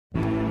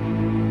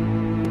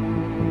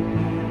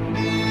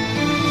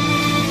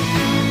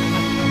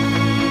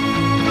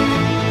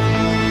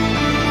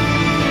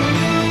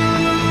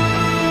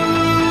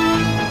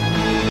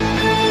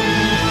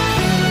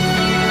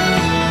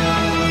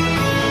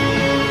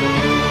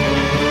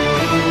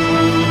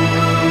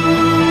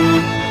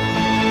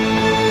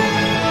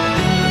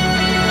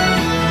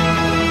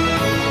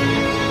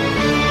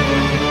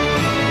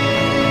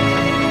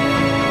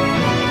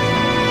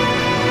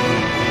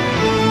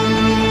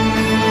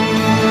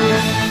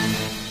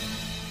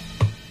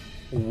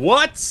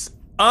What's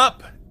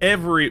up,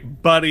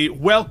 everybody?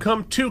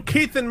 Welcome to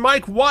Keith and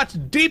Mike Watch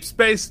Deep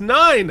Space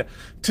Nine.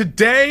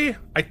 Today,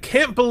 I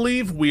can't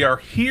believe we are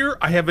here.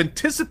 I have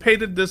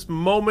anticipated this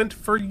moment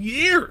for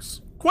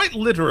years, quite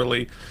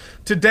literally.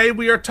 Today,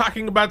 we are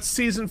talking about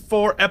Season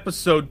 4,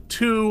 Episode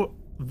 2,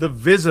 The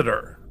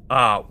Visitor.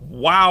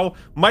 Wow.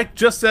 Mike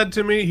just said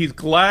to me he's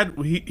glad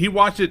he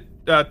watched it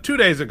 2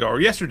 days ago, or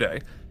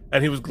yesterday,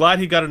 and he was glad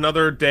he got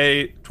another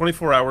day,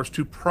 24 hours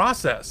to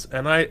process.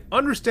 And I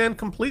understand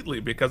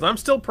completely, because I'm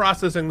still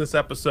processing this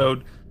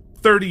episode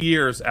 30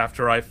 years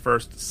after I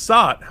first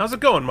saw it. How's it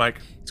going, Mike?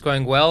 It's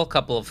going well. A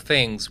couple of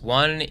things.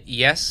 One,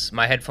 yes,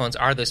 my headphones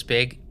are this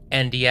big,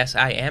 and yes,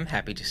 I am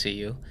happy to see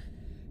you.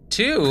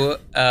 Two,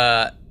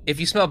 if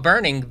you smell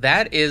burning,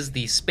 that is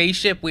the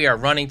spaceship we are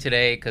running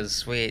today,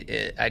 because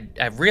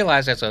I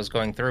realized as I was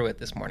going through it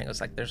this morning, it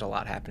was like, there's a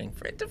lot happening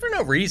for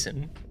no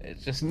reason.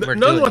 It's just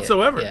none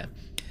whatsoever. Yeah.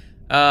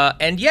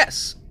 And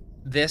yes,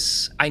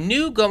 I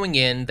knew going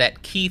in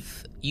that,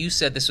 Keith, you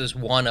said this was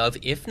one of,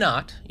 if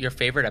not, your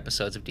favorite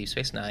episodes of Deep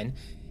Space Nine.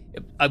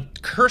 A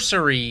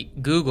cursory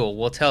Google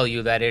will tell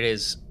you that it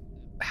is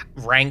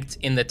ranked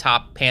in the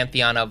top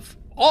pantheon of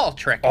all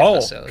Trek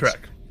episodes. All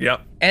Trek,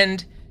 yep.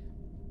 And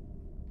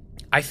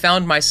I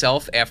found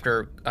myself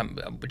after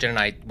Jen and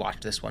I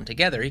watched this one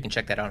together. You can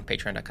check that out on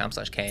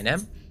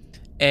patreon.com/KNM.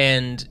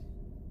 And,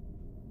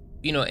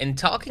 you know, in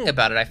talking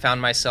about it, I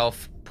found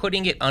myself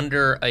putting it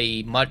under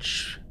a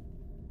much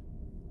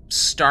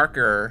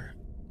starker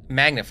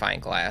magnifying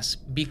glass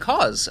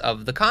because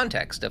of the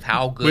context of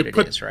how good it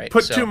is, right?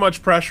 Put too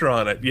much pressure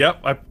on it.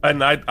 Yep.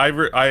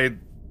 I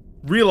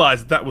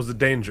realized that was a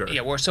danger.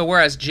 Yeah.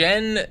 Whereas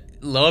Jen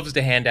loves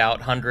to hand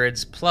out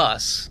hundreds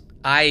plus,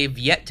 I've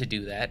yet to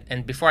do that.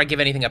 And before I give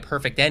anything a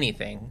perfect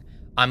anything,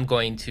 I'm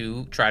going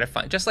to try to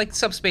find, just like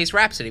Subspace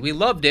Rhapsody. We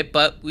loved it,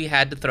 but we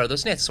had to throw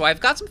those nits. So I've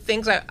got some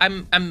things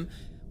I'm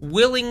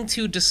willing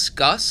to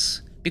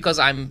discuss, because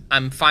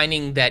I'm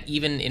finding that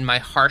even in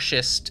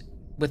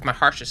with my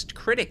harshest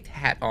critic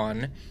hat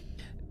on,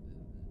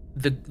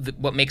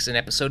 what makes an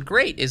episode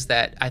great is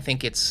that I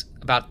think it's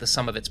about the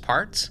sum of its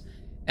parts,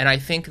 and I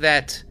think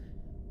that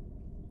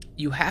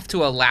you have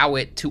to allow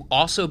it to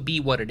also be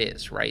what it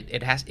is, right?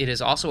 It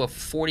is also a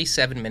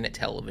 47-minute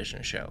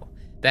television show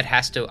that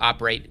has to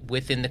operate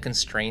within the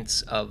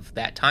constraints of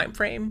that time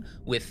frame,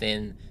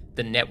 within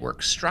the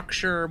network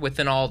structure,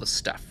 within all the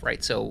stuff,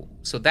 right? So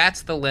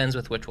that's the lens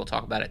with which we'll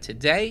talk about it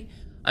today.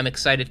 I'm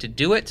excited to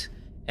do it,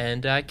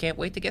 and I can't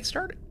wait to get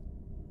started.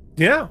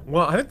 Yeah,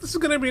 well, I think this is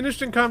going to be an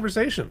interesting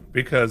conversation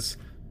because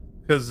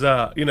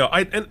you know,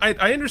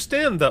 I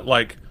understand that,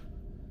 like,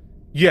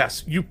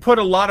 yes, you put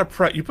a lot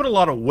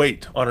of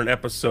weight on an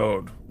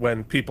episode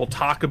when people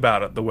talk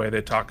about it the way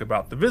they talk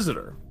about The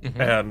Visitor,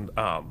 mm-hmm. And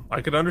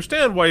I could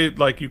understand why,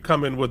 like, you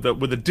come in with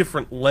a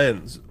different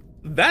lens.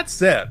 That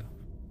said,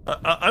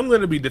 I'm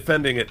going to be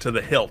defending it to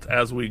the hilt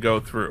as we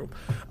go through.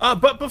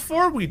 But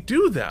before we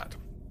do that,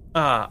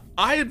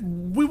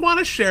 we want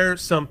to share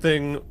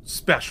something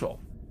special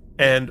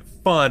and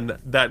fun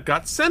that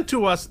got sent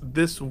to us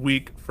this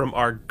week from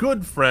our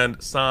good friend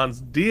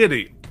Sans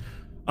Deity,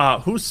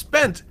 who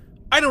spent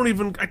I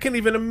can't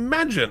even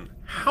imagine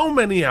how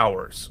many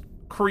hours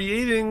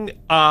creating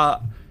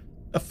a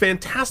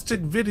fantastic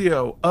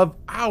video of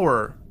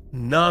our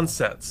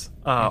nonsense,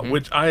 mm-hmm.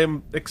 which I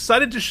am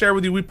excited to share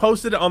with you. We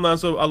posted it online,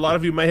 so a lot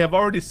of you may have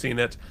already seen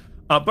it.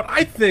 But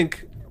I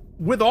think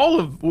with all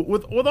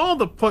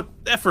the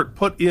effort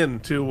put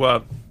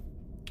into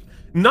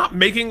not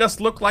making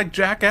us look like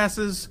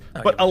jackasses,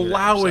 but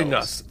allowing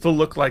us to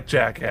look like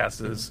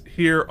jackasses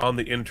here on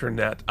the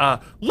internet.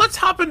 Let's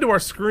hop into our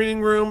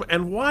screening room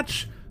and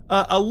watch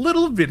a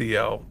little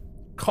video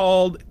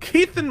called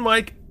Keith and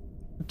Mike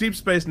Deep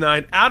Space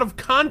Nine Out of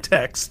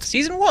Context.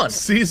 Season 1.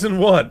 Season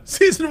 1.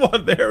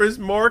 There is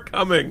more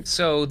coming.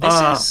 So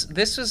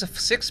this is a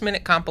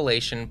 6-minute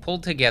compilation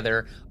pulled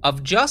together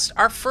of just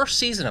our first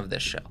season of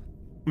this show,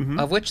 mm-hmm.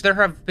 of which there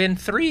have been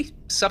 3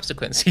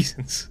 subsequent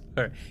seasons.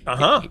 All right.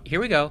 Uh-huh.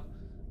 Here we go.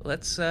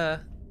 Let's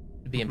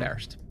be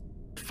embarrassed.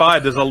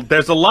 5.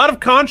 There's a lot of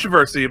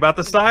controversy about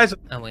the size.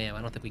 Oh yeah,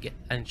 I don't think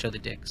I didn't show the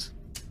dicks.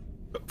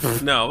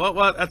 No,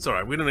 well, that's all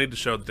right. We don't need to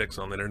show the dicks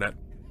on the internet.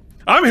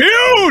 I'm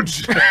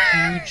huge.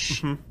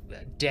 Huge,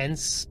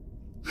 dense.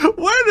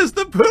 Where does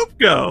the poop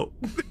go?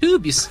 The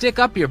tube you stick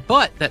up your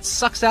butt that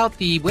sucks out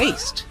the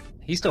waste.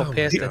 He's still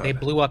pissed that they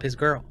blew up his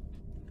girl.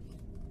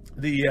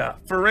 The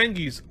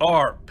Ferengis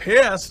are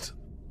pissed.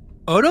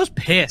 Odo's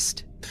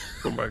pissed.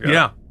 Oh my god.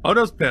 Yeah,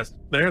 Odo's pissed.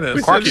 There it is.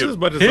 We said just as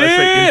much as I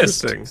say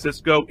interesting.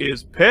 Sisko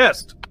is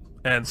pissed.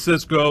 And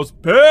Sisko's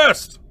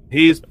pissed.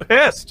 He's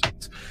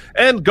pissed.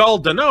 And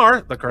Gul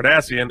Danar, the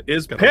Cardassian,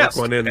 is pissed.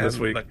 One in this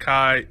week. The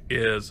Kai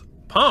is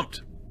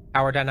pumped.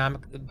 Power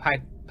dynamic.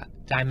 I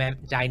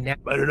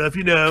don't know if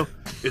you know.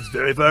 It's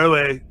very far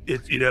away.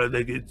 It's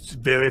it's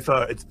very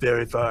far. It's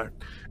very far.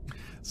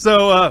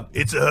 So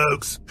it's a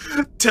hoax.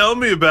 Tell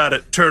me about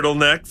it,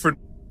 turtleneck.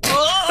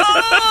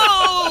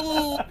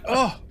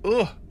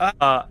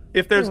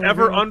 If there's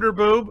ever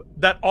underboob,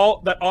 that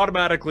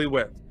automatically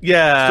wins. Still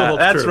Yeah, holds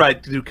that's true.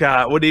 right,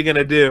 Ducat. What are you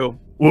gonna do?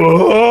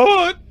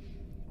 What?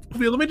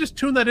 Okay, let me just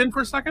tune that in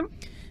for a second.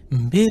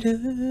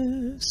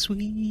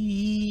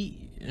 Bittersweet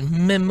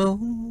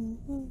memory.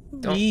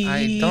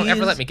 Don't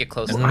ever let me get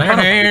close to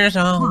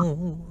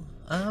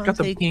I'm got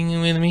the- taking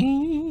you with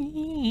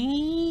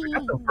me.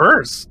 Got the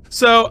verse.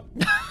 So,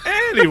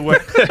 anyway,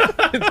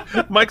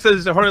 Mike says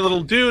he's a horny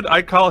little dude.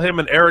 I call him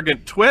an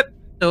arrogant twit.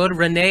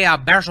 Renee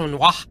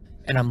Aubergenois.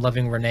 And I'm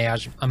loving Renee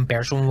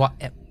Aubergenois.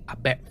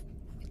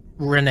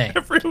 Renee.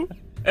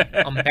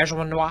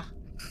 Aubergenois.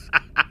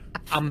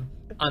 I'm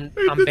It's not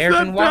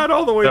Aubergenois. bad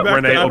all the way back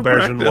Renee to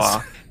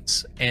Aubergenois.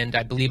 And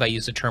I believe I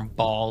used the term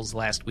balls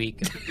last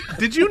week.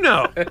 Did you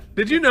know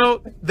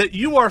that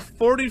you are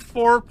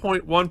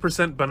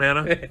 44.1%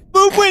 banana?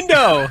 Boom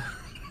window.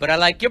 But I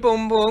like your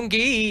boom boom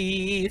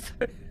geef.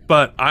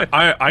 But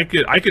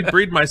I could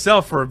breed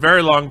myself for a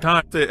very long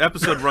time. The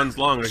episode runs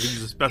long. I could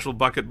use a special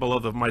bucket below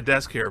my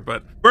desk here.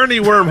 But Bernie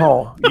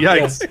Wormhole,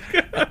 yikes!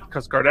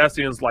 Because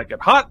Cardassians like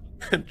it hot.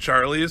 And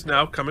Charlie is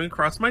now coming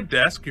across my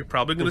desk. You're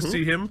probably going to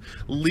see him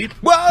leap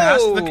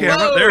past the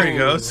camera. There he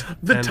goes.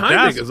 The And timing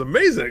Dax- is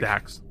amazing.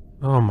 Dax.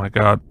 Oh my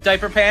god.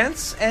 Diaper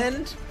pants,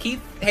 and Keith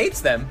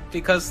hates them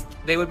because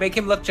they would make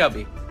him look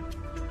chubby.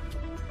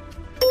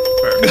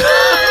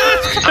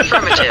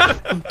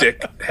 Affirmative.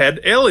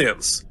 Dickhead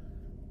aliens.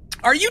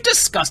 Are you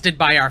disgusted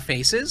by our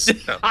faces?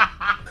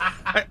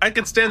 I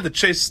could stand to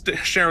chase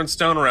Sharon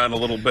Stone around a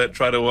little bit,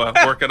 try to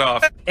work it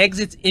off.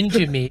 Exits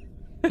into me.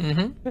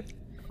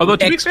 Although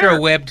to be Extra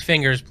fair, webbed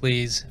fingers,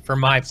 please, for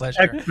my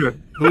pleasure. Extra,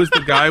 who is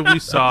the guy we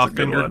saw That's a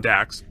good finger one.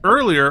 Dax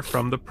earlier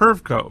from the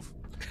Perv Cove.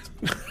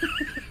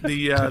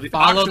 The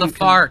Follow auction the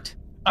fart.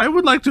 I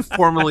would like to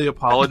formally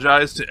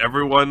apologize to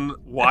everyone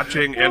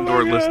watching and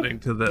or listening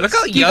to this. Look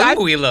how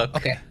young we look.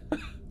 Okay.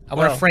 I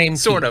want to frame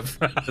Sort Keith.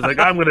 of. It's like,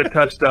 I'm going to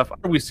touch stuff.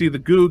 We see the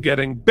goo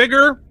getting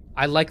bigger.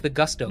 I like the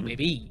gusto,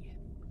 baby.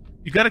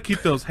 You got to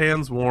keep those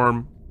hands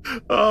warm.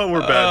 Oh,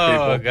 we're bad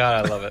Oh people.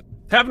 god, I love it.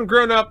 Haven't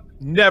grown up,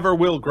 never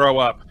will grow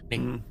up.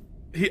 Mm.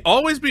 He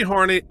always be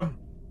horny.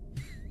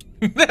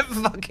 That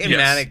fucking Yes,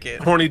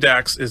 mannequin. horny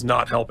Dax is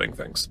not helping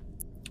things.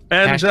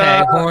 And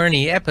Hashtag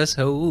horny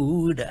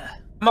episode.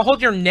 I'm gonna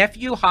hold your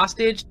nephew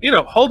hostage.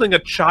 holding a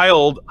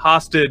child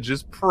hostage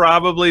is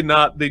probably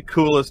not the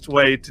coolest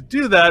way to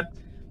do that.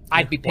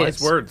 I'd be Wise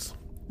pissed. words.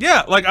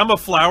 Yeah, like I'm a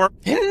flower.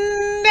 And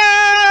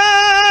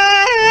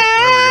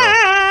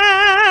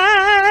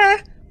I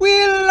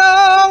will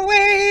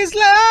always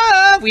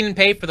love. We didn't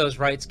pay for those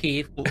rights,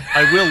 Keith.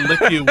 I will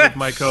lick you with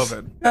my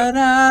COVID.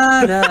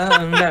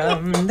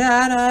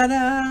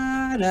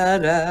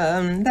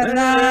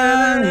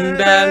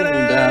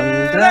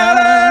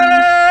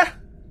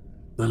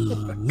 The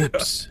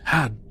lips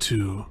had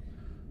to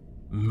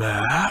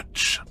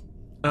match.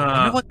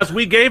 Because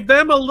we gave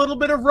them a little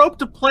bit of rope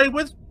to play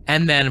with.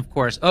 And then, of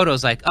course,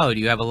 Odo's like, "Oh, do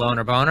you have a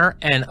loner boner?"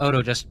 And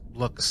Odo just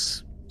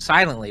looks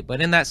silently,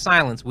 but in that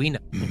silence, we know.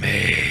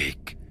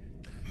 Make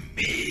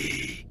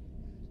me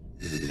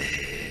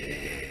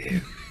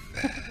live.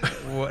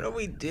 What are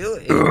we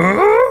doing?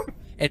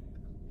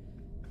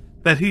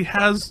 That he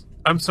has.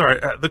 I'm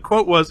sorry. The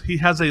quote was, "He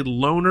has a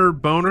loner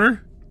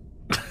boner."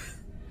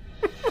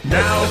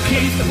 Now,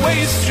 Keith,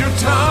 waste your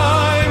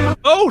time.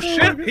 Oh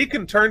shit! He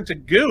can turn to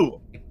goo.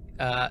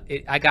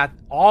 I got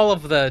all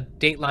of the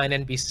Dateline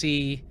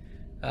NBC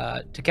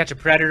To Catch a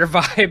Predator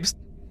vibes.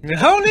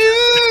 Oh no!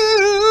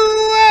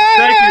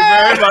 Thank you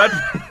very much.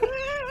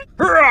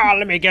 Hurrah,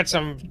 let me get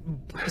some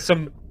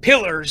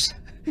pillars.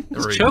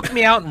 Just Three. choke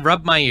me out and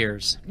rub my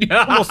ears.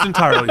 Almost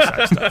entirely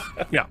sex stuff.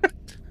 Yeah.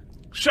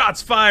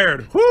 Shots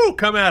fired. Whoo!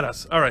 Come at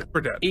us. All right, we're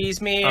dead. He's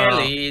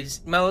merely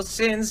most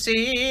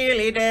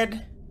sincerely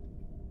dead.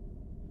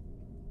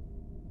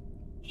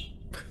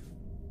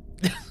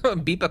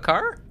 Beep a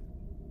car?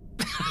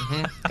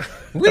 I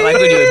like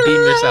when you would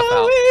beam yourself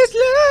out. It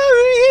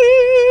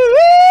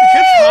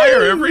gets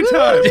higher every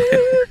time.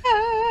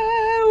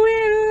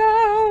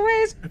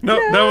 No,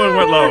 that one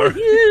went lower.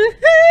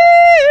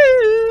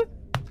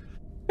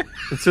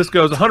 And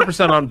Cisco's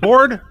 100% on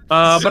board,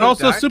 but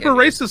also dark super in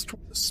here. racist.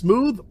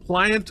 Smooth,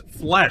 pliant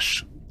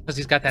flesh. Because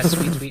he's got that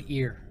sweet, sweet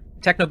ear.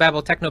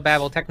 Technobabble,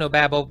 technobabble,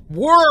 technobabble.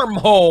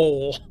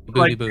 Wormhole! Like,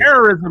 Booty boo.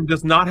 terrorism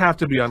does not have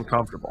to be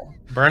uncomfortable.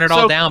 Burn it So-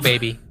 all down,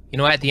 baby. You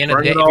know what? At the end of the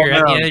Burn day, it if all you're at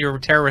the down. end of your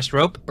terrorist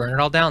rope, burn it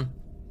all down.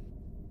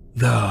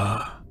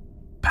 The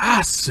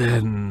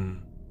passenger.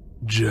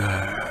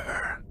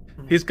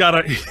 He's got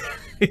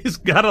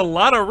a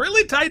lot of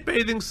really tight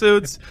bathing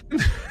suits.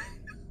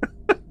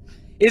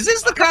 Is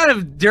this the kind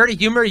of dirty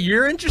humor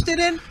you're interested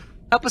in?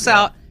 Help us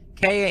out.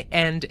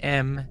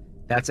 K&M.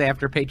 That's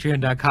after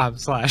patreon.com/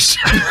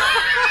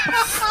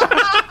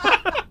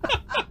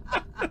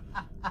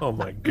 Oh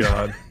my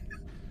god.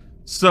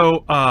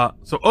 So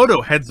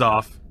Odo heads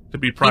off to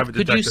be private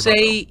Could you detective.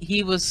 say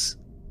he was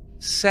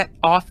set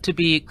off to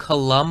be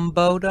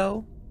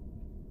Columbodo?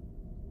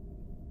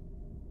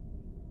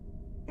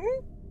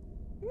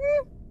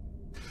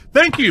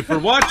 Thank you for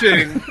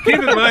watching. Keep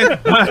in mind,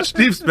 watch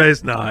Deep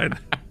Space Nine.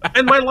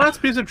 And my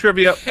last piece of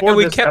trivia for And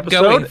we this kept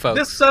episode, going, folks.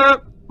 This,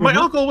 my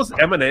uncle was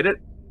emanated.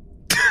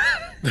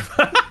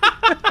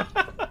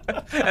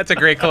 That's a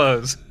great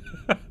close.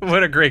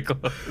 What a great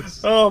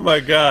close. Oh my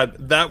God,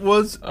 that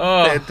was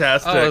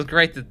fantastic. Oh, it was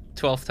great the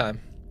 12th time.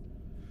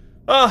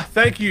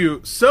 Thank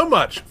you so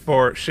much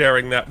for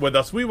sharing that with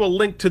us. We will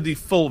link to the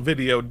full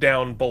video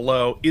down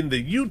below in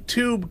the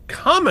YouTube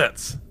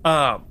comments,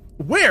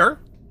 where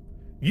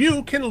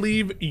you can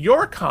leave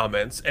your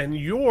comments and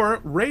your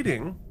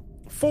rating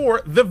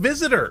for The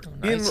Visitor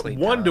Nicely in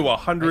 1 to done.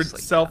 100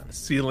 Nicely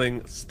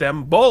self-sealing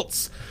stem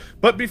bolts.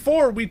 But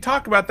before we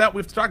talk about that, we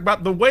have to talk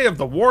about The Way of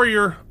the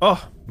Warrior.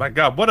 Oh my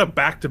God, what a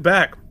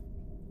back-to-back.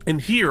 And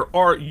here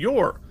are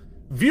your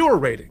viewer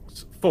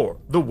ratings for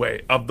The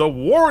Way of the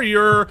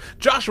Warrior.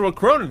 Joshua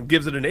Cronin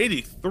gives it an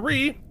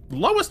 83,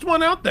 lowest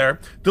one out there.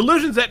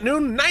 Delusions at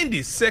Noon,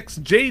 96.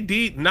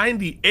 JD,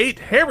 98.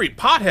 Harry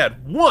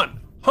Pothead,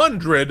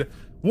 100.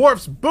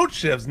 Worf's Boot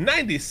Shivs,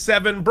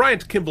 97.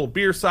 Bryant Kimball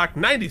Beersock,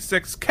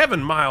 96.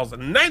 Kevin Miles,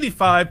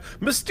 95.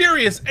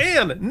 Mysterious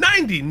Ann,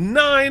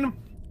 99.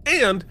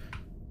 And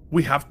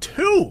we have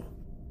two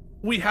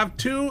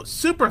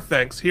super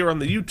thanks here on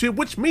the YouTube,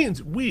 which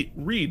means we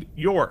read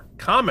your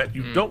comment.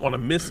 You don't want to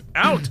miss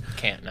out.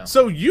 Can't, no.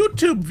 So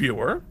YouTube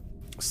viewer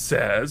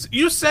says,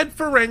 you said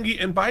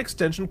Ferengi and by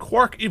extension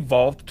Quark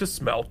evolved to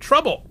smell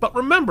trouble. But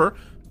remember,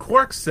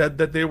 Quark said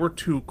that they were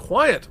too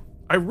quiet.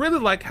 I really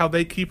like how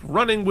they keep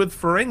running with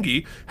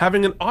Ferengi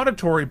having an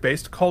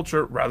auditory-based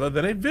culture rather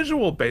than a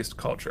visual-based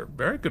culture.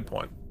 Very good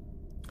point.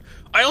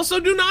 I also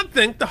do not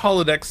think the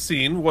holodeck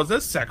scene was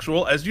as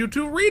sexual as you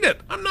two read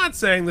it. I'm not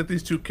saying that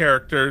these two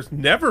characters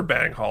never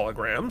bang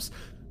holograms,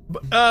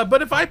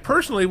 but if I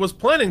personally was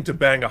planning to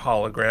bang a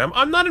hologram,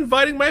 I'm not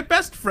inviting my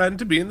best friend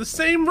to be in the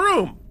same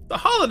room. The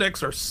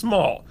holodecks are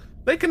small.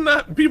 They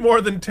cannot be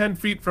more than 10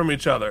 feet from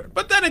each other.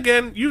 But then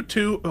again, you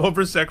two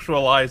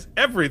over-sexualize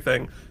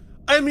everything.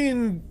 I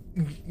mean,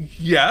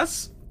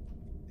 yes.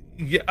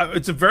 Yeah,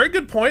 it's a very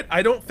good point.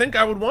 I don't think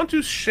I would want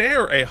to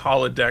share a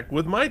holodeck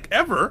with Mike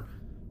ever.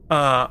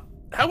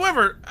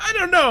 However, I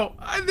don't know.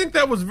 I think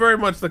that was very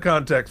much the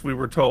context we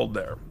were told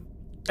there.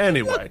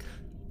 Anyway. Look,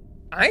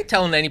 I ain't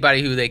telling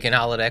anybody who they can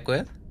holodeck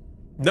with.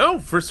 No,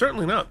 for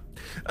certainly not.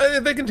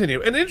 They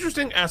continue. An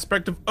interesting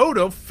aspect of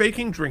Odo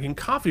faking drinking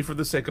coffee for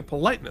the sake of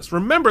politeness.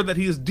 Remember that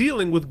he is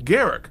dealing with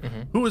Garrick,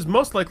 who is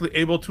most likely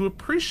able to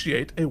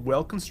appreciate a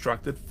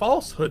well-constructed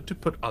falsehood to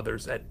put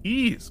others at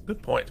ease.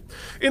 Good point.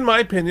 In my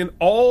opinion,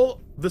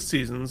 all the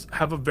seasons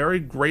have a very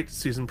great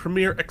season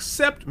premiere,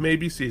 except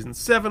maybe season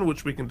 7,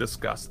 which we can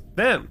discuss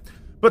then.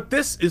 But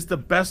this is the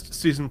best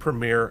season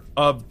premiere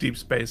of Deep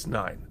Space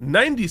Nine.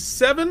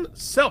 97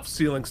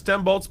 self-sealing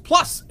stem bolts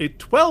plus a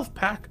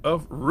 12-pack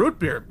of root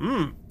beer.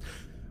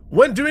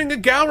 When doing a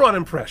Gowron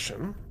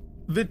impression,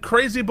 the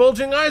crazy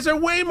bulging eyes are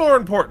way more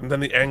important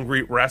than the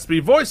angry, raspy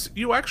voice.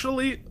 You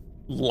actually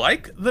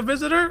like The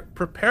Visitor?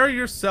 Prepare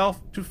yourself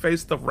to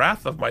face the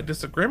wrath of my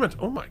disagreement.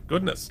 Oh my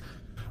goodness.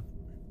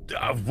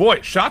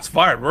 Boy, shots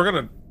fired. We're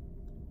gonna...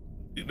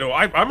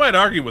 I might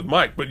argue with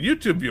Mike, but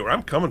YouTube viewer,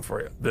 I'm coming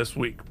for you this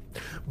week.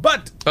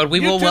 But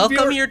we will YouTube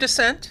welcome your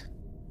dissent.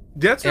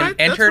 That's and right.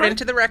 enter it right.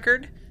 into the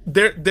record.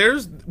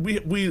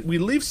 We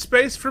leave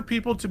space for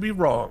people to be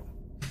wrong.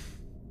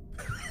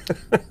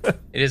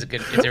 It's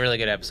a really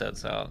good episode,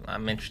 so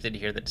I'm interested to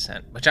hear the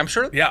dissent, which I'm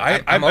sure.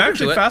 Yeah, I'm open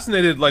actually to it.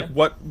 fascinated. Like,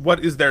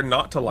 what is there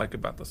not to like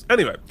about this?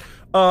 Anyway,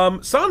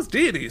 Sans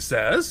Deity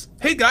says,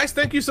 "Hey guys,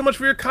 thank you so much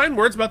for your kind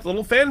words about the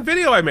little fan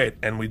video I made."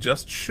 And we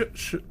just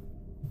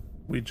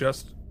you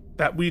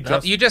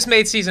just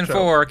made season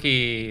 4,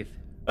 Keith.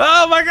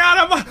 Oh my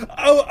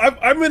God!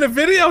 I'm in a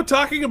video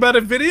talking about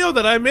a video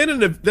that I'm in,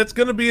 and that's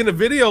going to be in a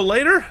video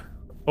later.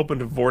 Open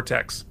to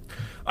Vortex.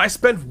 I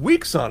spent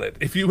weeks on it,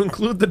 if you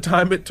include the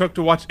time it took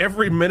to watch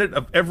every minute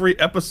of every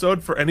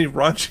episode for any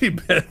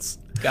raunchy bits.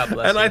 God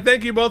bless and you. I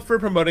thank you both for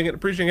promoting it and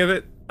appreciating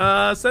it,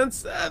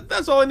 since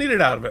that's all I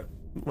needed out of it.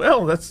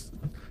 Well,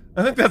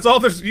 I think that's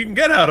all you can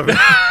get out of it.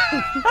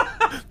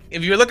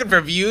 If you're looking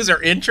for views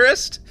or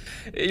interest,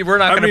 we're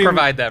not going to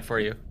provide that for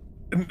you.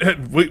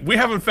 We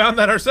haven't found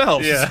that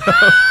ourselves. Yeah.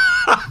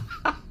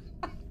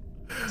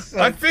 So.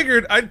 I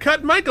figured I'd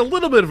cut Mike a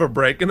little bit of a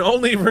break and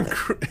only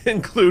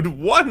include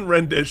one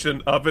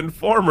rendition of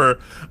Informer.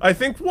 I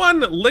think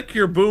one Lick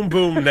Your Boom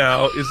Boom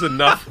Now is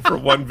enough for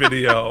one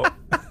video.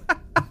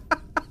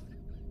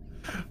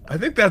 I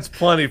think that's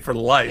plenty for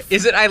life.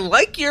 Is it I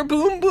like your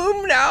boom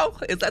boom now?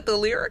 Is that the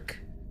lyric?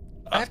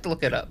 I have to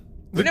look it up.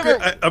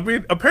 I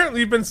mean,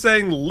 apparently you've been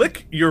saying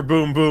lick your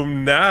boom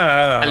boom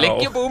now. I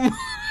lick your boom.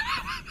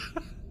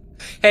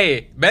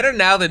 Hey, better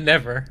now than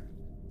never.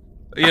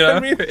 You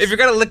know, if you're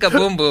gonna lick a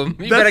boom boom,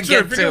 you better get to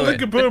it. If you're gonna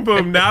lick a boom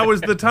boom, now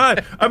is the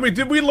time. I mean,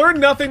 did we learn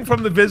nothing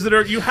from The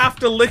Visitor? You have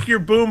to lick your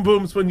boom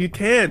booms when you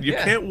can. You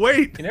can't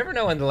wait. You never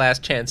know when the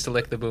last chance to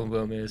lick the boom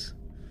boom is.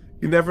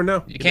 You never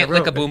know. You can't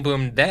lick a boom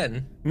boom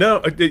then.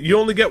 No, you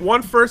only get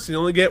one first, and you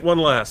only get one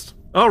last.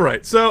 All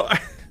right, so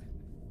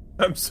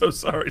I'm so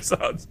sorry,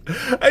 Sans.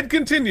 I'd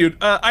continued.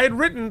 I had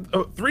written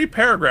 3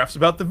 paragraphs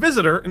about the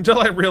Visitor until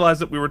I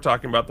realized that we were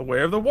talking about the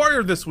Way of the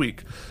Warrior this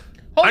week.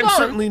 Hold on.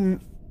 Certainly...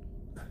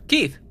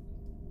 Keith.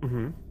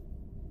 Mm-hmm.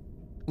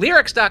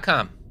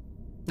 Lyrics.com.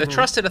 The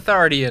trusted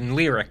authority in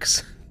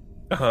lyrics.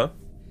 Uh-huh.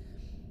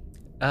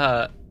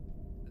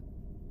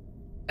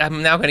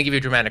 I'm now going to give you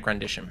a dramatic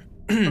rendition.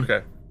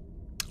 Okay.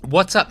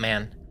 What's up,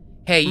 man?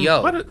 Hey,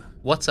 yo.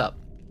 What's up?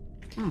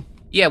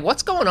 Yeah,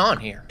 what's going on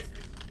here?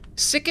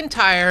 Sick and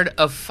tired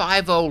of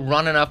 5-0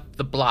 running up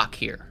the block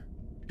here.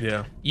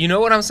 Yeah. You know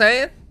what I'm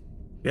saying?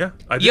 Yeah,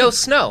 I do. Yo,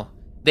 Snow,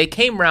 they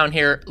came round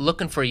here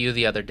looking for you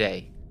the other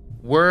day.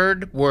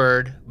 Word,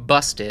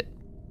 bust it.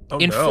 Oh,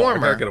 Informer,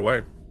 no, I gotta get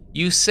away.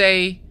 you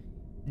say,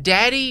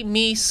 Daddy,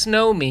 me,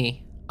 Snow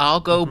me, I'll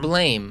go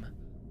blame.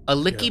 A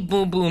licky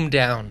boom boom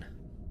down.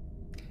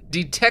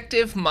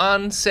 Detective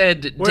Mon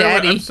said,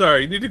 Daddy... Wait, I'm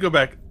sorry, you need to go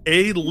back.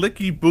 A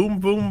licky boom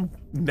boom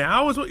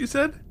now is what you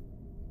said?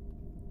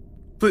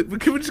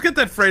 But can we just get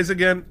that phrase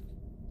again?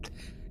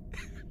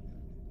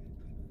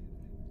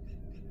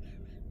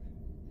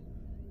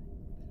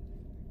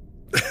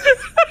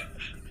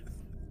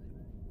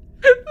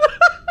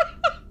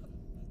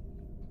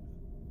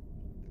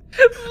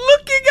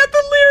 Looking at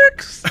the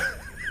lyrics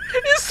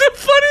is the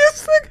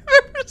funniest thing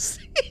I've ever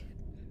seen.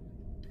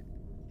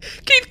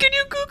 Keith, can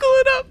you Google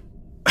it up?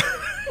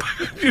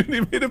 You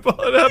need me to pull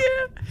it up?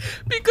 Yeah,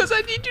 because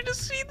I need you to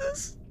see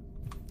this.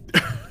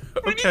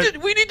 Okay.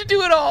 We need to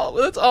do it all.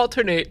 Let's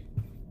alternate.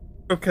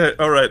 Okay,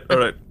 alright.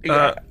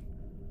 Yeah.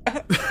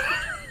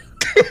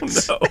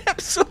 No.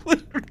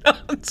 Absolute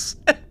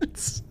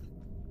nonsense.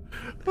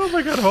 Oh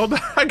my god, hold on.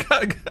 I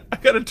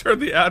gotta turn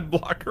the ad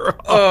blocker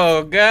off.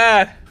 Oh,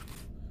 God.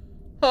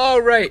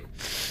 All right.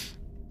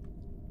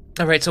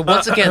 So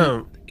once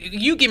again,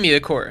 you give me the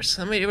chorus.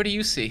 What do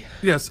you see?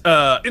 Yes,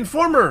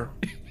 Informer.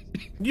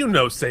 You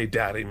know say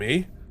daddy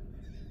me.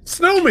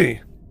 Snow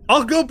me.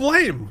 I'll go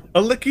blame.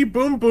 A licky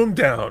boom boom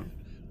down.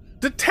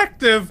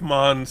 Detective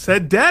Mon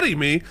said daddy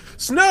me.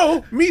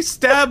 Snow me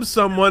stab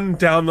someone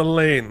down the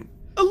lane.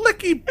 A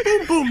licky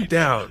boom boom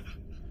down.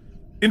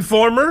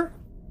 Informer.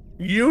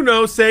 You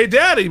know say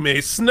daddy me.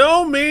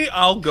 Snow me.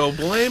 I'll go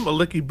blame. A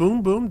licky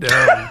boom boom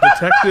down.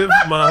 Detective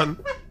Mon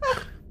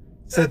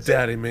said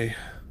daddy me.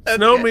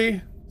 Snow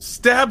me.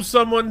 Stab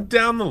someone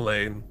down the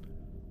lane.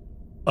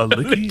 A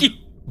licky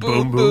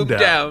boom boom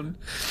down.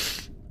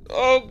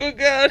 Oh, good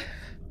God.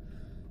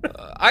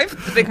 I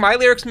think my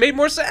lyrics made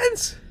more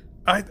sense.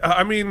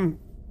 I mean,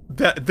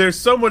 there's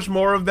so much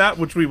more of that,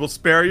 which we will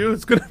spare you.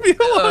 It's going to be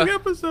a long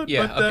episode.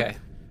 Yeah, but, okay.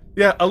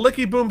 Yeah, a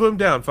licky boom boom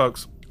down,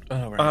 folks.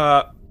 All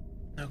right.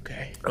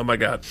 Okay. Oh my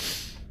God.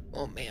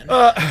 Oh, man.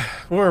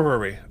 Where were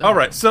we? All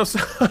right, so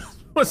I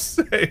was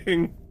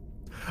saying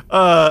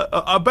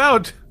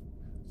about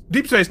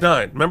Deep Space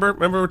Nine. Remember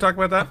we were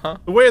talking about that? Uh-huh.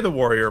 The Way of the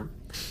Warrior.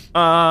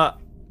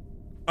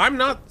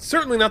 I'm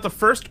certainly not the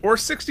first or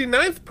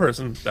 69th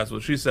person, that's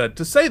what she said,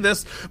 to say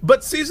this,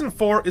 but season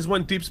 4 is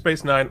when Deep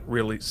Space Nine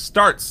really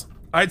starts.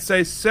 I'd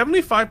say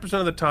 75%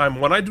 of the time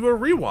when I do a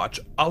rewatch,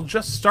 I'll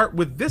just start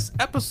with this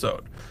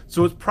episode.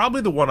 So it's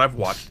probably the one I've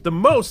watched the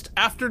most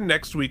after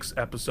next week's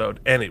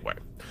episode anyway.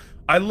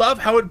 I love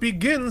how it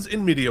begins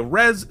in media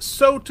res,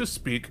 so to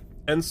speak,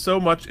 and so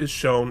much is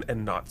shown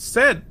and not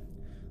said.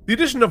 The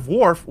addition of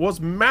Worf was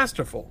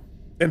masterful,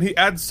 and he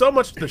adds so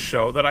much to the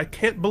show that I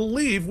can't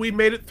believe we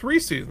made it 3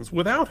 seasons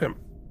without him.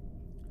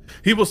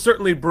 He will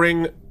certainly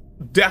bring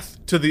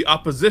death to the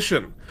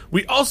opposition.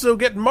 We also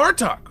get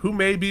Martok, who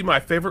may be my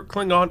favorite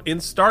Klingon in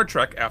Star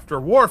Trek after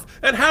Worf,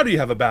 and how do you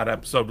have a bad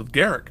episode with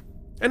Garrick?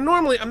 And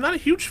normally, I'm not a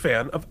huge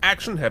fan of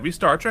action-heavy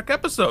Star Trek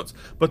episodes,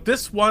 but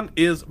this one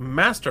is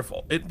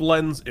masterful. It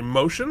blends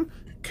emotion,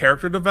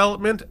 character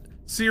development,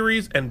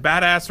 series, and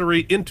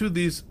badassery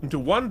into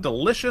one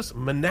delicious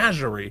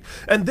menagerie.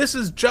 And this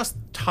is just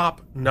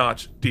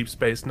top-notch Deep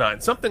Space Nine.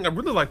 Something I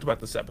really liked about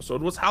this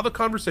episode was how the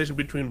conversation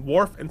between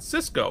Worf and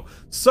Sisko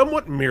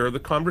somewhat mirror the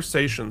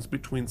conversations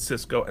between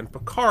Sisko and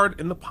Picard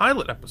in the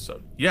pilot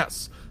episode.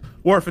 Yes.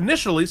 Worf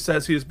initially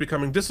says he is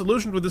becoming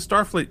disillusioned with his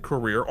Starfleet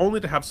career, only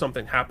to have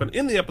something happen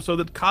in the episode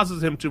that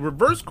causes him to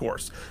reverse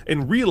course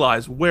and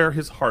realize where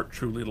his heart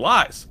truly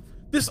lies.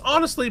 This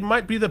honestly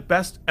might be the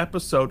best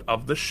episode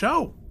of the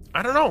show.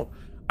 I don't know.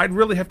 I'd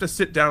really have to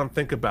sit down and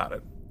think about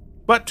it.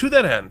 But to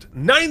that end,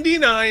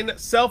 99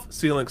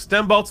 self-sealing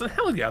stem bolts, and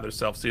hell yeah, they're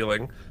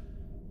self-sealing.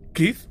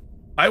 Keith,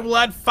 I will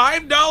add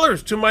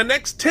 $5 to my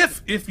next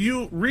TIFF if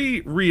you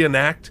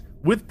reenact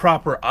with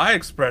proper eye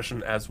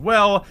expression as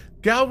well,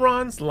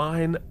 Galron's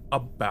line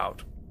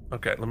about.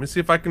 Okay, let me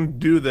see if I can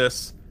do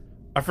this.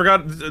 I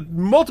forgot,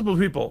 multiple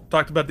people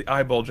talked about the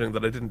eye bulging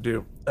that I didn't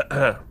do.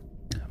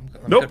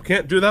 Nope,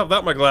 can't do that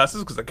without my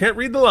glasses because I can't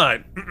read the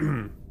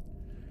line.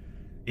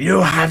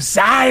 You have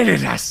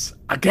sided us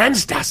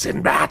against us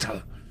in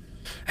battle,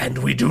 and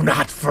we do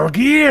not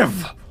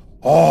forgive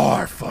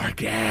or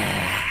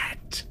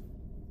forget.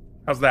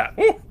 How's that?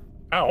 Ooh,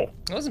 ow.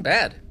 That wasn't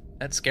bad.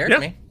 That scared Yeah.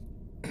 me.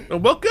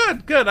 Well,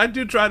 good. I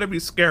do try to be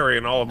scary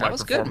in all of my That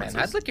was good, performances.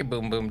 man. I'd lick your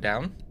boom boom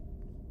down.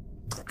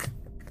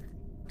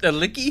 The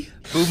licky,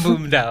 boom,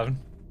 boom, down.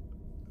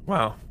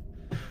 Wow.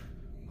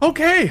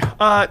 Okay,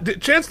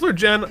 Chancellor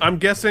Jen, I'm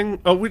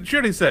guessing. Oh, she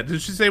already said.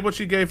 Did she say what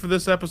she gave for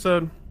this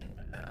episode?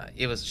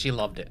 She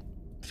loved it.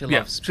 She Yeah,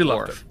 loves she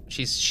loved Worf.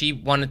 She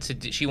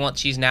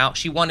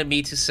wanted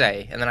me to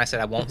say, and then I said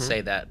I won't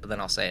say that, but then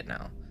I'll say it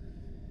now.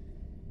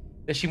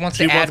 That she wants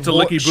She to wants add to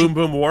licky boom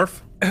boom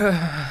Worf.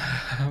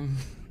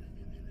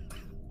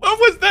 What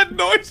was that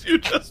noise you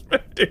just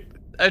made?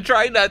 I'm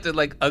trying not to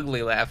like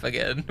ugly laugh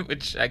again,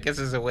 which I guess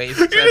is a waste.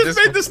 You just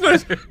made this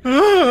noise.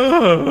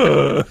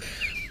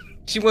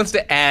 She wants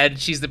to add.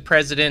 She's the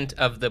president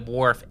of the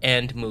Worf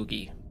and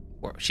Moogie.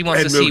 She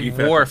wants And to see Moogie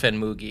family. Worf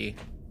and Moogie.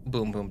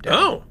 Boom, boom, down.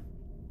 Oh,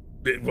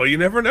 well, you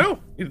never know.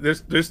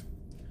 There's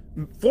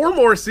 4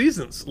 more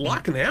seasons. A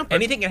lot can happen.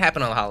 Anything can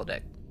happen on the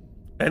holodeck.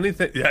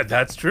 Anything? Yeah,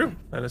 that's true.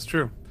 That is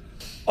true.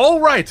 All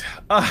right.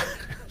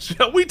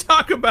 Shall we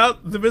talk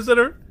about The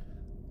Visitor?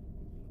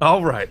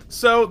 All right.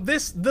 So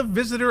The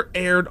Visitor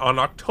aired on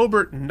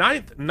October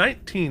 9th,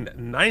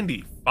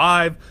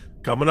 1995.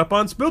 Coming up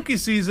on spooky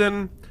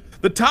season.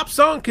 The top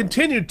song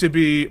continued to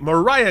be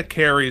Mariah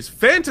Carey's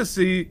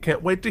Fantasy.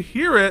 Can't wait to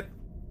hear it.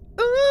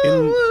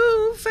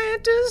 Ooh,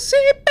 fantasy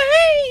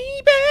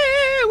baby,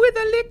 with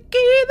a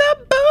licky the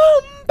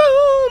boom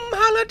boom.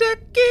 Holodeck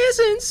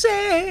isn't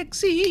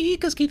sexy,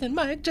 cause Keith and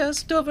Mike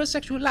just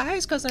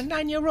over-sexualized, cause they're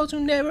 9-year-olds who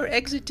never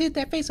exited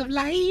that phase of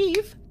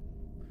life.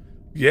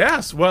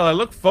 Yes, well, I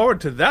look forward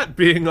to that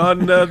being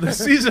on the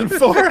season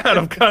 4 out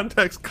of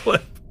context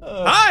clip.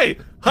 Hi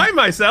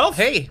myself.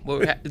 Hey,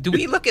 do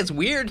we look as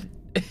weird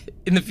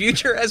in the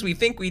future as we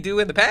think we do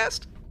in the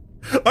past?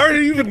 Are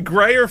you even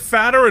grayer,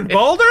 fatter, and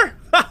balder?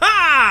 Ha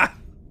ha!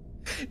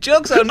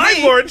 Joke's on me.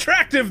 I'm more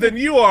attractive than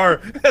you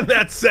are, and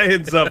that's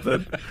saying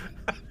something.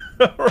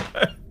 All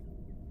right.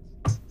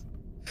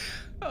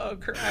 Oh,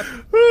 crap.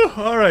 Whew,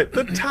 all right.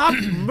 The top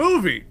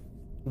movie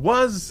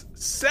was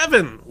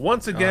Seven,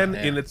 once again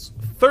man. in its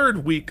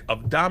 3rd week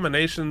of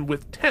domination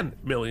with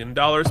 $10 million.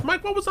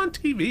 Mike, what was on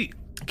TV?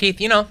 Keith,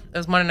 you know, that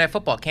was Monday Night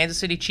Football. Kansas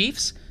City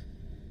Chiefs,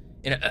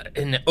 in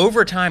an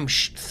overtime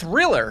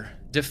thriller,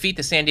 defeat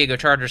the San Diego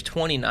Chargers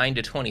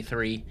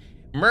 29-23.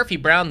 Murphy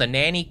Brown, the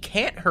nanny,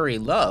 can't hurry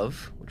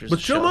love, which is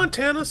Was Joe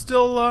Montana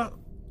still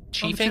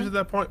chiefing at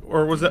that point,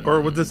 or was this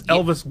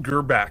Elvis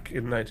Gerback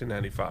in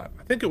 1995?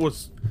 I think it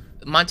was.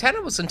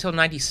 Montana was until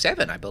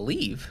 97, I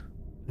believe.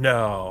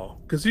 No,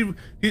 because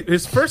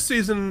his first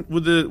season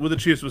with the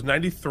Chiefs was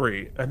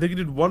 93. I think he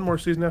did one more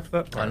season after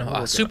that. I know.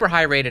 A super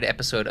high-rated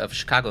episode of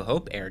Chicago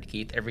Hope aired,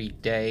 Keith. Every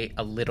Day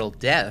a Little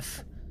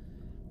Death.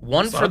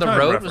 One for the Sondheim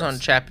Road was reference. on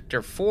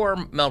Chapter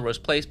 4. Melrose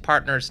Place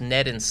partners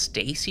Ned and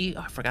Stacy.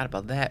 Oh, I forgot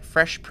about that.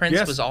 Fresh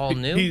Prince was all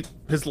new.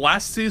 His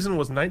last season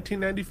was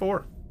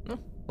 1994. Oh,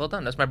 well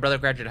done. That's my brother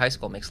graduated high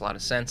school. Makes a lot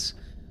of sense.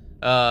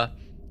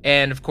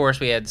 And, of course,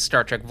 we had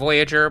Star Trek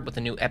Voyager with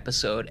a new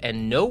episode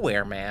and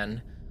Nowhere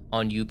Man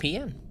on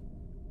UPN.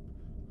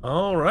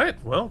 All right.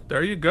 Well,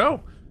 there you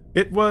go.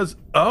 It was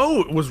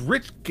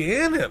Rich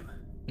Gannon.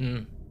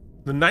 The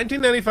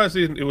 1995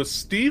 season, it was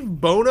Steve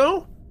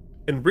Bono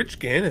and Rich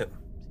Gannon.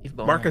 Steve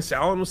Bono. Marcus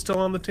Allen was still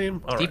on the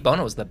team. All Steve right.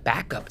 Bono was the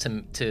backup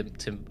to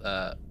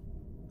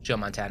Joe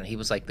Montana. He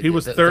was like He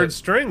was third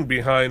string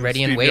behind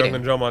Ready and Steve Waiting. Young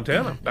and Joe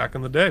Montana back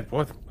in the day.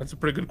 Boy, that's a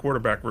pretty good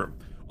quarterback room.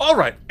 All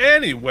right.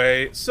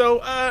 Anyway, so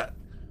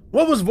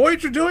what was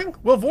Voyager doing?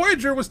 Well,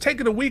 Voyager was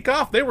taking a week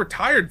off. They were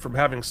tired from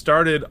having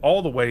started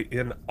all the way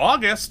in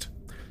August.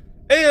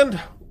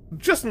 And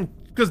just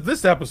because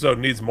this episode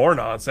needs more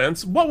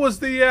nonsense, what was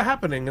the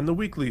happening in the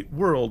weekly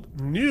world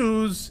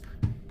news?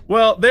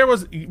 Well, there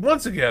was,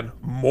 once again,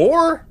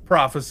 more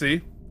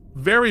prophecy.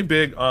 Very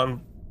big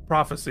on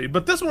prophecy.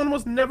 But this one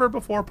was never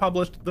before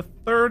published. The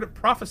 3rd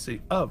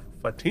prophecy of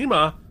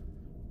Fatima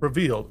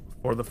revealed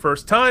for the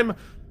first time.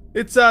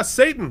 It's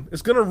Satan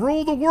is going to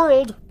rule the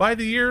world by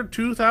the year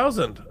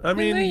 2000. I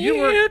mean, you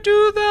were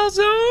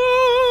 2000.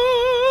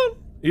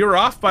 You were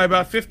off by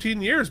about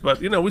 15 years,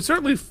 but, we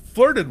certainly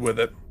flirted with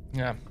it.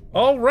 Yeah.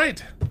 All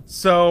right.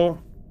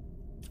 So,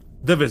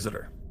 The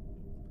Visitor.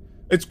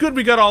 It's good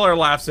we got all our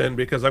laughs in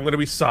because I'm going to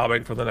be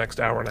sobbing for the next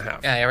hour and a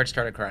half. Yeah, I already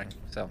started crying,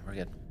 so we're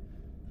good.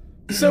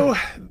 So,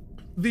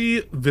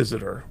 The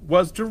Visitor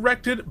was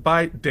directed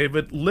by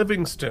David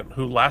Livingston,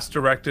 who last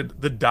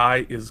directed The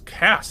Die Is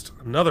Cast,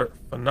 another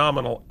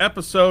phenomenal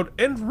episode,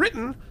 and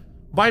written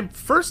by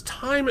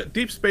first-time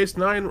Deep Space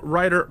Nine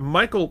writer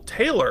Michael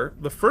Taylor,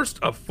 the first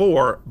of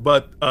 4,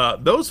 but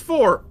those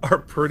 4 are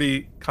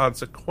pretty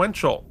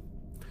consequential.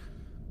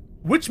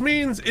 Which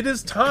means it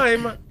is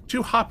time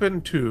to hop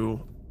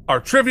into our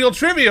trivial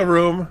trivia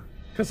room,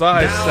 because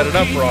I set it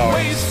up wrong.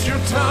 Waste your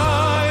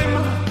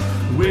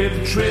time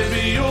with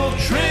trivial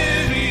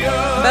trivia.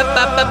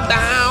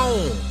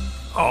 Ba-ba-ba-bow.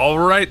 All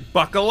right,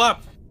 buckle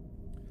up.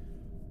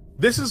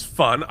 This is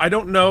fun. I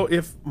don't know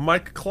if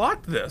Mike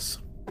clocked this,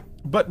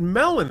 but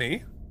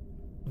Melanie,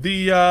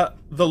 the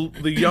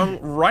young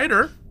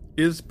writer,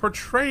 is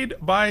portrayed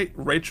by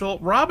Rachel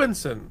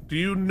Robinson. Do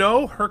you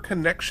know her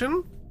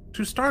connection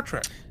to Star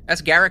Trek?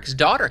 That's Garrick's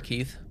daughter,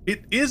 Keith.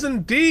 It is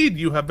indeed.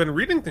 You have been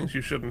reading things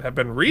you shouldn't have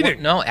been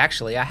reading. Well, no,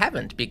 actually, I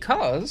haven't,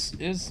 because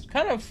it's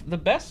kind of the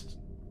best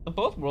of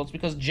both worlds,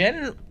 because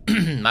Jen,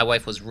 my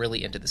wife, was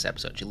really into this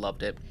episode. She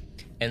loved it.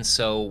 And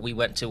so we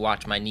went to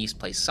watch my niece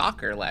play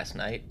soccer last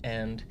night,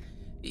 and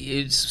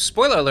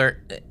spoiler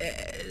alert,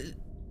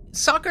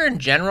 soccer in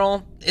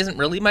general isn't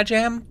really my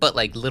jam, but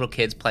like little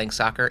kids playing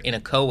soccer in a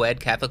co-ed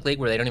Catholic league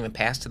where they don't even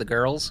pass to the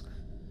girls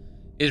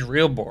is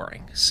real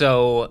boring.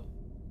 So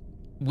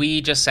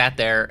we just sat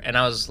there, and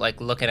I was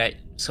like looking at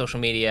social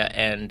media,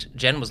 and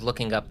Jen was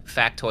looking up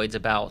factoids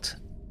about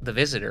The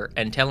Visitor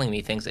and telling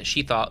me things that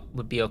she thought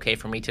would be okay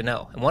for me to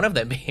know. And one of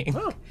them being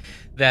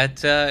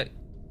that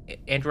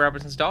Andrew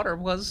Robertson's daughter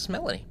was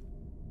Melanie.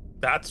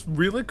 That's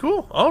really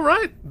cool. All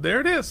right, there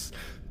it is.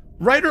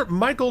 Writer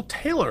Michael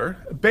Taylor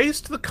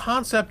based the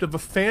concept of a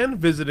fan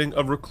visiting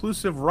a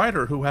reclusive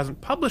writer who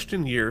hasn't published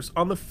in years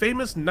on the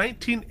famous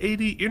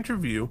 1980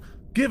 interview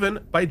given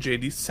by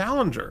J.D.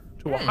 Salinger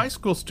to a high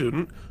school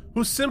student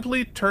who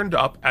simply turned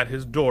up at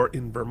his door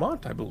in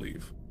Vermont, I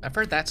believe. I've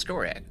heard that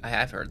story. I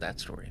have heard that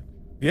story.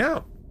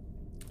 Yeah.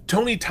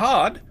 Tony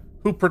Todd,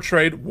 who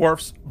portrayed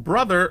Worf's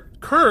brother,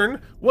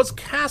 Kern, was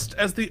cast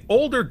as the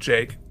older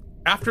Jake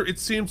after it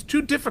seemed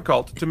too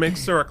difficult to make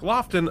Sarek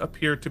Lofton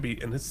appear to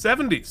be in his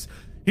 70s.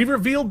 He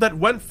revealed that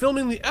when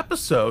filming the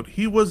episode,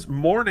 he was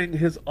mourning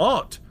his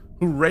aunt,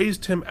 who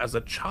raised him as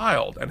a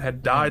child and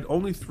had died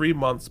only 3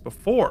 months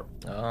before.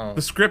 Oh.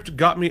 The script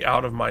got me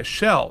out of my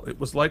shell. It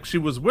was like she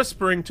was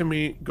whispering to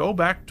me, go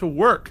back to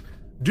work.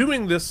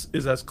 Doing this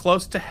is as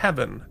close to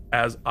heaven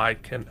as I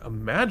can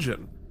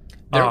imagine.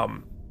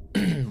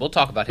 We'll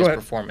talk about his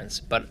performance,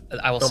 but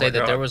I will say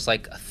that there was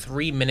like a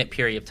 3-minute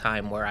period of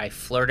time where I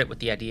flirted with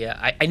the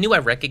idea. I knew I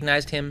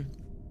recognized him,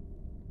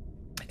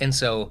 and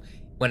so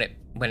when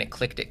it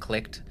clicked, it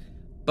clicked.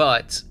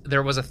 But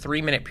there was a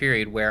 3-minute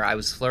period where I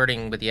was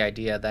flirting with the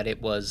idea that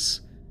it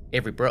was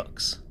Avery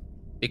Brooks,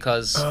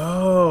 because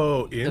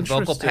the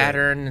vocal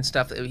pattern and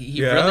stuff.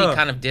 He really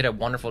kind of did a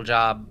wonderful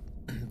job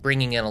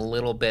bringing in a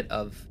little bit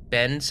of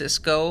Ben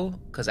Sisko,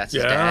 because that's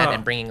his dad,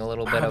 and bringing a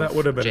little bit of that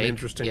would have been Jake. an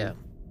interesting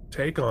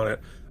take on it.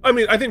 I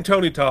mean, I think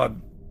Tony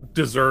Todd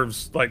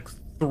deserves like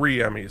 3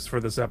 Emmys for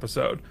this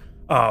episode.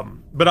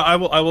 But I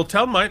will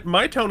tell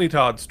my Tony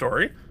Todd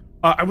story.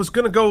 I was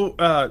gonna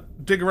go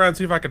dig around and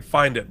see if I could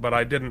find it, but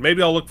I didn't.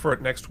 Maybe I'll look for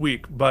it next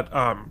week. But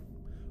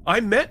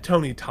I met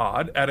Tony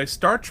Todd at a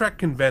Star Trek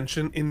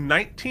convention in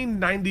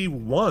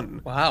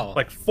 1991. Wow.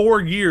 Like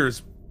 3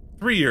 years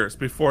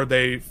before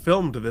they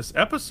filmed this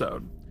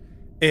episode.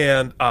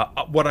 And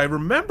what I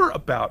remember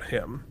about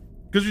him,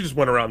 because we just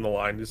went around the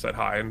line, just said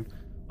hi, and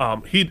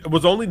he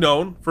was only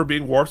known for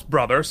being Worf's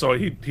brother, so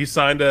he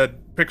signed a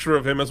picture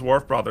of him as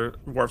Worf's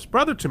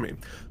brother to me.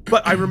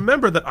 But I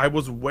remember that I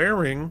was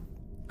wearing,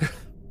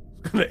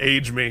 it's gonna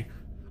age me,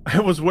 I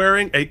was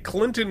wearing a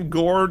Clinton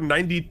Gore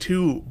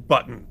 92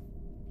 button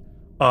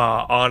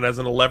on as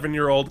an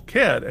 11-year-old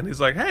kid, and he's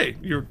like, hey,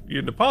 you're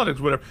into politics,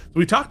 whatever. So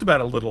we talked about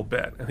it a little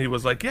bit, and he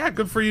was like, yeah,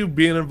 good for you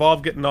being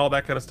involved, getting all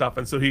that kind of stuff.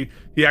 And so he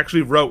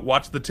actually wrote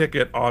 "Watch the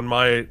Ticket" on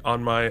my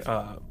on my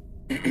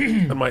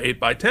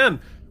 8x10,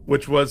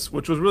 which was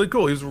really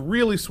cool. He was a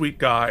really sweet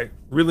guy,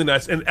 really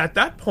nice. And at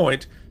that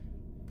point,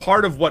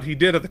 part of what he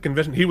did at the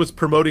convention, he was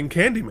promoting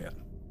Candyman.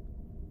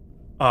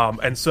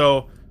 And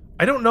so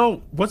I don't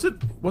know, was it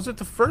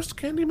the first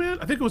Candyman?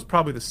 I think it was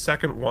probably the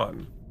second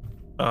one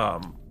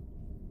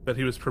that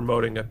he was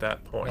promoting at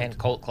that point. And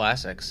cult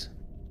classics.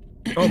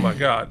 Oh my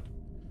god.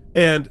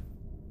 And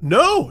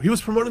no, he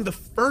was promoting the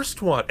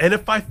first one. And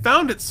if I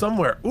found it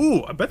somewhere,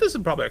 I bet this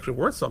is probably actually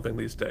worth something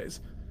these days,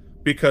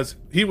 because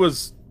he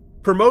was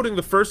promoting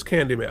the first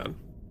Candyman,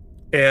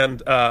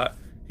 and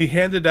he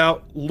handed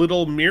out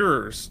little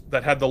mirrors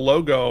that had the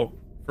logo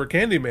for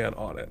Candyman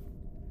on it.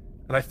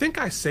 And I think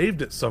I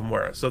saved it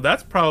somewhere. So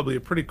that's probably a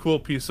pretty cool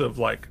piece of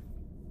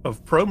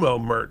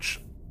promo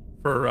merch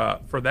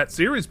for that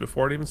series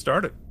before it even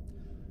started.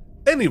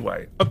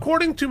 Anyway,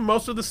 according to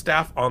most of the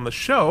staff on the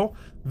show,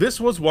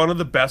 this was one of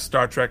the best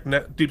Star Trek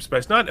Deep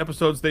Space Nine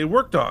episodes they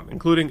worked on,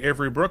 including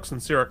Avery Brooks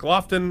and Sarek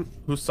Lofton,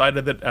 who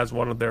cited it as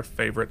one of their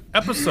favorite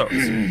episodes.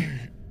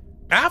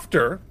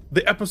 After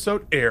the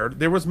episode aired,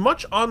 there was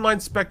much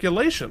online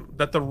speculation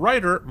that the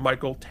writer,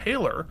 Michael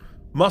Taylor,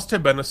 must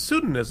have been a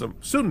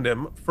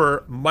pseudonym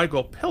for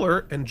Michael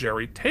Piller and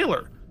Jerry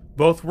Taylor.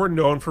 Both were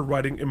known for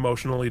writing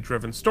emotionally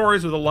driven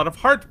stories with a lot of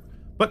heart,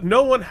 but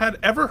no one had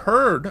ever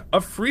heard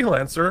of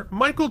freelancer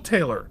Michael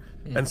Taylor,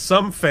 and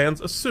some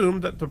fans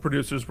assumed that the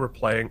producers were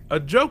playing a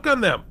joke on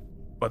them,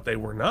 but they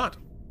were not.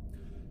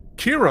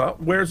 Kira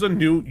wears a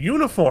new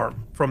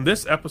uniform. From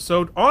this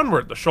episode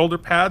onward, the shoulder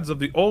pads of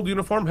the old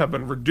uniform have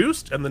been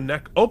reduced and the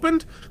neck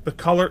opened. The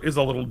color is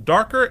a little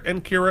darker,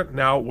 and Kira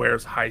now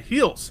wears high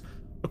heels.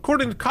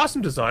 According to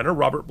costume designer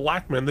Robert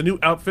Blackman, the new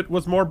outfit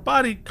was more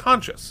body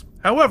conscious.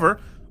 However,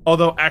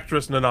 although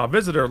actress Nana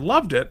Visitor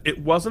loved it, it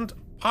wasn't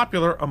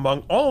popular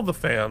among all the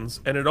fans,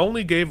 and it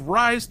only gave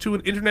rise to an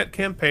internet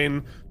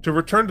campaign to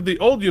return to the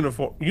old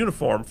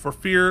uniform for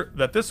fear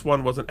that this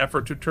one was an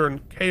effort to turn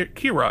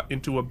Kira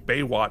into a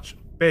Baywatch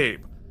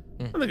babe.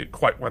 I don't think it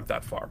quite went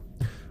that far.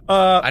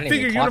 didn't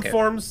Figure even clock it.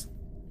 uniforms.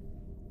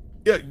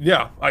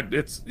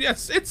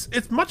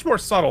 It's much more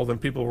subtle than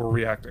people were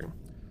reacting.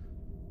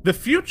 The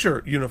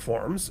future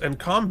uniforms and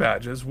comm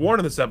badges worn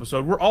in this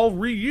episode were all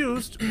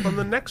reused from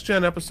the next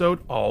gen episode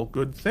All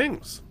Good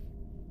Things.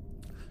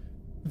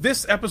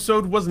 This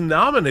episode was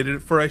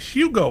nominated for a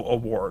Hugo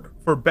Award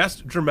for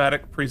Best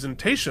Dramatic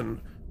Presentation,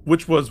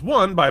 which was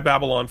won by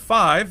Babylon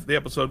 5, the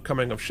episode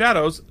Coming of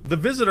Shadows. The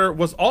Visitor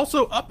was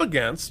also up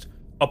against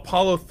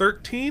Apollo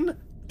 13,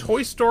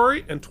 Toy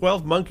Story, and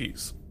 12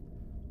 Monkeys.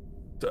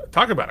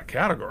 Talk about a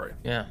category.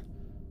 Yeah.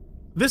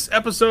 This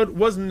episode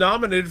was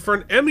nominated for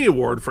an Emmy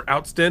Award for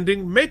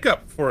Outstanding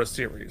Makeup for a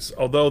Series,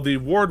 although the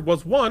award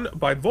was won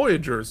by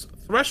Voyager's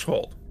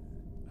Threshold.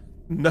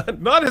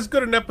 Not as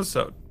good an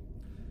episode.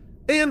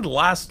 And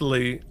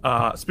lastly,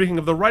 speaking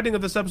of the writing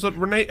of this episode,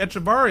 Renee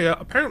Echevarria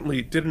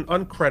apparently did an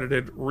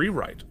uncredited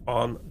rewrite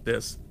on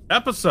this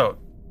episode.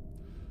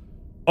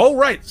 All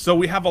right, so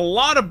we have a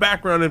lot of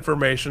background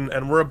information,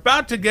 and we're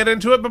about to get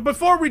into it, but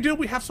before we do,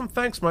 we have some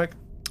thanks, Mike.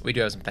 We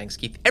do have some thanks,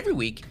 Keith. Every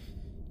week,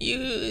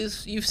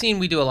 you've seen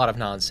we do a lot of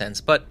nonsense,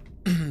 but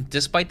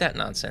despite that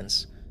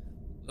nonsense,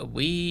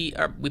 we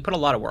put a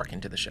lot of work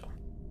into the show.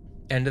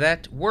 And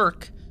that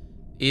work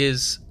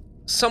is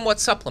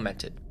somewhat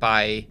supplemented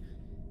by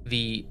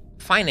the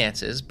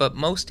finances, but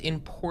most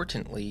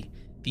importantly,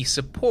 the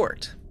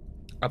support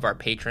of our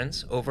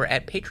patrons over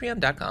at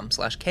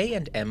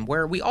patreon.com/K&M,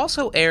 where we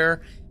also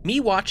air me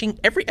watching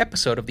every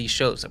episode of these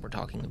shows that we're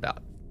talking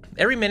about.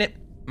 Every minute,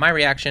 my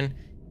reaction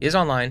is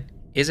online,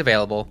 is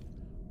available.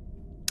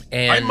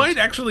 And I might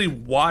actually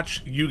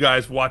watch you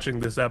guys watching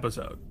this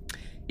episode.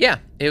 yeah,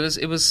 it was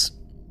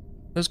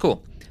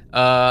cool.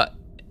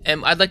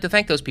 And I'd like to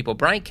thank those people: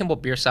 Brian Kimball,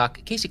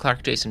 Beersock, Casey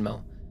Clark, Jason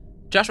Moe,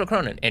 Joshua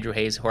Cronin, Andrew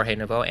Hayes, Jorge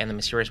Novo, and the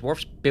Mysterious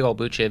Wharfs, Big Ol'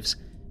 Boochivs,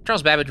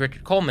 Charles Babbage,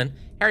 Richard Coleman,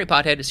 Harry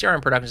Pothead,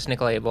 CRM Productions,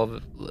 Nikolai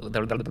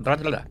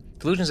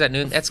Delusions at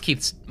Noon. That's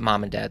Keith's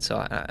mom and dad,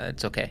 so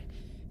it's okay.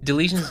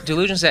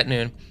 Delusions at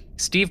Noon,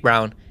 Steve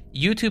Brown,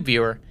 YouTube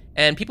viewer,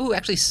 and people who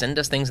actually send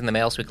us things in the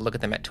mail so we can look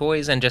at them at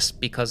toys, and just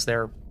because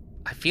they're,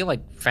 I feel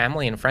like,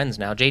 family and friends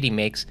now. JD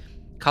Makes,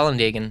 Colin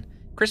Dagan,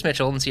 Chris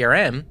Mitchell, and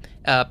CRM,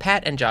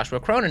 Pat and Joshua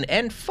Cronin.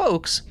 And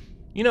folks,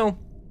 you know,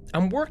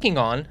 I'm working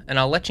on, and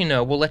we'll let you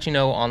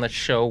know on the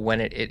show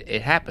when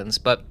it happens,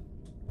 but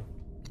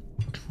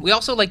we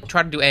also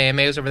try to do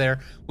AMAs over there.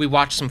 We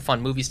watched some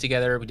fun movies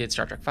together. We did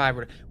Star Trek 5.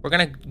 We're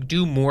going to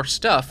do more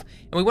stuff,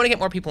 and we want to get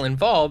more people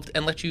involved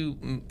and let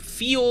you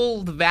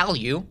feel the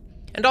value.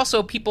 And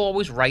also, people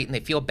always write, and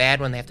they feel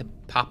bad when they have to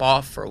pop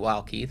off for a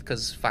while, Keith,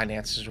 because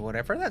finances or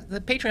whatever. The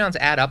Patreons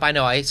add up. I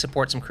know I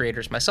support some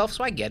creators myself,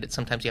 so I get it.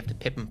 Sometimes you have to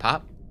pip and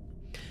pop.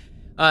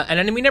 And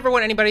then we never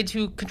want anybody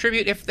to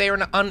contribute if they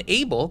are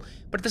unable.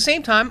 But at the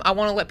same time, I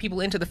want to let people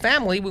into the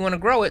family. We want to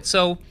grow it.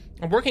 So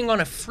I'm working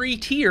on a free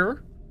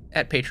tier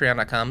at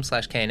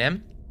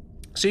patreon.com/KNM.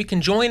 So you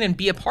can join and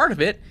be a part of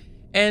it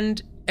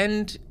and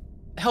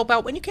help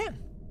out when you can.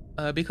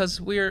 Because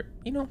we're,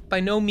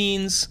 by no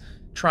means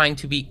trying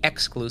to be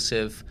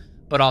exclusive,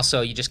 but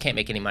also you just can't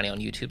make any money on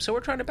YouTube. So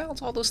we're trying to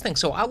balance all those things.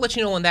 So I'll let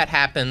you know when that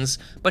happens.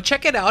 But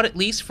check it out at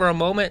least for a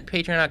moment.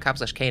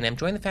 Patreon.com/KNM.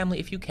 Join the family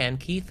if you can.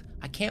 Keith,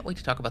 I can't wait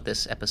to talk about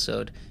this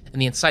episode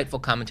and the insightful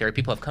commentary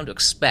people have come to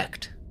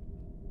expect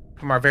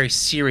from our very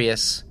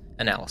serious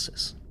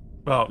analysis.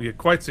 Well, yeah,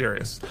 quite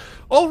serious.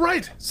 All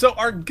right, so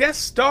our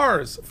guest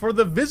stars for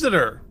The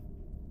Visitor.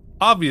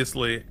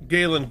 Obviously,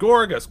 Galen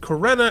Gorg as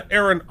Corinna,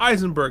 Aaron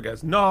Eisenberg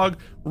as Nog,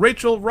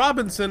 Rachel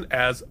Robinson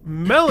as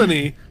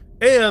Melanie,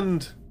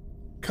 and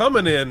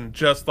coming in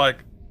just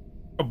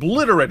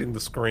obliterating the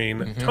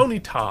screen, Tony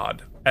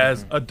Todd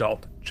as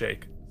adult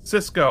Jake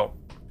Sisko.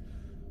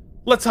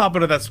 Let's hop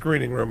into that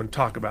screening room and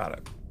talk about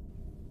it.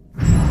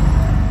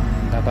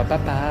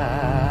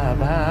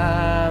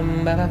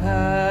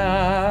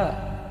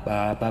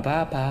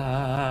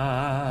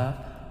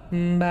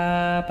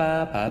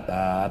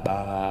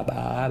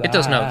 Hit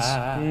those notes.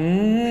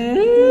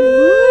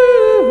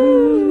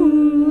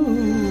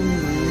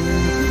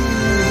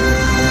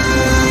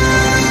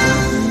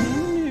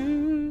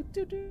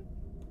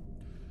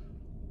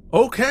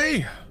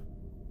 Okay,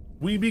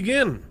 we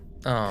begin.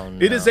 Oh,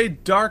 no. It is a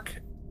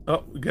dark...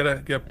 Oh, we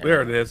gotta get...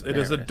 There it is. It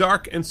is a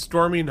dark and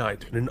stormy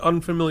night in an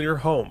unfamiliar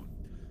home.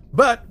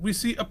 But we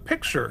see a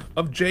picture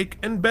of Jake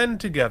and Ben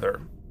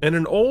together, and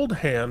an old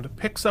hand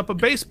picks up a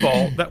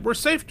baseball that we're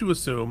safe to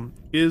assume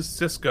is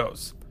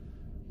Sisko's.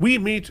 We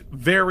meet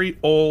very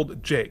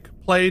old Jake,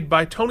 played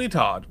by Tony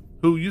Todd,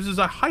 who uses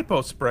a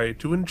hypo spray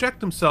to inject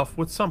himself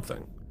with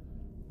something.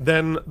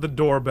 Then the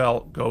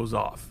doorbell goes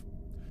off.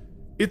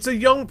 It's a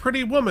young,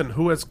 pretty woman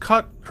who has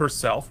cut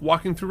herself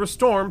walking through a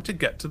storm to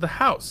get to the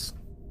house.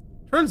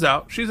 Turns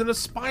out she's an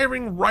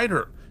aspiring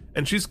writer,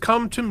 and she's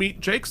come to meet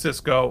Jake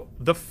Sisko,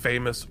 the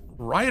famous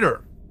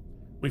writer.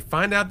 We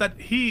find out that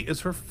he is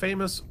her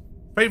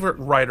favorite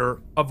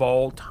writer of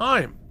all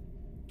time.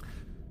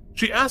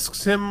 She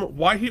asks him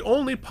why he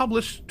only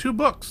published 2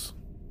 books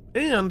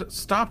and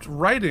stopped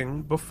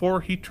writing before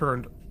he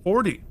turned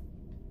 40.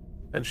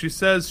 and she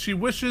says she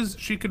wishes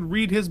she could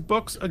read his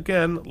books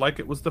again like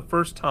it was the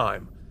first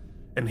time.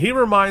 And he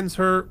reminds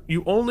her,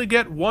 you only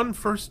get one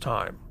first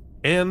time,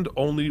 and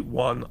only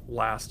one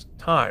last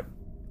time.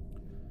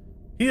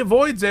 He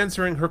avoids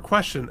answering her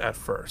question at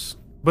first,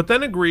 but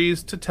then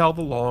agrees to tell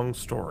the long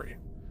story.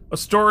 A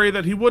story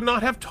that he would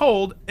not have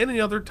told any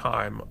other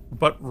time,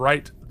 but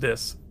right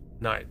this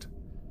night.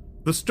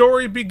 The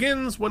story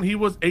begins when he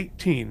was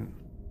 18,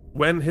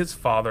 when his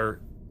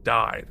father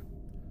died.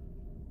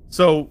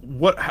 So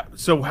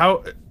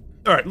how?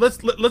 All right,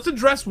 let's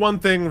address one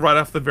thing right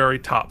off the very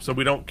top, so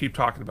we don't keep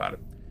talking about it.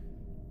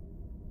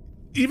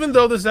 Even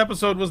though this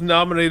episode was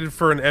nominated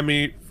for an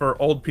Emmy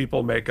for old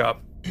people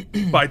makeup,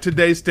 by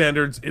today's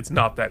standards, it's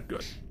not that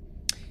good.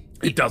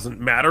 It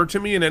doesn't matter to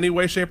me in any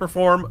way, shape, or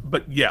form,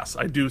 but yes,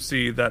 I do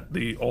see that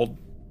the old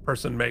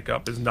person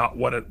makeup is not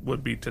what it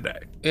would be today.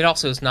 It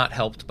also is not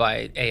helped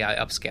by AI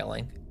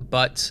upscaling,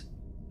 but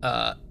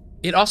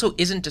it also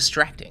isn't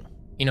distracting.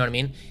 You know what I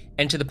mean?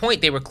 And to the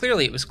point, it was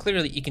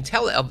clearly, you can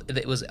tell that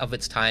it was of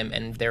its time,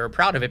 and they were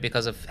proud of it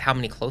because of how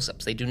many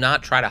close-ups. They do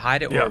not try to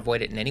hide it or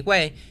avoid it in any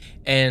way.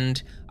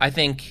 And I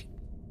think,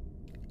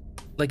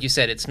 like you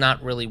said, it's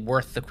not really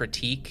worth the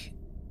critique.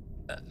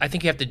 I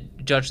think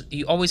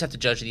you always have to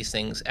judge these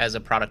things as a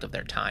product of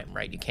their time,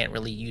 right? You can't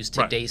really use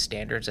today's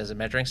standards as a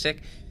measuring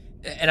stick.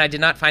 And I did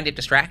not find it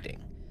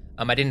distracting.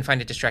 I didn't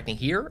find it distracting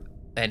here,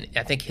 and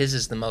I think his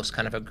is the most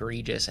kind of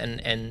egregious.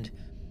 And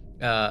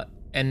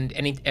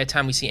any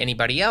time we see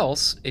anybody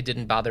else, it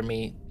didn't bother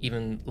me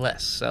even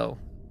less. So,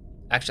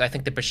 actually, I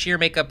think the Bashir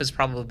makeup is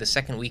probably the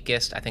second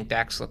weakest. I think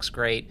Dax looks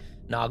great,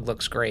 Nog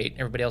looks great,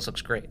 everybody else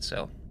looks great.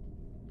 So,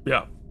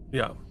 yeah.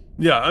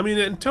 I mean,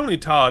 and Tony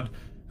Todd,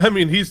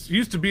 he's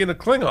used to being a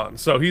Klingon,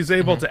 so he's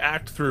able to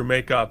act through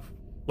makeup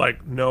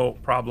like no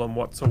problem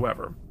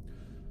whatsoever.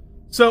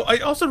 So I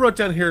also wrote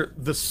down here,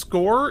 the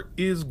score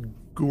is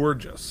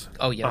gorgeous.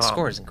 Oh yeah, the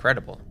score is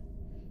incredible.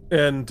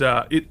 And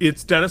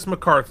it's Dennis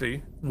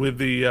McCarthy with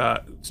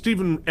the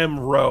Stephen M.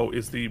 Rowe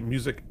is the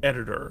music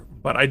editor.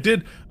 But I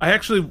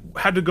actually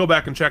had to go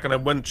back and check, and I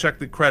went and checked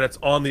the credits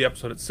on the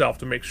episode itself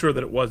to make sure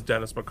that it was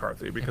Dennis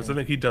McCarthy, because I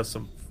think he does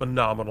some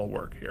phenomenal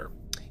work here.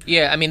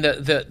 Yeah, I mean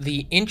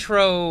the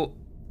intro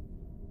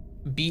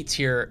beats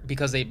here,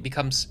 because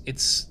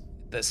it's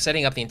the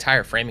setting up the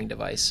entire framing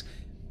device.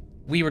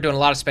 We were doing a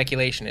lot of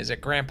speculation. Is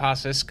it Grandpa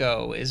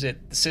Cisco? Is it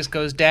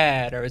Cisco's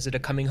dad? Or is it a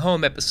coming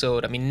home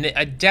episode? I mean,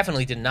 I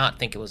definitely did not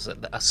think it was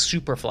a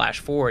super flash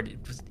forward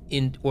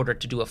in order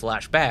to do a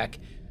flashback,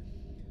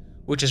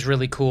 which is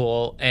really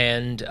cool.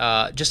 And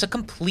just a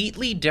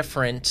completely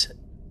different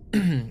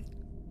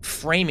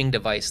framing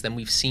device than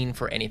we've seen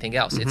for anything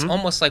else. It's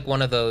almost like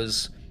one of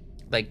those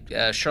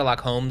Sherlock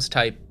Holmes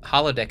type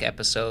holodeck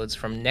episodes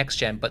from Next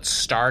Gen, but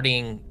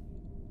starting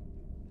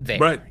there.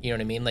 Right. You know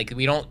what I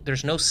mean?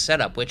 There's no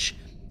setup, which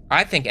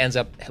I think ends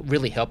up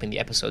really helping the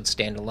episode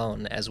stand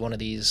alone as one of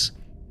these,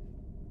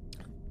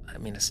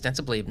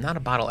 ostensibly not a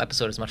bottle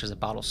episode as much as a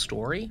bottle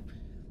story.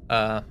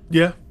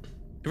 Yeah.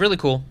 Really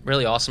cool,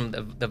 really awesome.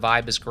 The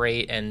vibe is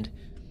great, and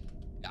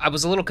I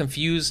was a little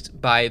confused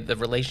by the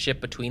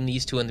relationship between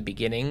these two in the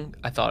beginning.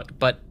 I thought,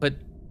 but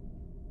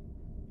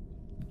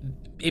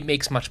it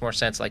makes much more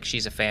sense. Like,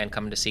 she's a fan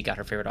coming to seek out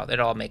her favorite author. It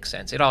all makes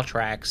sense. It all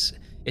tracks.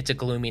 It's a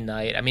gloomy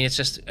night. It's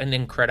just an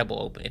incredible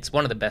open. It's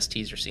one of the best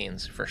teaser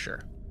scenes for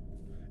sure.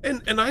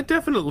 And I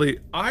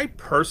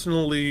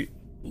personally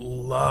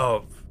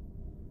love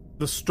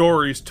the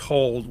stories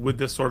told with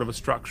this sort of a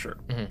structure,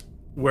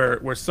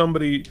 where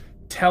somebody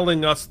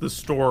telling us the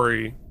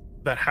story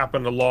that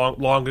happened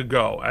long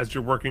ago as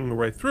you're working your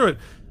way through it.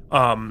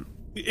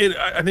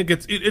 I think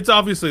it's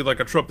obviously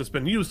like a trope that's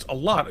been used a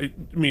lot.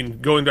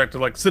 Going back to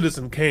like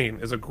Citizen Kane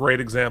is a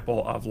great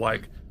example of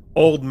like,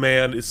 old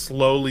man is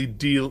slowly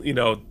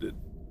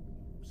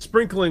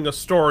sprinkling a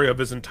story of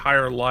his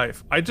entire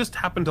life. I just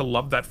happen to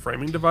love that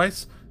framing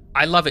device.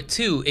 I love it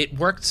too. It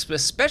works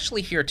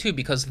especially here too,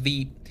 because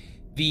the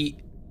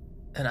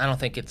and I don't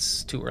think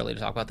it's too early to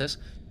talk about this.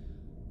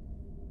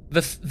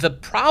 The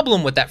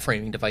problem with that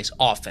framing device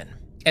often,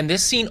 and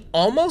this scene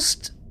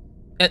almost,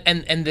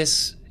 and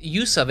this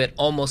use of it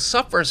almost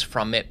suffers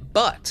from it,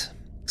 but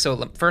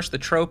so first, the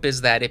trope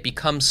is that it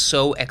becomes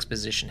so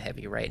exposition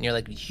heavy, right? And you're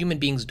like, human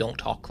beings don't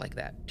talk like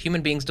that.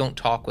 Human beings don't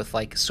talk with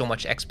like so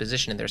much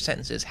exposition in their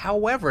sentences.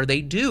 However,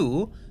 they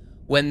do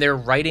when they're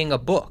writing a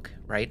book,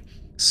 right?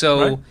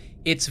 So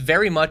it's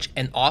very much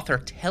an author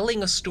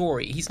telling a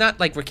story. He's not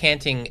like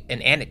recanting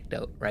an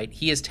anecdote, right?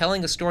 He is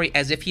telling a story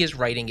as if he is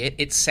writing it.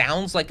 It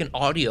sounds like an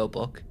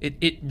audiobook.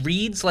 It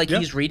reads like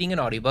he's reading an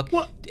audiobook.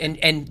 What?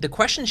 And the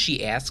questions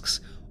she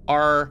asks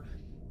are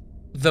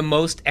the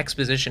most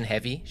exposition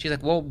heavy. She's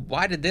like, well,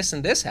 why did this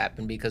and this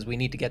happen? Because we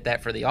need to get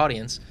that for the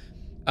audience.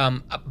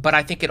 But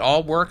I think it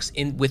all works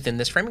within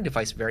this framing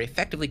device very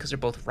effectively, because they're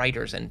both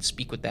writers and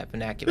speak with that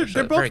vernacular.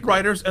 They're both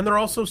writers, and they're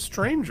also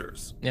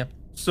strangers. Yeah.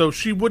 So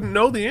she wouldn't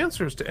know the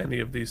answers to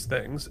any of these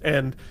things.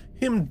 And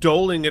him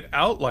doling it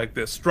out like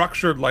this,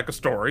 structured like a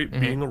story,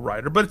 being a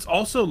writer, but it's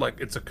also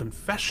like, it's a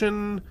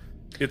confession.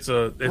 it's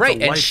a right,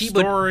 life and she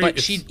story. would,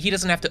 but he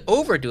doesn't have to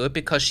overdo it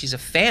because she's a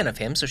fan of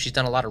him, so she's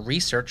done a lot of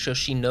research, so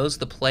she knows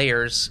the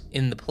players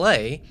in the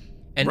play,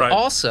 and Right.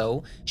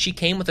 also she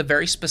came with a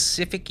very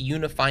specific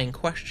unifying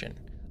question.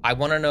 I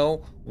want to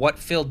know what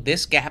filled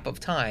this gap of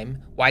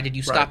time. Why did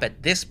you stop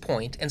at this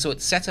point? And so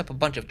it sets up a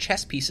bunch of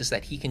chess pieces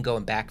that he can go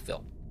and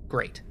backfill.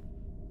 Great.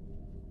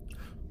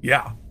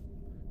 Yeah.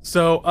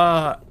 So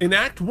in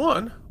Act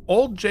 1,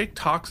 old Jake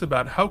talks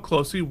about how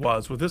close he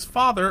was with his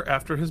father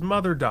after his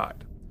mother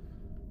died.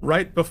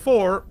 Right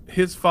before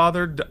his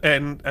father,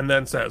 and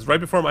then says, right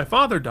before my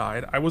father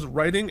died, I was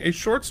writing a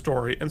short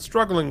story and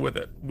struggling with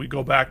it. We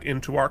go back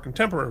into our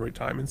contemporary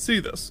time and see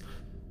this.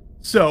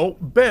 So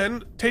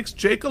Ben takes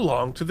Jake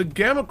along to the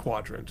Gamma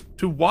Quadrant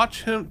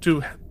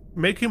to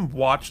make him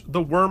watch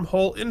the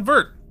wormhole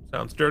invert.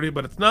 Sounds dirty,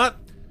 but it's not.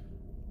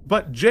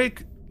 But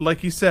Jake, like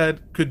he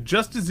said, could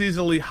just as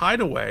easily hide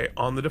away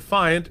on the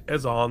Defiant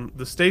as on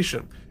the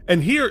station.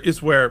 And here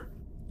is where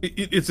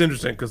it's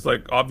interesting, because,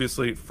 like,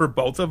 obviously for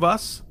both of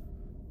us,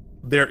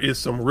 there is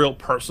some real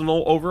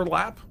personal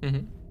overlap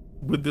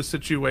with this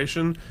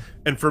situation.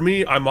 And for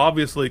me, I'm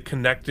obviously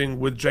connecting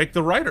with Jake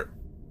the writer.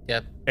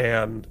 Yep.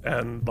 And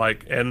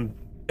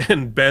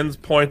Ben's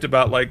point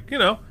about, like, you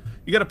know,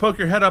 you got to poke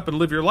your head up and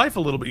live your life a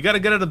little bit. You got to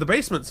get out of the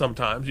basement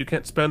sometimes. You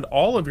can't spend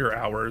all of your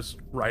hours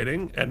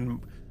writing.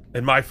 And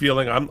my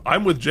feeling,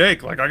 I'm with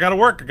Jake. Like, I got to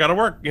work.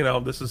 You know,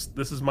 this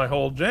is my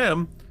whole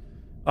jam.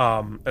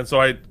 And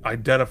so I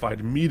identified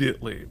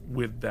immediately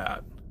with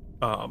that.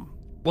 Well,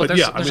 but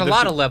there's a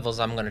lot of levels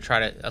I'm going to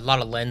try to, a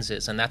lot of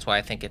lenses, and that's why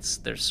I think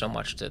there's so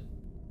much to,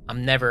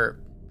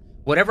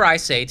 whatever I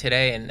say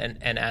today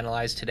and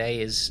analyze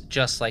today is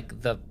just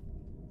like the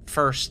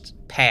first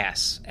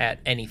pass at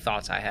any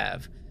thoughts I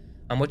have,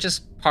 which is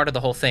part of the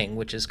whole thing,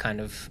 which is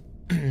kind of,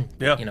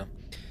 yeah. you know,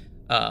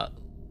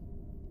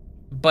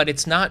 but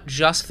it's not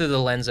just through the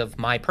lens of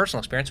my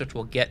personal experience, which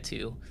we'll get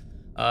to,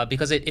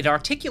 because it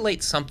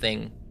articulates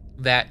something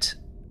that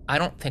I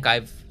don't think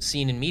I've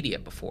seen in media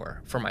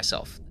before for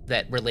myself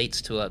that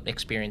relates to an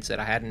experience that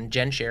I had, and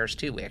Jen shares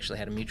too. We actually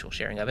had a mutual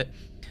sharing of it.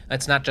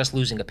 It's not just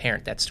losing a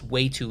parent. That's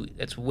way too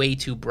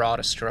broad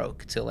a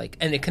stroke to, like,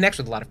 and it connects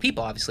with a lot of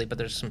people, obviously, but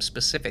there's some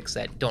specifics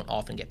that don't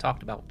often get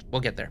talked about.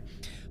 We'll get there.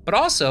 But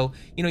also,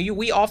 you know,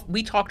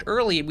 we talked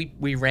earlier,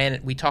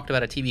 we talked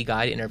about a TV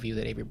Guide interview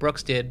that Avery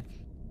Brooks did,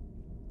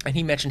 and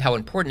he mentioned how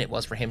important it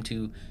was for him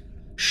to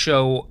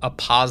show a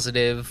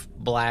positive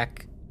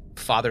Black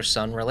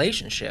father-son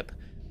relationship.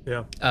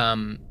 Yeah.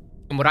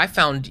 And what I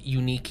found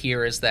unique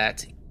here is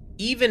that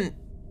even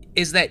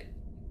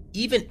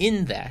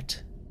in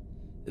that,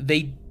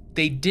 they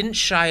didn't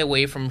shy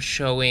away from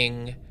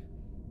showing.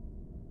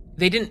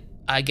 They didn't,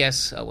 I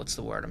guess. What's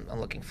the word I'm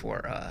looking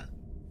for?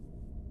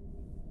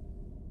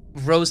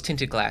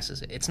 Rose-tinted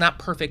glasses. It's not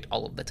perfect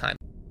all of the time.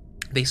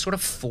 They sort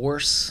of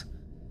force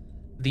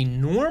the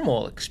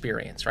normal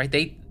experience, right?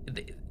 They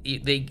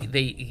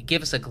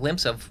give us a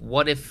glimpse of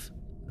what if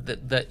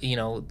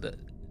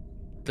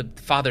the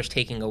father's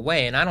taking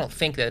away, and I don't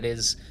think that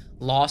is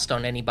lost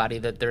on anybody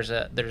that there's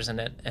an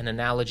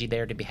analogy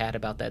there to be had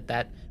about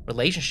that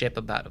relationship,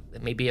 about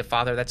maybe a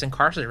father that's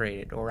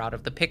incarcerated or out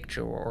of the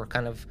picture, or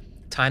kind of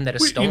time that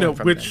is stolen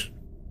from them.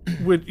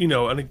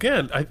 And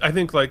again, I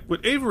think, like,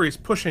 what Avery's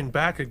pushing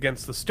back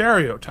against the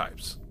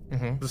stereotypes,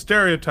 the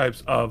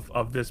stereotypes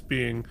of this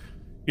being,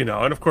 you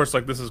know, and of course,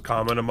 like, this is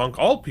common among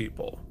all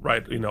people,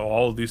 right? You know,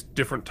 all of these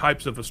different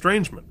types of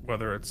estrangement,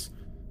 whether it's,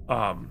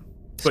 but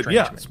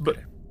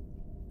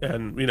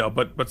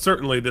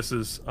certainly this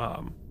is,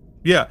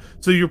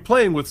 so you're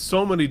playing with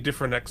so many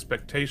different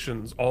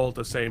expectations all at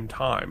the same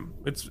time.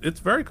 It's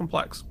very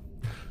complex.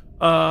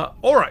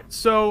 All right,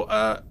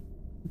 so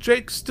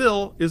Jake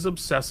still is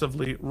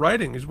obsessively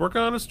writing. He's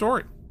working on a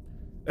story.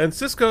 And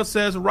Sisko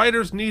says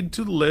writers need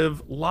to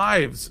live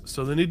lives,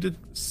 so they need to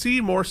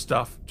see more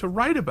stuff to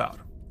write about.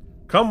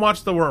 Come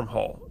watch The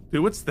Wormhole,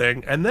 do its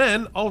thing, and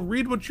then I'll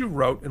read what you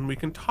wrote and we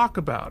can talk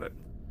about it.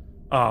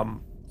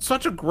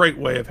 Such a great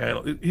way of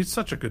handling. He's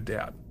such a good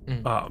dad.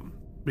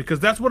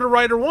 Because that's what a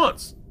writer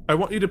wants. I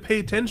want you to pay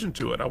attention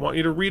to it. I want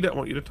you to read it. I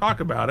want you to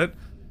talk about it.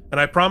 And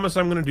I promise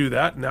I'm going to do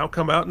that. Now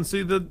come out and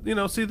see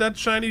that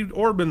shiny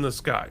orb in the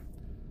sky.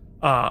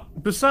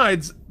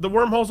 Besides, the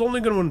wormhole's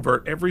only going to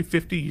invert every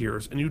 50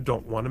 years, and you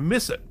don't want to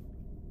miss it.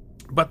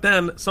 But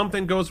then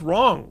something goes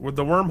wrong with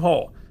the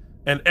wormhole,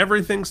 and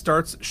everything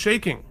starts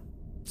shaking.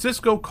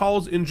 Sisko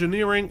calls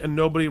engineering, and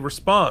nobody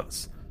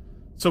responds.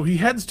 So he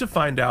heads to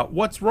find out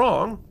what's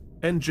wrong,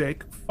 and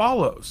Jake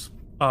follows.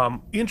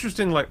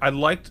 Interesting, like, I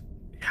liked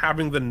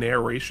having the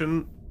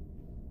narration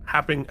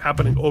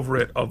happening over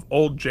it of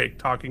old Jake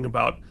talking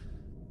about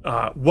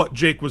what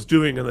Jake was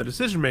doing in the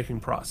decision-making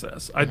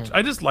process.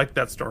 I just like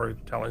that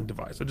storytelling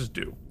device. I just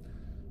do.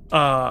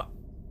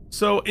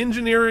 So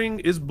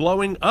engineering is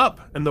blowing up,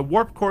 and the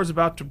warp core is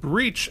about to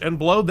breach and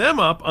blow them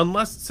up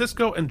unless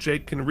Sisko and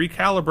Jake can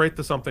recalibrate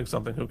the something.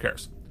 Who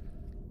cares?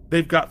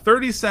 They've got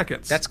 30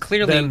 seconds. That's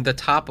clearly the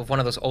top of one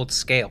of those old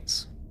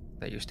scales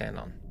that you stand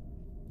on.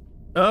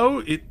 Oh,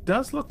 it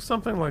does look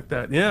something like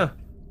that, yeah.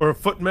 Or a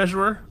foot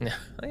measurer.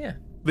 Oh, yeah.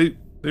 they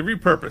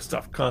repurpose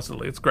stuff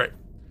constantly. It's great.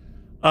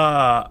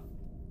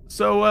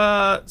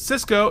 So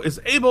Cisco is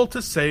able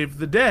to save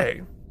the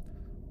day,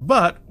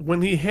 but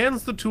when he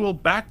hands the tool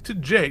back to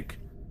Jake,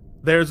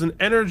 there's an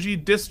energy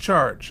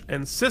discharge,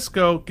 and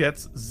Cisco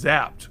gets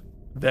zapped,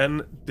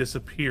 then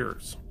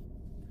disappears.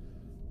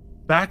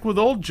 Back with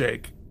old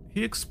Jake,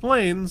 he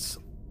explains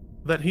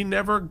that he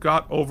never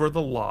got over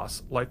the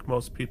loss like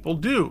most people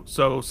do,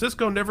 so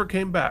Cisco never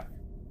came back.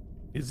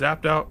 He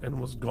zapped out and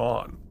was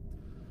gone.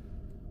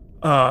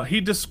 He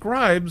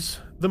describes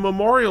the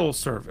memorial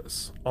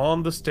service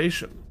on the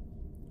station,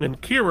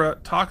 and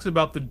Kira talks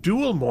about the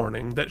dual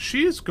mourning that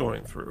she's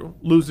going through,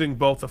 losing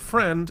both a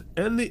friend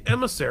and the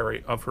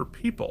emissary of her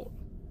people,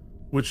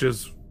 which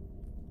is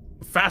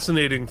a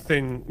fascinating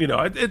thing. You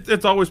know,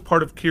 it's always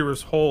part of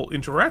Kira's whole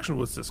interaction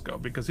with Cisco,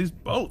 because he's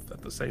both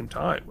at the same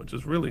time, which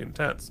is really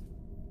intense.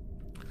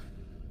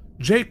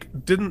 Jake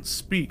didn't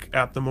speak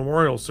at the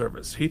memorial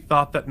service. He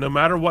thought that no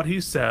matter what he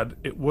said,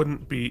 it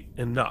wouldn't be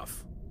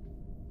enough.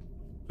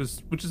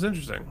 Which is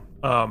interesting.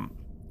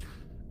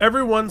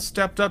 Everyone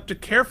stepped up to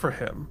care for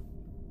him,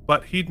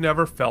 but he'd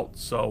never felt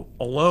so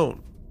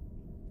alone.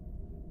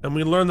 And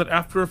we learned that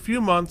after a few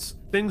months,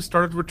 things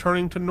started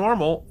returning to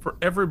normal for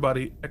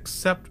everybody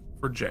except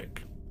for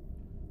Jake.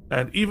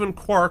 And even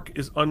Quark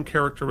is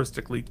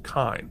uncharacteristically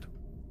kind.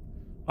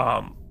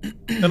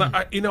 And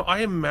I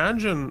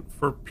imagine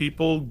for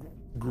people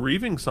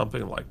grieving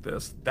something like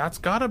this, that's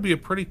got to be a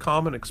pretty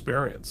common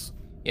experience.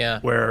 Yeah.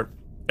 Where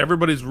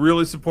everybody's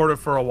really supportive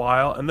for a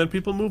while, and then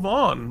people move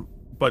on,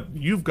 but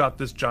you've got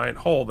this giant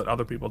hole that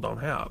other people don't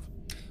have.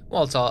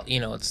 Well, it's all,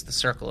 it's the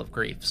circle of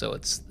grief. So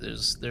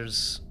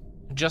there's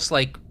just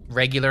like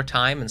regular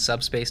time and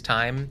subspace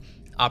time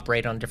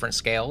operate on different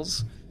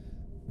scales.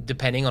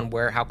 Depending on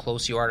how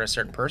close you are to a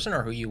certain person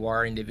or who you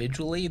are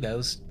individually,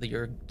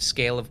 your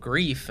scale of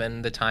grief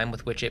and the time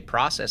with which it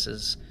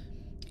processes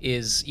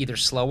is either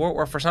slower,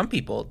 or for some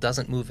people it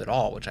doesn't move at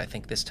all, which I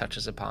think this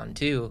touches upon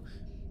too.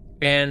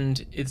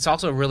 And it's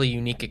also a really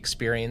unique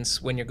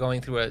experience when you're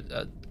going through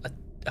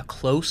a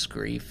close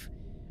grief,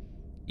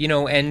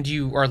 and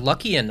you are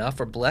lucky enough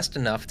or blessed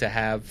enough to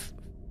have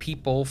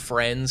people,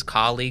 friends,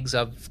 colleagues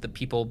of the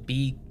people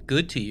be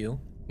good to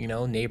you,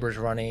 neighbors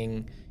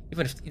running.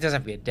 Even if it doesn't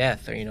have to be a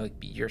death, or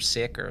you're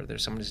sick, or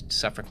there's someone who's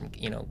suffering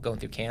from going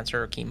through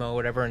cancer or chemo or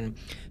whatever, and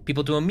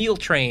people do a meal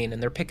train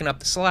and they're picking up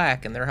the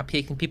slack and they're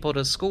taking people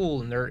to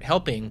school and they're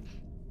helping.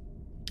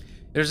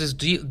 There's this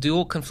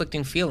dual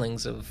conflicting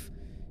feelings of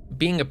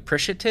being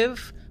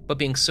appreciative, but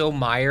being so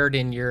mired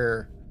in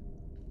your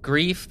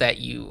grief that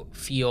you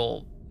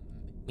feel,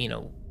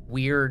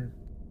 weird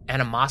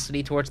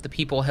animosity towards the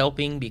people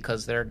helping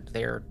because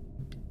they're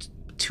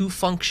too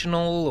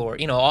functional, or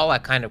all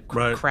that kind of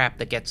crap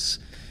that gets.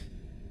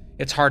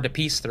 It's hard to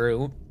piece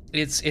through.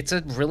 It's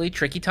a really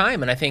tricky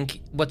time, and I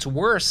think what's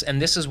worse,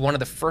 and this is one of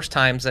the first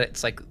times that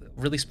it's like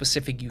really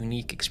specific,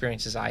 unique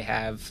experiences I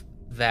have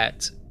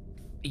that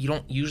you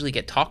don't usually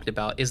get talked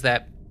about, is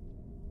that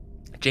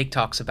Jake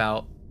talks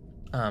about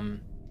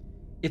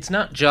it's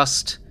not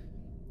just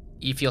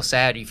you feel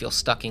sad, you feel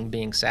stuck in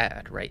being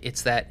sad, right?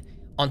 It's that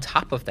on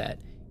top of that,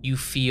 you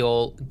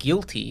feel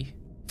guilty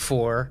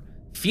for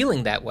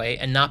feeling that way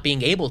and not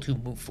being able to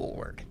move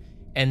forward.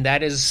 And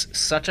that is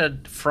such a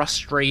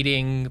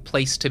frustrating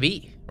place to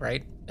be,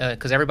 right?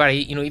 Because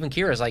everybody, even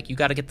Kira's like, you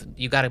got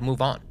to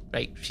move on,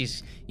 right?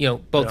 She's,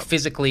 both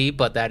physically,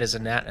 but that is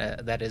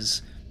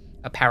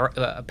a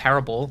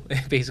parable.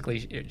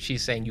 Basically,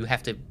 she's saying you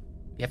have to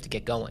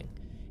get going,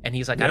 and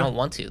he's like, I don't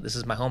want to. This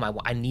is my home.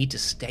 I need to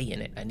stay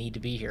in it. I need to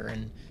be here,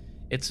 and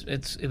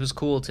it was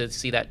cool to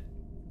see that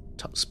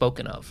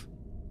spoken of.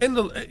 And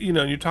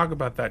you talk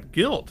about that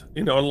guilt.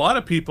 A lot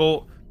of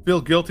people feel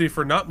guilty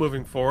for not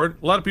moving forward.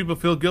 A lot of people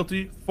feel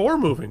guilty for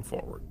moving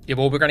forward. Yeah,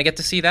 well, we're going to get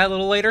to see that a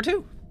little later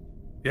too.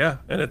 Yeah,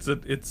 and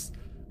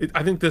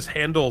I think this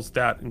handles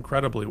that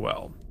incredibly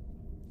well.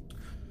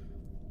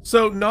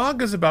 So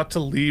Nog is about to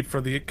leave for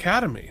the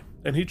academy,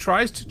 and he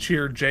tries to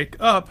cheer Jake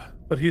up,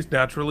 but he's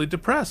naturally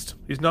depressed.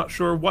 He's not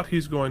sure what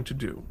he's going to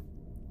do.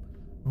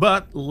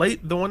 But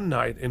late the one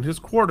night in his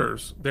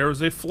quarters, there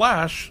is a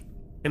flash,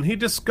 and he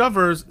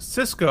discovers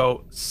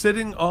Cisco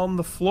sitting on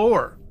the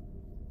floor.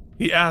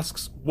 He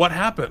asks what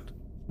happened,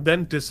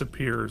 then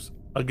disappears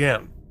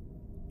again.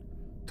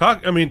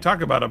 Talk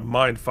about a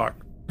mind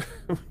fuck.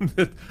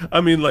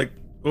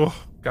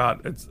 Oh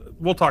God,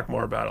 we'll talk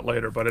more about it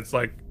later, but it's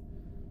like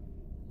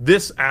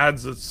this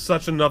adds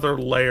such another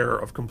layer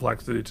of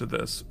complexity to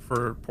this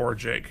for poor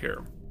Jake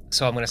here.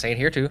 So I'm going to say it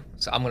here too.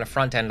 So I'm going to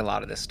front end a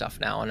lot of this stuff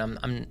now,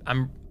 and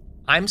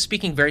I'm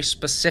speaking very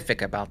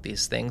specific about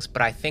these things,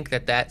 but I think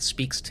that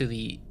speaks to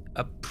the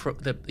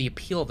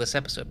appeal of this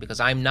episode, because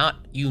I'm not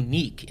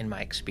unique in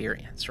my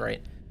experience,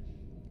 right?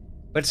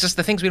 But it's just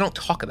the things we don't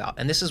talk about,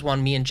 and this is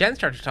one me and Jen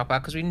started to talk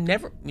about because Jen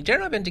and I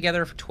have been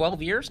together for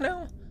 12 years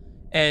now,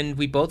 and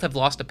we both have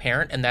lost a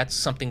parent, and that's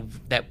something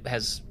that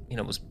has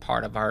was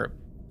part of our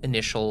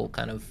initial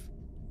kind of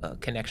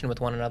connection with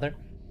one another.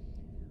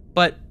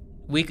 But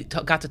we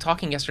got to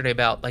talking yesterday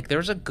about, like,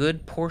 there's a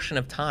good portion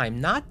of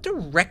time, not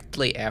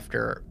directly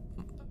after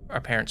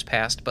our parents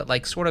passed, but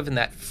like sort of in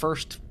that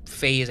first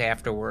phase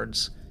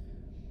afterwards,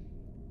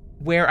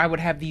 where I would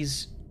have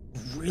these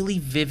really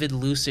vivid,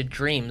 lucid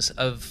dreams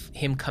of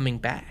him coming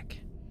back.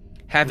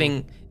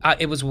 Having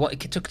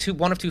it took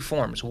one of two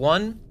forms.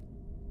 One,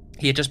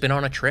 he had just been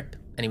on a trip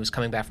and he was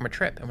coming back from a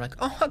trip, and we're like,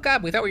 oh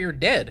God, we thought you were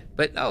dead,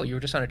 but oh, you were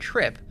just on a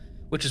trip,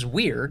 which is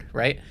weird,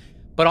 right?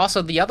 But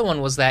also the other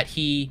one was that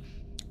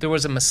there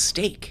was a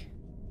mistake,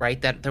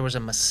 right? That there was a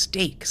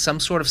mistake, some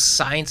sort of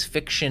science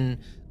fiction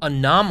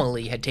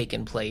anomaly had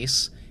taken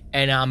place,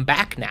 and I'm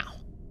back now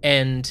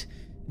and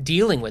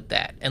dealing with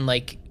that, and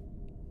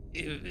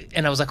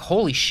I was like,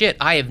 holy shit,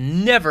 I have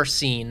never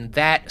seen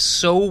that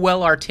so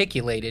well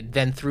articulated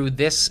than through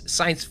this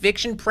science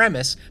fiction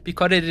premise,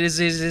 because it is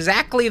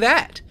exactly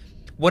that.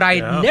 What I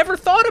had never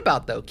thought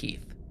about, though,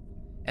 Keith,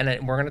 and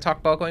we're going to talk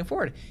about going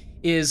forward,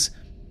 is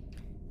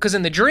because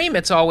in the dream,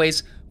 it's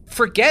always,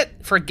 forget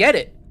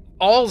it.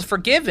 All's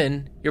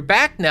forgiven. You're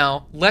back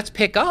now. Let's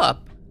pick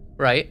up,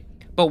 right?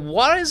 But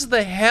what is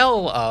the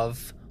hell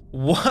of,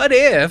 what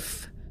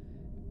if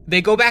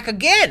they go back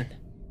again?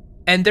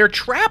 And they're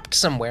trapped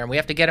somewhere, and we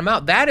have to get them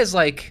out. That is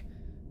like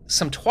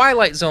some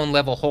Twilight Zone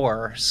level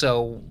horror.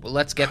 So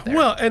let's get there.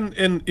 Well, and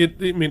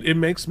it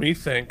makes me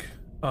think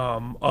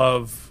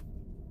of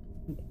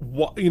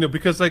what,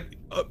 because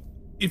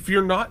if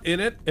you're not in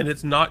it and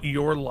it's not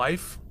your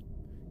life,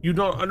 you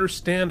don't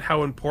understand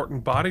how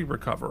important body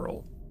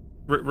recovery.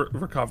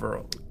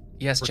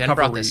 Yes, Jen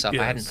brought this up.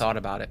 I hadn't thought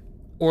about it.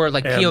 Or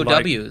like And,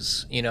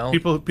 POWs,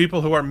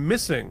 people who are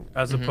missing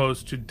as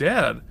opposed to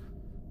dead.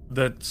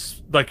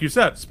 That's, like you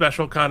said,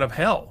 special kind of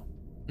hell.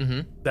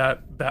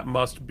 That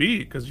must be,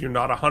 because you're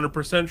not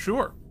 100%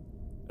 sure,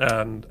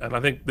 and I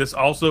think this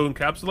also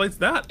encapsulates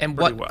that. And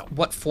pretty well.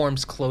 What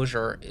forms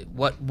closure?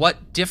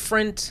 What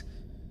different?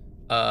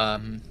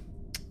 Let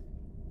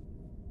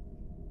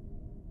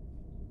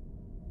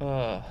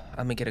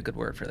me get a good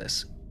word for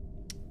this.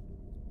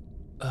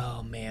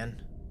 Oh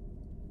man.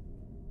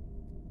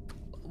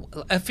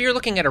 If you're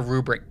looking at a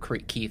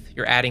rubric, Keith,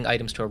 you're adding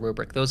items to a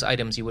rubric. Those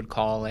items you would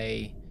call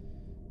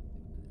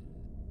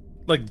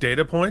like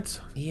data points.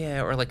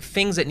 Yeah, or like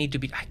things that need to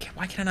be.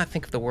 Why can I not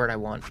think of the word I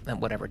want?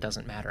 Whatever, it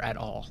doesn't matter at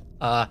all.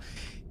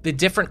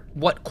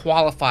 What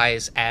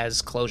qualifies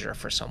as closure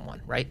for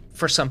someone, right?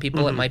 For some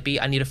people, it might be,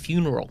 I need a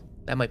funeral.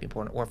 That might be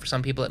important. Or for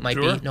some people, it might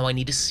be, no, I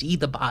need to see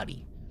the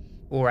body,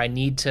 or I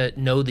need to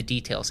know the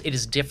details. It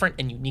is different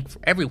and unique for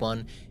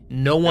everyone.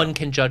 No one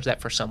can judge that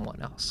for someone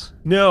else.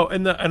 No,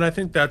 and I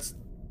think that's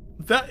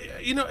that.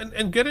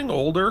 And getting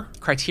older.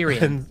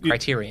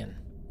 Criterion.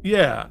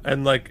 Yeah,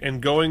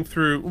 and going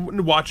through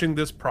watching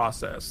this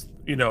process,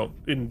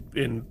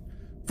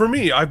 for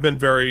me, I've been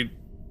very,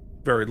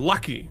 very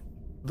lucky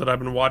that I've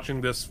been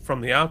watching this from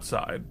the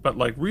outside, but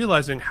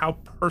realizing how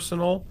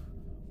personal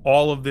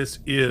all of this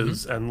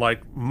is, and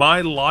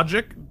my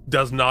logic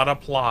does not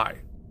apply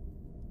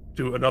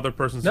to another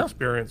person's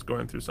experience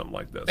going through something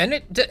like this. And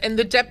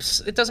the depths,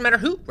 it doesn't matter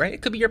who, right?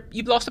 It could be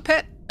you've lost a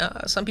pet.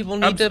 Some people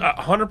need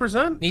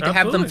 100% need to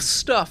have them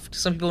stuffed.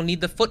 Some people need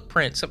the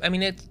footprints.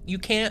 You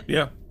can't.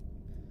 Yeah.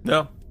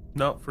 No,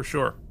 for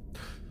sure.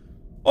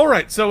 All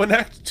right, so in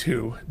Act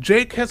 2,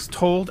 Jake has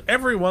told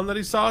everyone that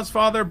he saw his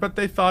father, but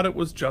they thought it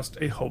was just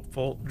a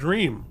hopeful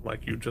dream,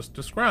 like you just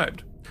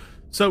described.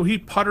 So he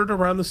puttered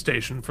around the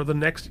station for the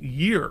next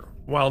year,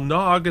 while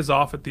Nog is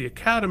off at the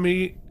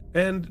academy,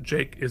 and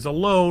Jake is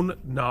alone,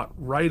 not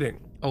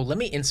writing. Oh, let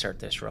me insert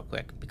this real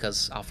quick,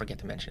 because I'll forget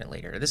to mention it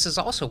later. This is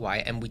also why,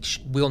 and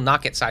we'll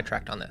not get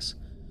sidetracked on this.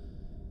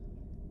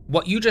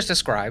 What you just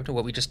described,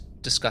 what we just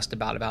discussed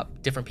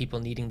about different people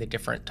needing the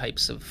different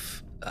types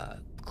of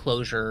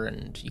closure,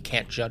 and you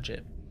can't judge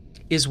it,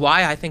 is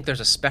why I think there's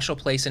a special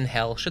place in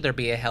hell, should there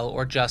be a hell,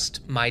 or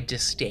just my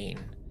disdain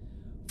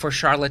for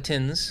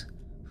charlatans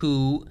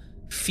who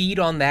feed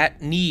on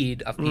that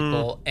need of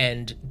people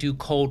and do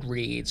cold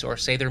reads or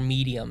say they're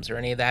mediums or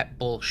any of that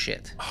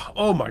bullshit.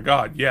 Oh my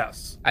God,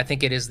 yes. I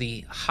think it is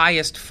the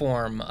highest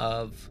form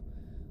of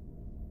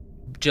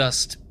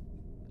just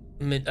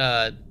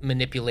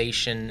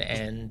manipulation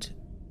and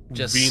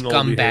just venal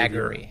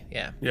scumbaggery.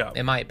 Behavior. Yeah,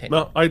 in my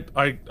opinion. No,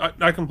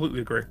 I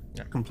completely agree.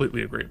 Yeah.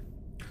 Completely agree.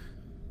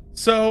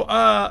 So,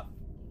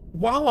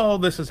 while all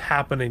this is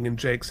happening in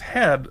Jake's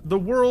head, the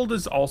world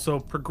is also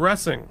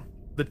progressing.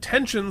 The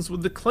tensions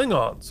with the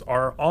Klingons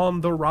are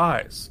on the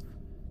rise.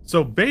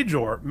 So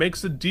Bajor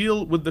makes a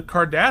deal with the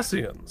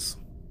Cardassians,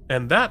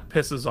 and that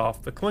pisses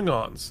off the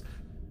Klingons.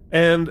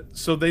 And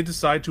so they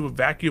decide to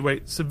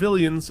evacuate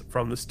civilians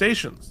from the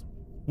stations.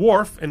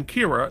 Worf and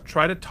Kira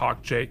try to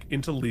talk Jake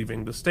into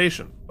leaving the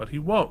station, but he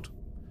won't.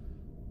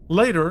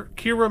 Later,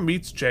 Kira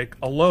meets Jake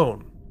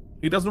alone.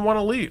 He doesn't want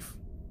to leave,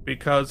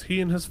 because he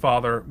and his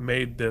father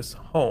made this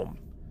home.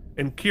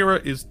 And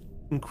Kira is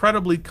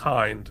incredibly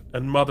kind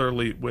and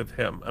motherly with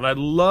him. And I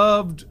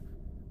loved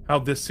how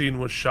this scene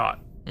was shot.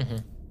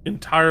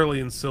 Entirely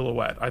in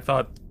silhouette. I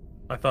thought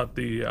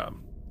the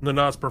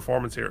Nana's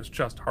performance here is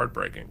just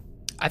heartbreaking.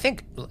 I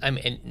think, not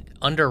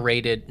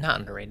underrated. I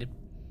don't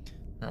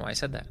know why I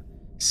said that.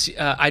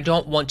 I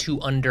don't want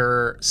to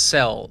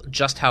undersell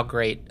just how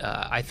great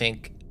I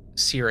think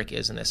Sirik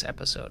is in this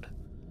episode.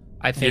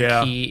 I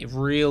think he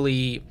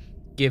really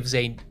gives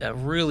a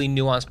really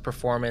nuanced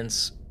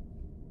performance.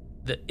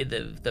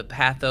 The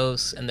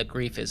pathos and the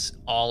grief is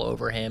all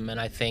over him, and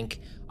I think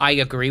I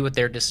agree with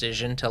their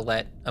decision to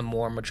let a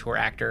more mature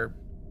actor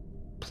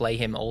play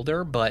him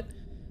older, but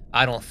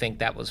I don't think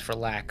that was for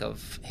lack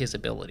of his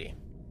ability.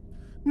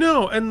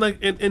 No, and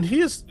and he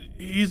has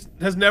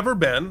never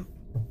been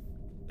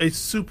a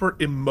super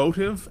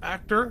emotive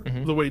actor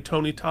the way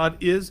Tony Todd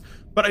is,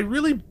 but I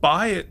really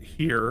buy it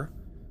here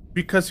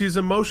because he's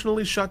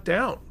emotionally shut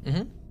down.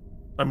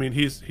 I mean,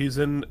 he's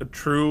in a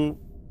true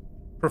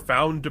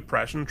profound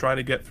depression trying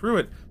to get through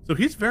it, so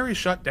he's very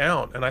shut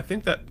down, and I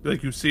think that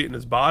like you see it in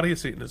his body, you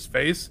see it in his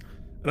face,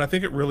 and I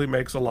think it really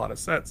makes a lot of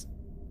sense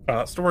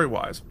story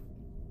wise.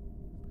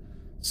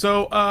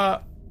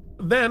 So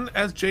then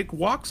as Jake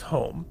walks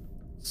home,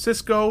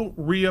 Cisco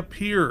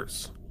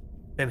reappears,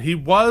 and he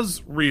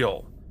was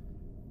real.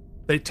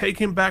 They take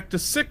him back to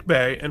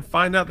sickbay and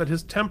find out that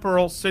his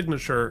temporal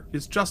signature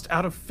is just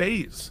out of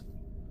phase.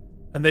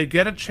 And they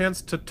get a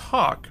chance to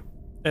talk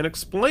and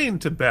explain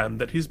to Ben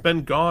that he's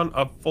been gone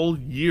a full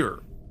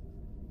year.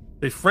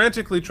 They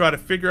frantically try to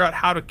figure out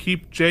how to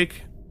keep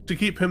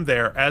him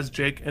there as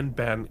Jake and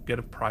Ben get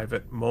a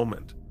private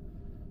moment.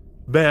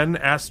 Ben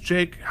asks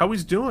Jake how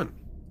he's doing.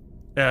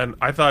 And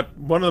I thought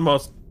one of the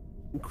most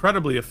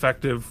incredibly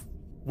effective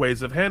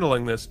ways of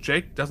handling this,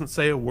 Jake doesn't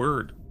say a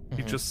word.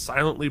 He just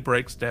silently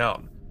breaks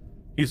down.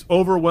 He's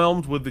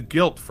overwhelmed with the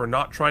guilt for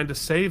not trying to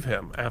save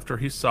him after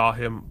he saw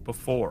him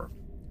before.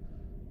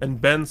 And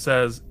Ben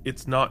says,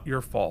 "It's not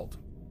your fault."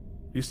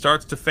 He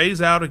starts to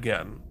phase out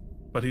again,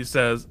 but he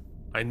says,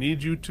 "I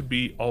need you to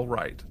be all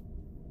right."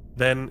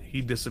 Then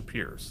he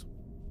disappears.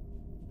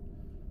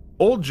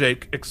 Old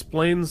Jake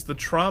explains the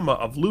trauma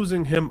of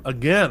losing him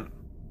again,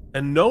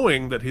 and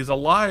knowing that he's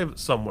alive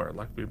somewhere,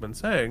 like we've been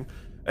saying,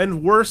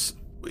 and worse,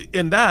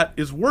 and that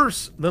is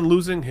worse than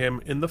losing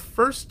him in the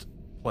first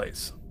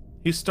place.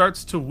 He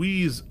starts to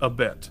wheeze a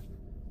bit,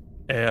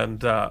 and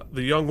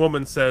the young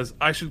woman says,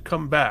 "I should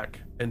come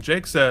back," and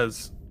Jake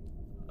says,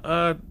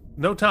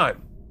 "No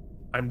time.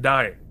 I'm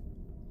dying."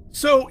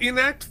 So in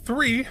Act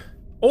 3,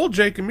 old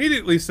Jake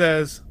immediately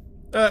says,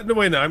 "No,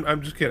 wait, no,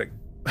 I'm just kidding."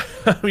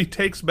 He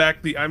takes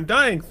back the "I'm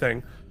dying"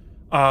 thing,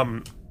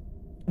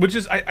 which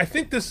is, I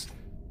think this,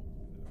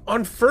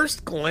 on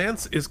first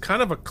glance, is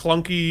kind of a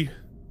clunky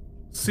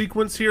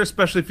sequence here,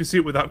 especially if you see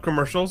it without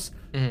commercials.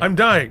 "I'm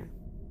dying."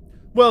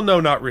 Well, no,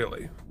 not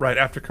really, right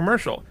after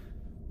commercial.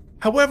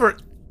 However,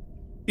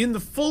 in the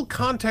full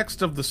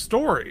context of the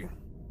story,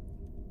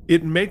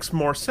 it makes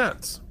more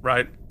sense,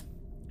 right?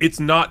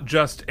 It's not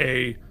just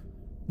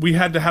we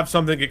had to have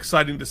something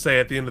exciting to say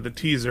at the end of the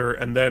teaser,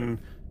 and then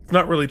it's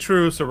not really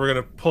true, so we're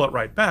going to pull it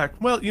right back.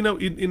 Well,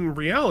 in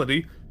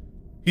reality,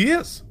 he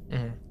is.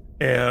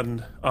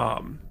 And,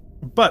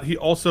 but he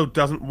also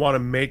doesn't want to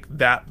make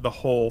that the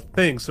whole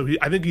thing. So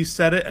I think he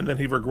said it, and then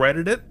he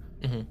regretted it,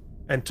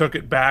 and took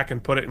it back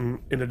and put it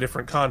in a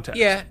different context.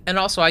 Yeah, and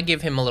also I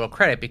give him a little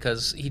credit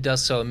because he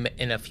does so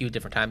in a few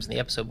different times in the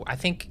episode. I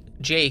think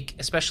Jake,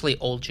 especially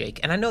old Jake,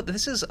 and I know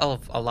this is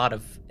a lot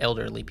of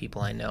elderly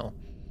people I know,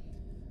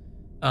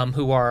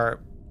 who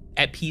are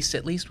at peace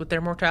at least with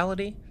their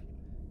mortality,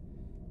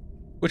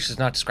 which does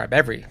not describe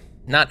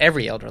not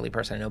every elderly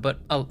person I know, but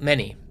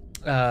many,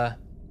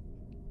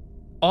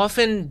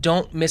 often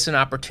don't miss an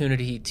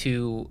opportunity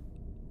to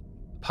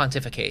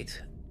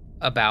pontificate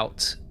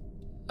about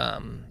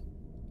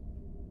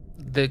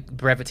the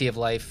brevity of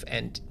life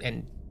and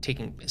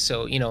taking.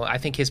 So I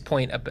think his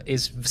point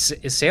is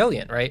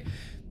salient, right?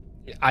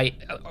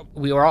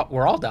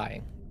 We're all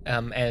dying,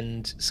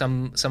 and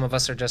some of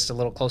us are just a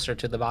little closer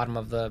to the bottom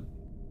of the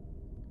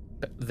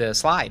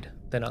slide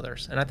than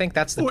others, and I think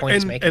that's the point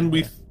he's making. And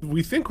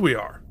we think we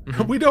are.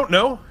 We don't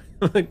know.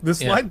 Like the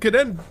slide could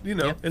end, in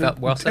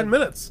 10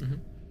 minutes.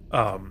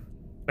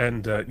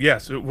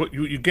 Yes, what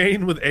you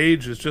gain with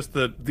age is just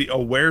the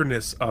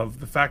awareness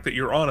of the fact that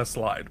you're on a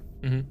slide.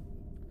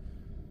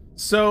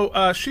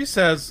 So she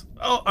says,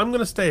 "Oh, I'm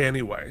gonna stay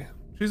anyway."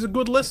 She's a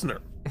good listener.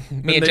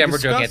 Me and Jen were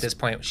joking at this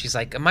point. She's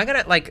like, "Am I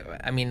gonna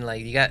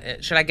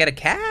should I get a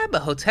cab, a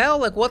hotel?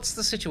 Like, what's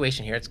the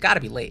situation here? It's got to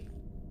be late."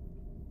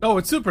 Oh,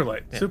 it's super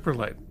late. Yeah. Super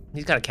late.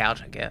 He's got a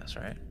couch, I guess,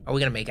 right? Are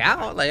we gonna make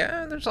out? Like,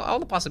 there's all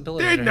the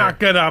possibilities. They're not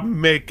gonna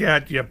make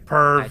out, you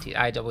perv.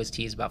 I'd always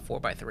tease about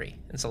 4x3.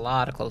 It's a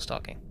lot of close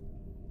talking.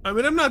 I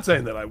mean, I'm not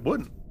saying that I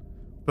wouldn't,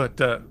 but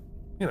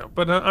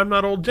but I'm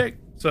not old Jake.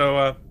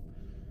 So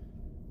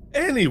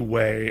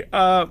anyway,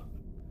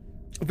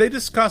 they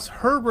discuss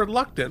her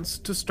reluctance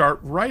to start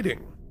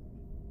writing.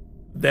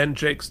 Then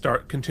Jake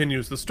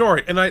continues the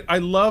story, and I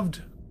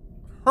loved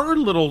her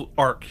little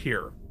arc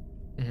here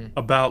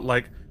about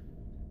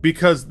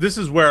because this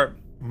is where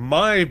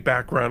my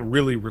background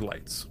really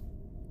relates,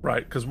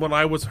 right? Because when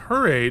I was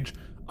her age,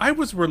 I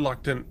was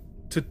reluctant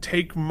to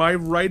take my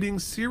writing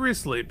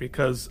seriously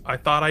because I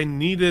thought I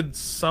needed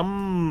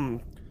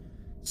some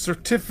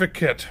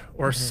certificate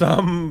or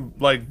some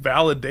like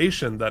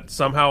validation that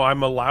somehow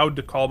I'm allowed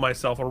to call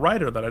myself a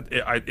writer, that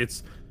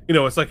it's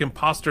it's like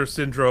imposter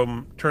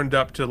syndrome turned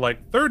up to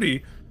like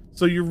 30,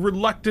 so you're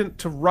reluctant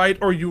to write,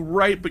 or you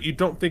write but you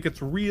don't think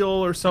it's real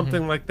or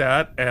something like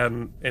that.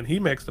 And he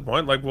makes the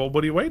point like, well,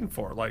 what are you waiting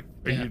for? Like,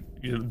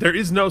 there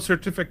is no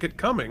certificate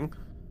coming,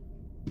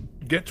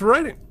 get to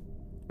writing.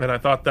 And I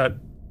thought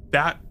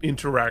that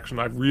interaction,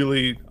 I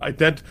really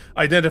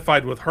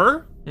identified with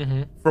her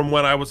from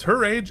when I was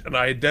her age, and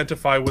I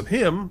identify with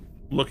him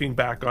looking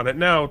back on it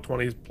now,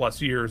 20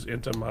 plus years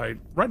into my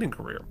writing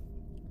career.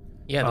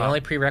 Yeah, the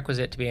only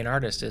prerequisite to be an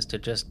artist is to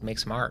just make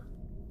some art.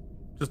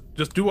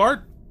 Just do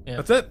art. Yeah.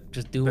 That's it.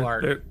 Just do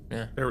art.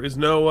 There is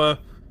no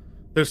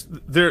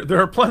there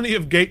are plenty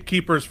of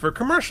gatekeepers for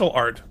commercial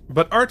art,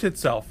 but art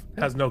itself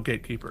has no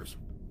gatekeepers.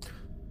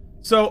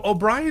 So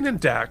O'Brien and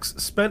Dax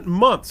spent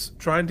months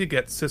trying to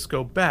get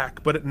Cisco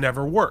back, but it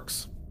never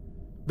works.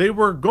 They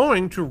were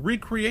going to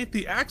recreate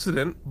the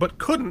accident, but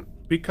couldn't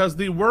because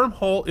the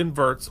wormhole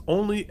inverts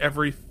only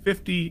every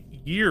 50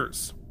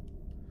 years.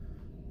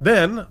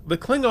 Then, the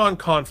Klingon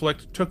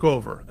conflict took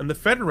over, and the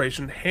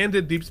Federation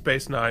handed Deep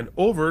Space Nine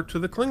over to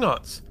the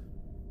Klingons.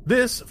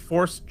 This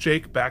forced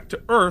Jake back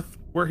to Earth,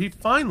 where he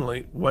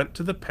finally went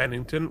to the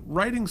Pennington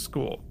Writing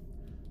School.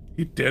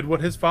 He did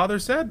what his father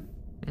said.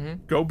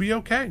 Go be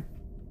okay.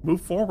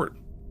 Move forward.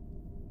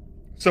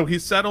 So he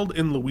settled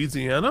in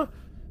Louisiana,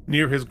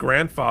 near his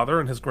grandfather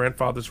and his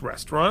grandfather's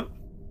restaurant,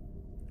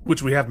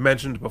 which we have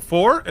mentioned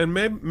before, and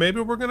maybe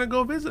we're going to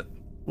go visit.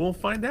 We'll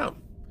find out.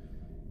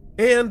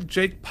 And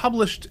Jake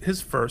published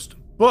his first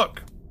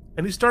book,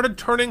 and he started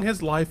turning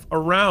his life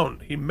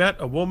around. He met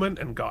a woman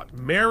and got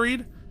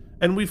married,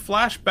 and we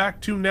flash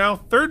back to now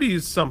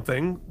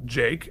 30s-something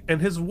Jake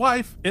and his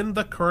wife in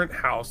the current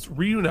house,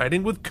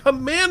 reuniting with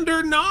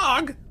Commander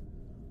Nog.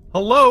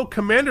 Hello,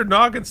 Commander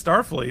Nog in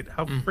Starfleet.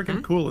 How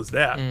freaking cool is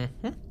that?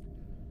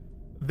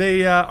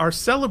 They are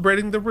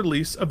celebrating the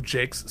release of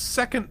Jake's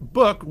second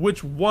book,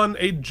 which won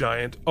a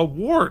giant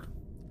award.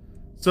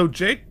 So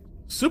Jake,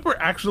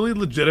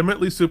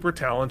 legitimately super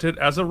talented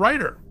as a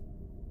writer,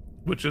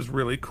 which is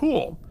really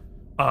cool.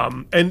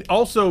 And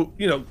also,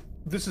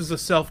 this is a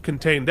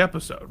self-contained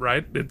episode,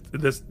 right?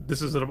 This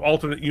is an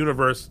alternate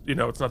universe.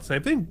 It's not the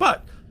same thing,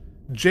 but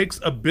Jake's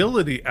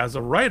ability as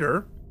a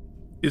writer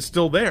is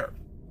still there.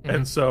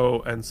 And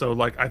so,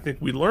 like, I think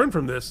we learn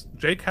from this,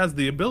 Jake has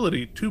the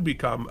ability to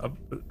become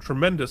a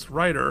tremendous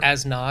writer.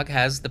 As Nog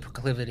has the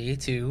proclivity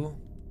to...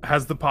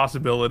 Has the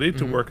possibility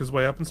to work his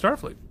way up in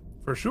Starfleet,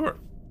 for sure.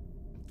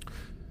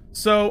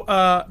 So,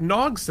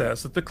 Nog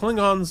says that the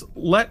Klingons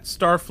let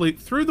Starfleet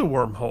through the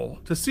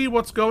wormhole to see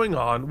what's going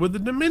on with the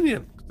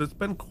Dominion. It's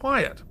been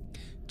quiet.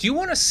 Do you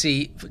want to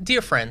see,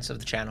 dear friends of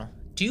the channel,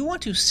 do you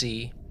want to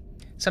see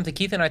something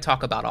Keith and I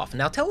talk about often?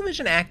 Now,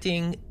 television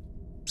acting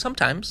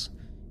sometimes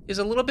is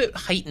a little bit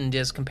heightened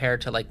as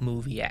compared to like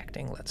movie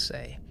acting, let's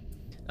say,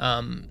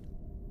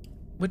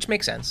 which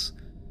makes sense.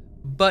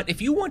 But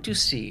if you want to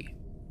see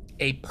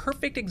a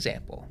perfect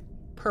example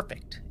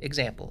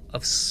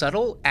of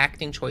subtle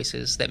acting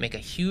choices that make a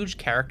huge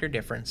character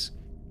difference,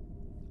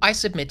 I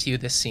submit to you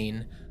this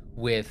scene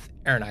with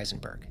Aaron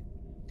Eisenberg.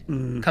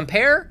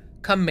 Compare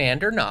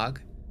Commander Nog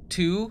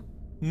to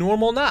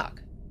normal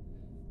Nog.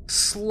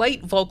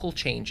 Slight vocal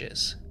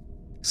changes,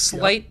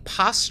 slight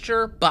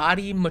posture,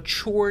 body,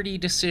 maturity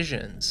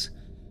decisions.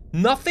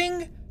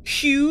 Nothing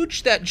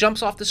huge that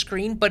jumps off the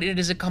screen, but it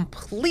is a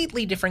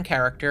completely different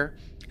character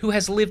who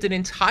has lived an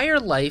entire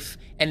life,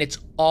 and it's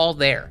all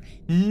there.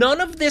 None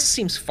of this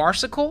seems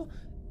farcical,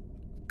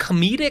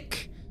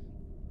 comedic,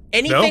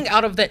 anything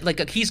out of that.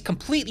 Like, he's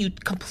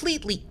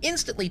completely,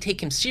 instantly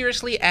take him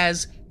seriously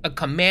as a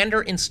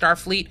commander in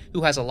Starfleet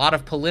who has a lot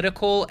of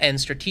political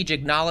and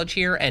strategic knowledge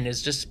here, and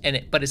is just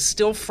but is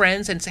still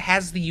friends and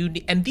has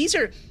the and these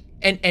are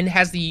and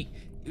has the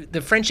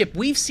friendship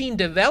we've seen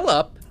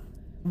develop,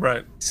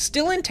 right,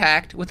 still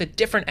intact with a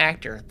different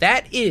actor.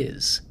 That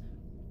is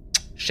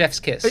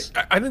chef's kiss.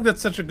 I think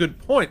that's such a good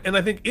point, and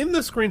I think in the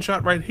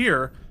screenshot right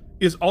here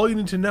is all you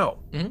need to know.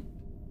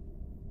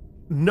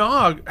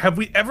 Nog, have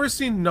we ever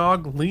seen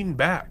Nog lean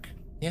back?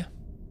 Yeah.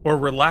 Or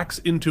relax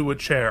into a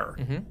chair?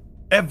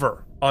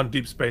 Ever on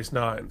Deep Space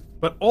Nine.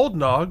 But old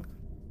Nog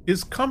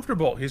is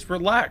comfortable. He's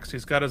relaxed.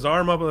 He's got his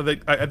arm up.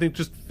 I think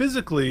just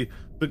physically,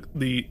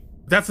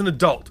 that's an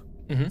adult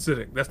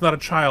sitting. That's not a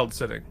child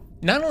sitting.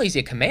 Not only is he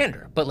a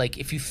commander, but like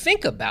if you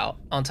think about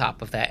on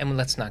top of that, and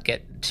let's not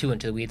get too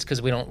into the weeds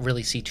because we don't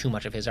really see too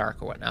much of his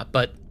arc or whatnot,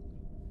 but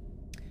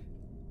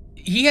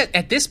he had,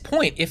 at this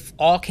point, if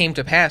all came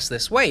to pass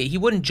this way, he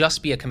wouldn't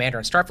just be a commander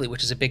in Starfleet,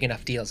 which is a big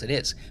enough deal as it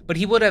is, but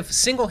he would have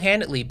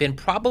single-handedly been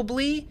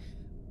probably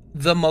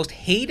the most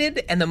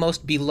hated and the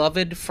most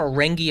beloved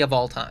Ferengi of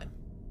all time.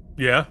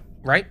 Yeah.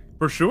 Right?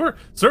 For sure.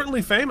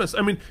 Certainly famous.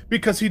 I mean,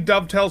 because he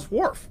dovetails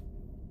Worf.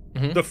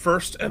 The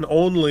first and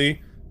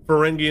only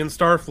Ferengi in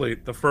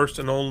Starfleet. The first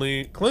and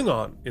only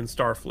Klingon in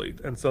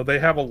Starfleet. And so they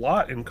have a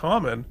lot in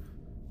common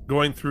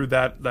going through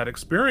that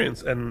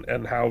experience and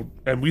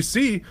we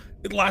see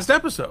in the last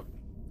episode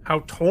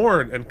how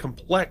torn and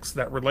complex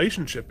that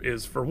relationship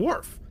is for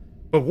Worf.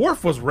 But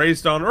Worf was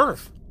raised on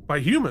Earth by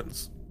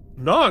humans.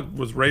 Nog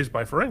was raised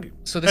by Ferengi.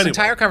 So this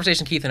entire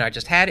conversation Keith and I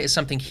just had is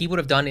something he would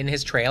have done in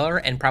his trailer,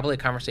 and probably a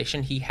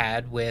conversation he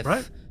had with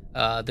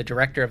the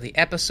director of the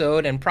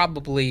episode and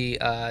probably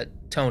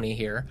Tony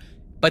here.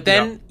 But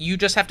then you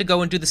just have to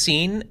go and do the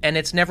scene, and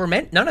it's never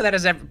meant. None of that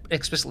is ever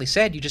explicitly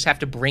said. You just have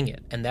to bring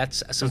it, and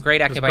that's some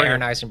great acting by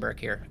Aaron Eisenberg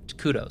here.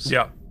 Kudos.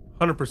 Yeah,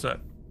 100%.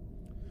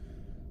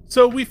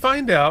 So we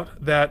find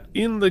out that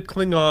in the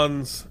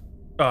Klingons'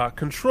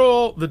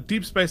 control, the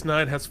Deep Space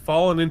Nine has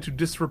fallen into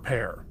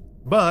disrepair.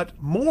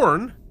 But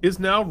Morn is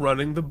now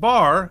running the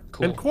bar,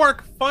 and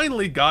Quark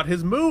finally got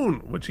his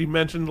moon, which he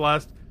mentioned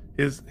last.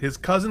 His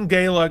cousin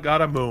Gala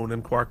got a moon,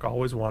 and Quark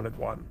always wanted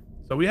one.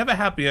 So we have a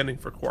happy ending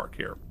for Quark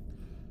here.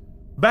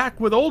 Back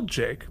with old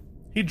Jake,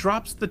 he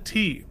drops the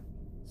T.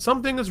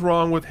 Something is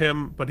wrong with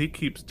him, but he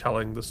keeps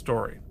telling the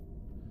story.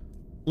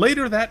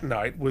 Later that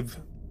night, with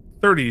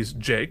 30s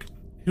Jake,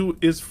 who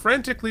is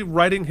frantically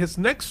writing his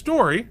next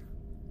story,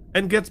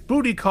 and gets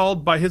booty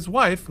called by his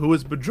wife, who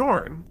is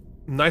Bajorn.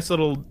 Nice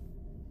little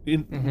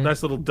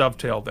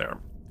dovetail there.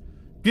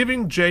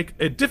 Giving Jake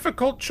a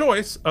difficult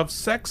choice of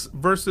sex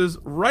versus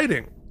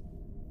writing.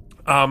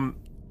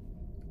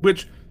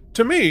 Which,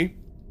 to me,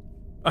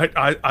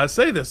 I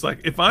say this, like,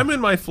 if I'm in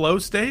my flow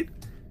state,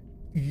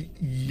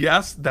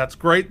 yes, that's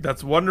great,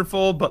 that's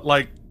wonderful, but,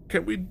 like,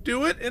 can we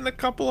do it in a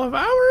couple of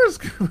hours?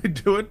 Can we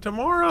do it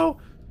tomorrow?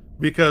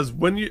 Because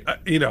when you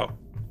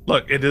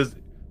look, it is,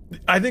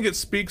 I think it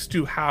speaks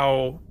to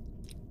how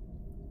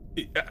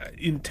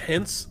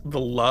intense the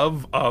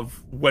love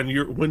of when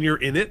you're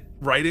in it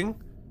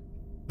writing,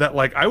 that,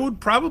 like, I would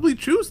probably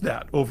choose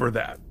that over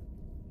that.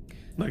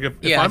 Like, if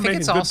I'm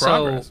making good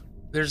progress.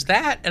 There's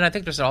that, and I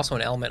think there's also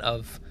an element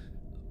of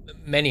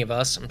many of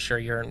us, I'm sure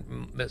you're,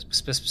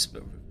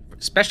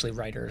 especially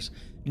writers,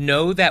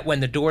 know that when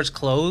the door's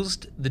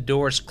closed, the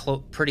door's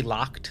pretty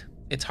locked.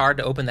 It's hard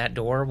to open that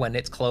door when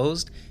it's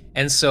closed,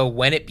 and so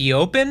when it be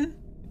open,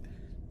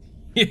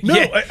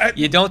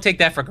 you don't take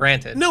that for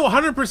granted. No,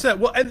 100%.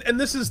 Well, and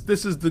this is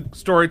the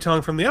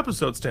storytelling from the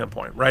episode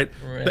standpoint, right?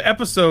 The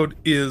episode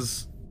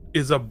is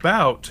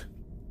about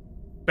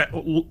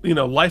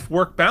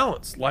life-work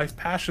balance,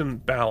 life-passion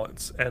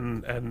balance,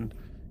 and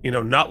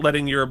not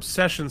letting your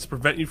obsessions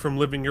prevent you from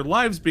living your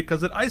lives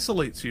because it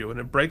isolates you and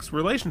it breaks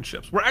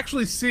relationships. We're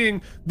actually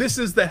seeing this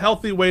is the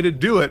healthy way to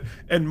do it,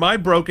 and my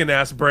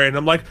broken-ass brain,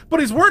 I'm like, but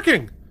he's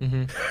working.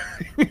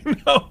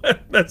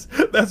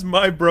 That's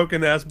my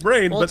broken-ass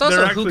brain. Well, but it's also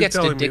they're who actually gets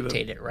to telling me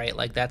dictate it, right?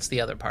 Like, that's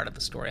the other part of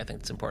the story I think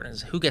that's important,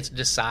 is who gets to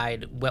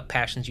decide what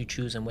passions you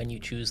choose and when you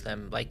choose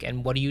them. Like,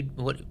 and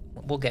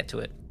we'll get to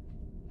it.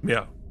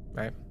 Yeah.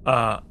 Right.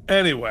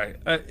 Anyway,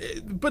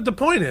 but the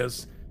point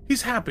is,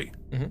 he's happy.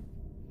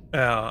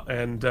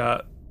 And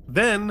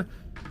then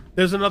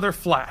there's another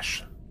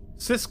flash.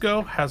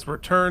 Sisko has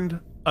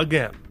returned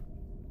again.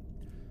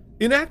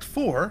 In Act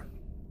 4,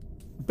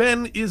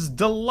 Ben is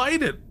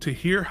delighted to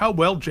hear how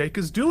well Jake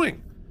is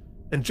doing.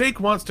 And Jake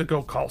wants to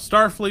go call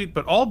Starfleet,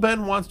 but all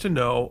Ben wants to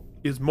know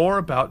is more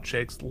about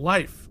Jake's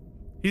life.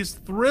 He's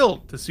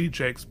thrilled to see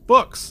Jake's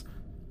books.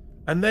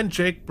 And then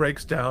Jake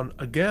breaks down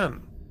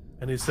again.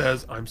 And he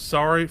says, I'm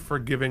sorry for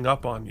giving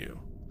up on you.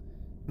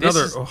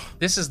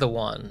 This is the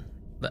one.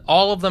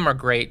 All of them are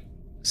great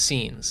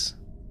scenes.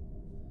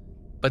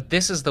 But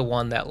this is the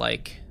one that,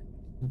 like,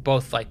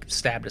 both, like,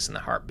 stabbed us in the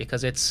heart,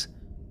 because it's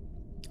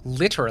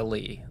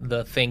literally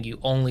the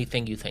only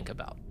thing you think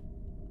about.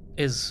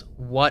 Is,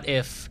 what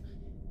if...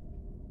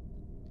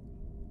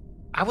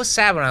 I was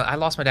sad when I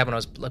lost my dad when I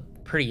was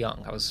pretty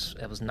young. I was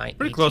 9.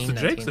 Pretty close to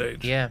Jake's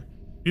age. Yeah.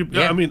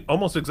 I mean,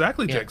 almost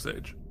exactly Jake's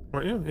age.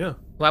 Weren't you? Yeah.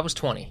 Well, I was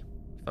 20.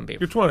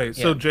 You're 20,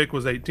 so Jake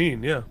was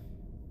 18, yeah.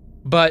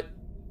 But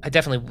I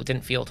definitely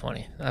didn't feel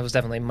 20. I was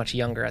definitely much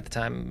younger at the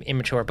time,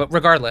 immature. But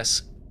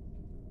regardless,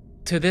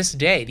 to this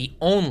day, the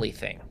only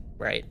thing,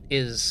 right,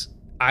 is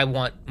I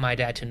want my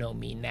dad to know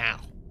me now.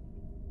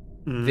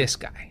 This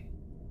guy.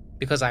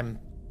 Because I'm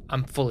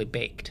fully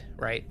baked,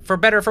 right? For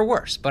better or for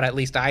worse, but at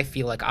least I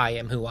feel like I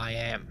am who I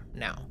am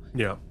now.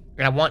 Yeah.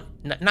 And I want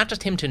not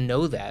just him to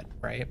know that,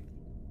 right,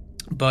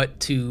 but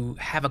to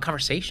have a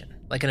conversation,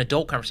 like an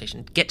adult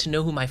conversation, get to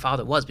know who my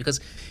father was, because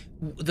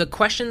the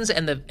questions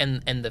and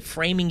the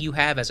framing you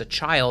have as a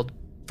child,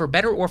 for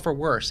better or for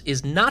worse,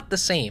 is not the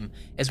same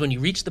as when you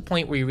reach the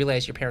point where you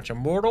realize your parents are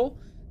mortal.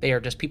 They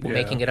are just people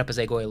making it up as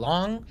they go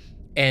along,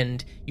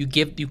 and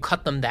you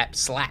cut them that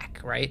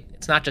slack, right?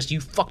 It's not just you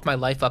fucked my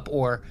life up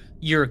or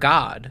you're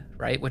God,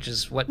 right? Which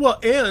is what. Well,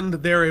 and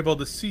they're able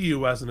to see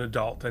you as an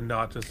adult and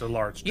not just a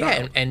large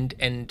child. Yeah,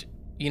 and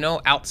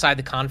outside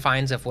the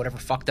confines of whatever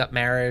fucked up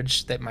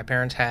marriage that my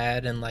parents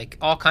had, and like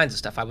all kinds of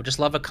stuff. I would just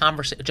love a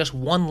conversation, just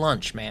one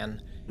lunch,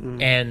 man.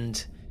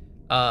 And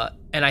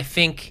I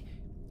think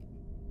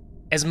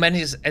as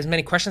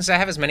many questions as I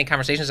have, as many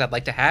conversations I'd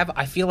like to have,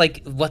 I feel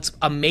like what's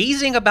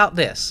amazing about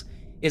this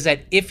is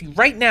that if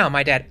right now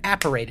my dad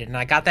apparated and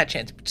I got that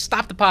chance,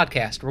 stop the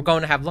podcast, we're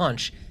going to have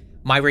lunch,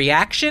 my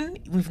reaction,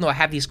 even though I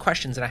have these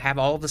questions and I have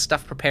all of this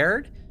stuff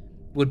prepared,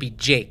 would be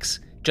Jake's.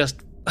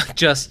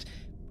 Just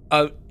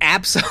a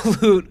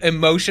absolute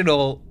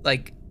emotional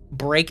like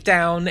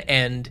breakdown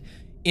and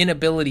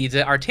inability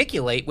to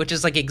articulate, which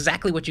is like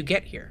exactly what you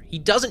get here. He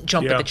doesn't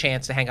jump at the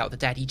chance to hang out with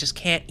the dad. He just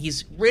can't.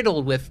 He's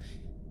riddled with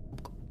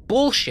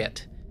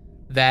bullshit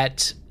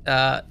that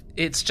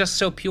it's just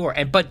so pure.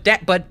 And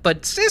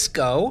but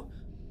Cisco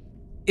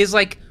is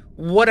like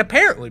what a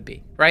parent would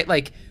be, right?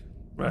 Like,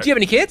 do you have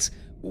any kids?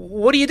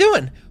 What are you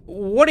doing?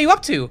 What are you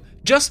up to?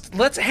 Just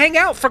let's hang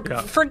out.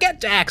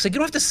 Forget Dax. Like, you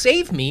don't have to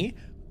save me.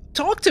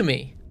 Talk to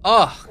me.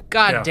 Oh,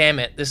 god damn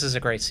it. This is a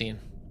great scene.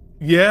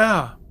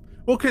 Yeah.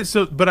 Okay,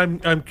 so, but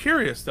I'm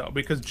curious, though,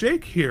 because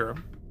Jake here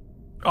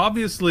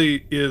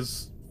obviously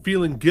is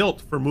feeling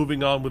guilt for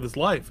moving on with his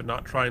life and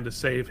not trying to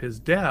save his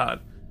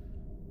dad.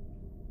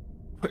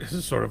 This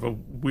is sort of a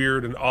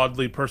weird and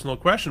oddly personal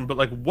question, but,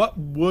 like, what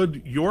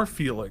would your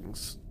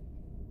feelings...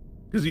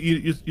 Because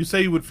you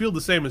say you would feel the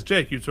same as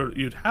Jake,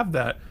 you'd have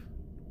that.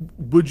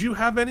 Would you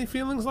have any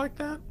feelings like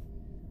that?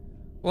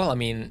 Well, I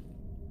mean,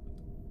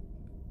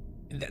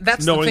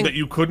 that's knowing the thing. That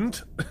you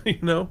couldn't, you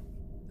know.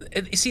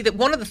 See, that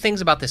one of the things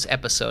about this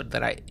episode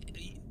that I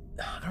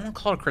don't want to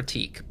call it a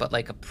critique, but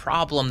like a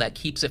problem that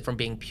keeps it from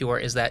being pure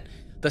is that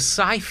the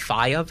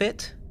sci-fi of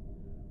it,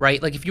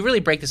 right? Like if you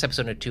really break this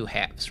episode into two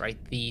halves, right?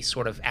 The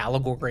sort of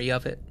allegory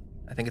of it.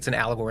 I think it's an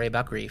allegory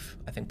about grief.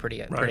 I think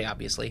pretty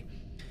obviously.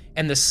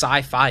 And the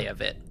sci-fi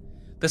of it.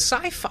 The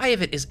sci-fi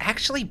of it is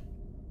actually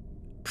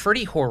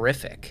pretty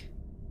horrific,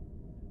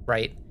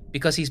 right?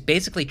 Because he's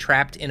basically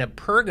trapped in a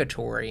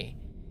purgatory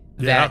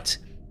that,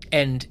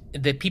 and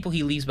the people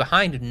he leaves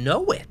behind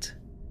know it,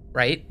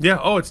 right? Yeah,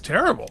 oh, it's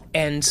terrible.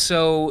 And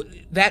so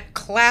that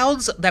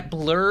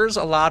blurs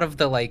a lot of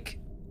the, like,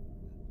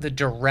 the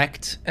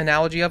direct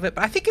analogy of it,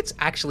 but I think it's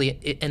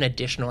actually an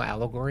additional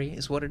allegory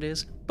is what it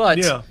is. But...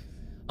 yeah.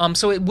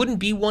 So it wouldn't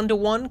be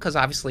 1-to-1 because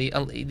obviously,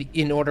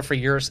 in order for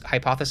your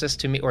hypothesis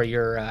to me or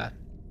your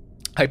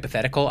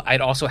hypothetical,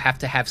 I'd also have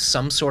to have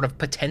some sort of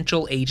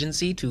potential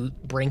agency to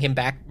bring him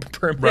back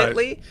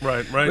permanently.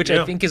 Right. Which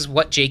I think is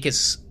what Jake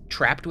is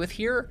trapped with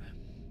here.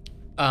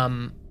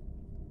 But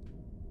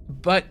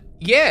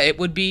yeah, it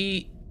would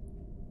be.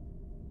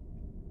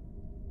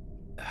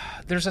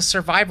 There's a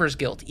survivor's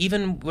guilt,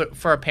 even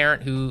for a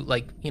parent who,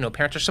 like, you know,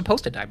 parents are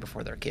supposed to die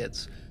before their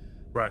kids.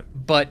 Right.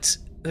 But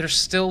there's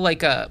still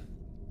like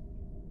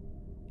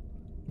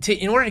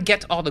in order to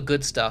get to all the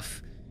good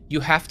stuff,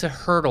 you have to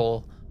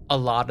hurdle a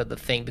lot of the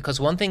thing, because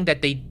one thing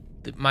that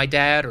my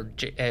dad or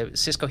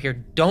Cisco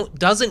here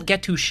doesn't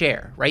get to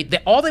share, right?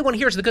 All they want to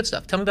hear is the good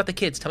stuff. Tell me about the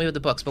kids. Tell me about the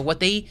books. But what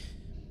they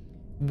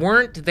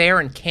weren't there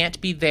and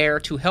can't be there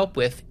to help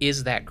with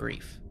is that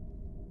grief.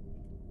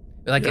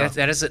 Like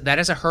that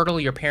is a hurdle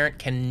your parent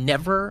can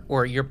never,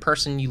 or your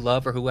person you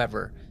love or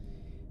whoever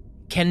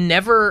can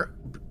never,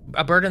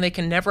 a burden they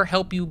can never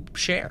help you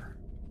share,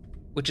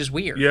 which is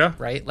weird. Yeah.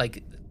 Right.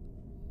 Like.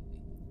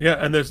 Yeah,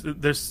 and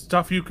there's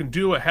stuff you can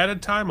do ahead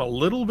of time a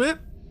little bit.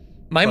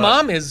 My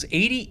mom is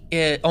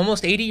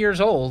almost 80 years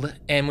old,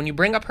 and when you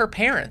bring up her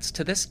parents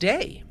to this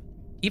day,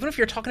 even if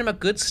you're talking about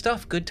good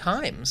stuff, good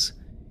times,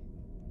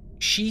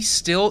 she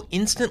still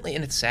instantly,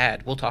 and it's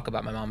sad, we'll talk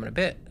about my mom in a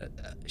bit,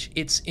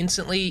 it's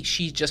instantly,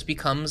 she just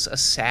becomes a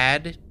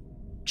sad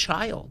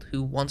child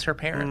who wants her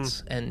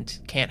parents and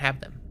can't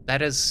have them.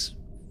 That is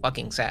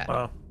fucking sad.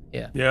 Wow.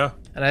 Yeah. Yeah.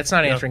 And that's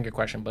not answering your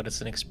question, but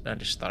it's I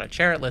just thought I'd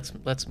share it.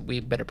 We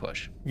better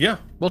push. Yeah.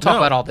 We'll talk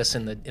about all this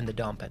in the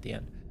dump at the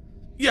end.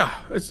 Yeah.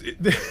 It's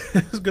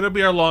going to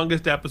be our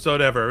longest episode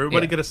ever.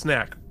 Everybody get a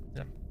snack.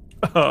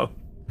 Yeah.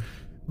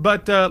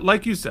 But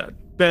like you said,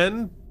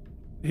 Ben,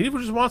 he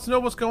just wants to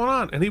know what's going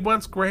on, and he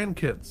wants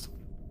grandkids.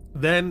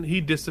 Then he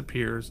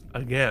disappears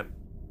again.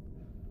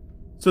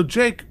 So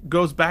Jake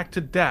goes back to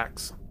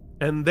Dax,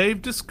 and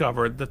they've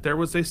discovered that there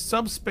was a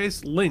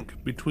subspace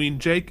link between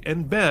Jake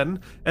and Ben,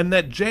 and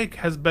that Jake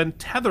has been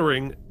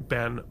tethering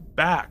Ben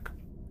back.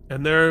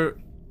 And there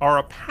are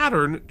a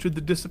pattern to the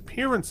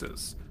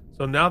disappearances,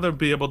 so now they'll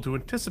be able to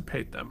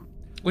anticipate them.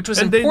 Which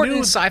was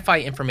important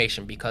sci-fi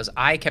information, because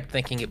I kept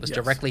thinking it was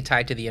directly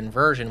tied to the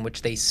inversion,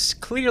 which they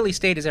clearly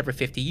state is every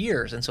 50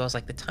 years. And so I was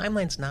like, the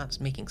timeline's not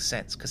making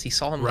sense, because he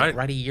saw him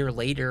right a year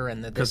later.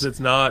 And because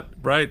it's not,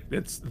 right,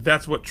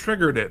 that's what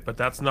triggered it, but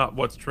that's not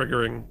what's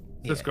triggering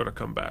Cisco to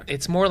come back.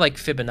 It's more like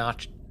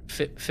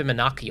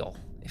Fibonaccial,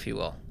 if you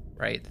will,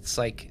 right? It's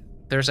like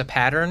there's a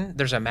pattern,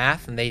 there's a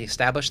math, and they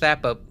establish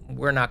that, but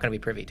we're not going to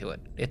be privy to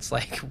it. It's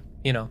like,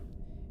 you know,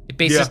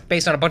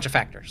 based on a bunch of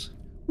factors.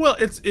 Well,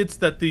 it's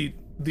that the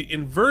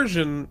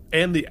inversion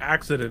and the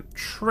accident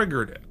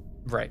triggered it.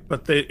 Right.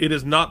 But it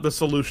is not the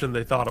solution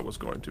they thought it was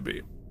going to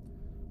be.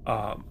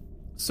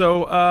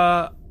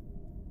 So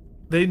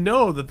they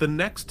know that the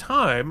next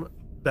time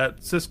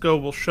that Cisco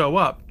will show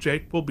up,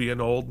 Jake will be an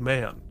old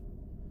man.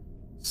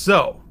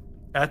 So,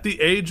 at the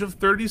age of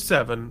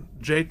 37,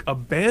 Jake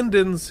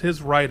abandons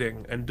his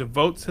writing and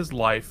devotes his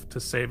life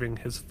to saving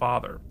his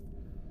father.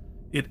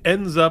 It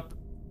ends up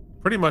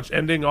pretty much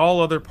ending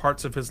all other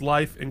parts of his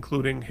life,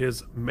 including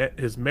his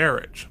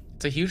marriage.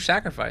 It's a huge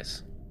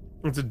sacrifice.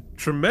 It's a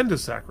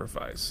tremendous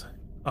sacrifice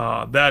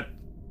that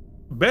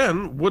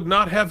Ben would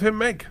not have him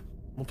make.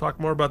 We'll talk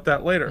more about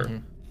that later. Mm-hmm.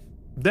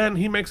 Then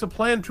he makes a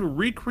plan to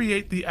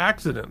recreate the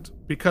accident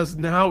because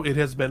now it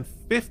has been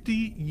 50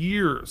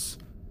 years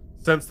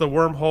since the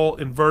wormhole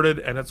inverted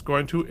and it's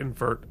going to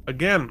invert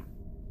again.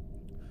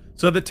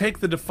 So they take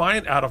the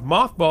Defiant out of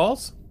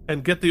mothballs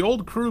and get the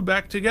old crew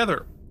back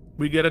together.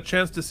 We get a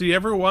chance to see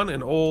everyone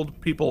in old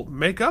people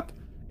makeup.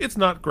 It's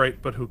not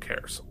great, but who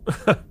cares?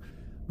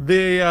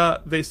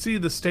 They see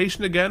the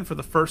station again for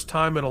the first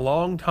time in a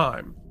long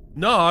time.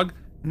 Nog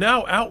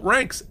now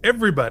outranks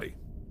everybody,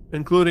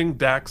 including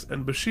Dax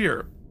and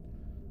Bashir.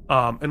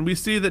 And we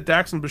see that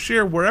Dax and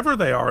Bashir, wherever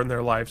they are in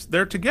their lives,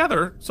 they're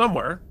together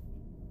somewhere.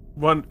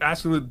 One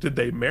asking them, did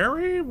they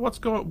marry?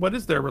 What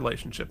is their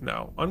relationship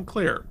now?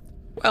 Unclear.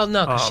 Well,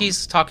 no, because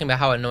she's talking about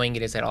how annoying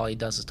it is that all he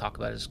does is talk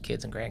about his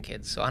kids and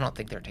grandkids, so I don't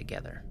think they're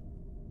together.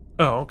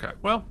 Oh, okay.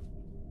 Well,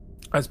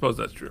 I suppose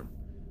that's true.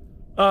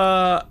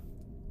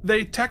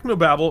 They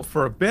technobabble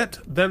for a bit,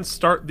 then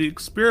start the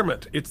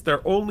experiment. It's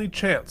their only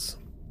chance.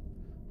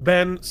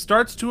 Ben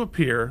starts to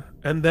appear,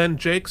 and then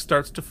Jake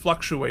starts to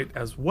fluctuate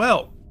as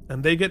well,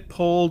 and they get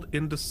pulled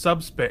into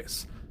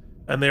subspace,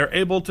 and they are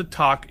able to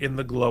talk in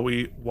the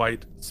glowy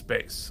white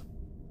space.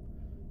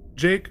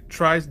 Jake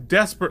tries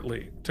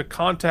desperately to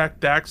contact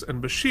Dax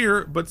and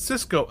Bashir, but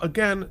Cisco,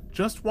 again,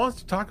 just wants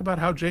to talk about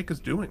how Jake is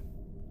doing.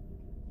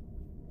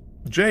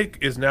 Jake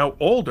is now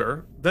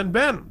older than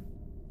Ben,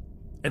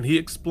 and he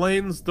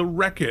explains the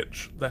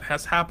wreckage that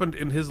has happened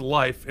in his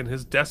life in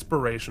his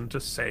desperation to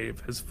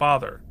save his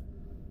father.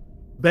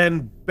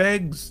 Ben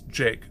begs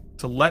Jake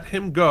to let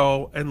him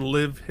go and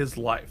live his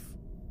life.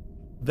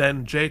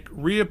 Then Jake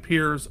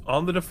reappears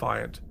on the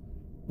Defiant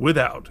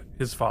without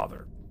his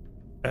father,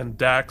 and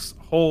Dax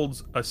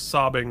holds a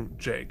sobbing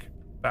Jake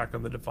back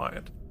on the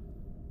Defiant.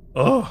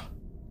 Ugh.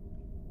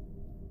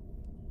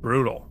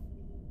 Brutal.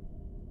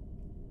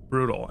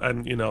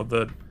 And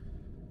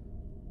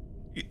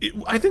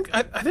I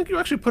think you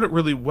actually put it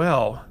really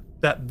well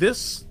that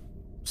this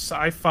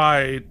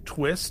sci-fi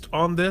twist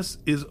on this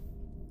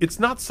it's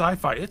not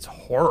sci-fi, it's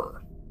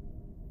horror.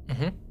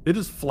 Mm-hmm. It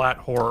is flat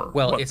horror.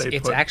 Well, it's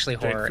actually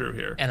Jake horror, through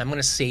here. and I'm going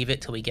to save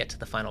it till we get to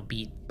the final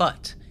beat.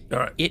 But All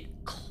right.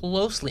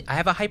 I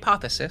have a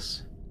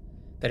hypothesis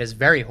that is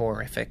very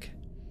horrific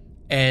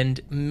and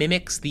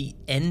mimics the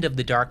end of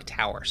the Dark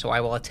Tower. So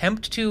I will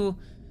attempt to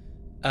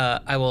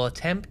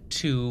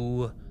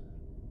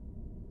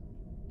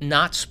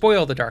not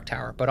spoil the Dark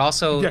Tower, but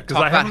also talk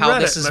about how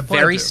this is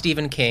very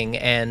Stephen King,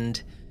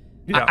 and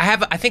I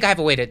think I have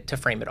a way to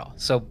frame it all.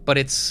 So, but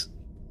it's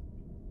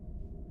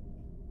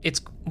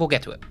we'll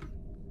get to it.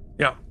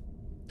 Yeah.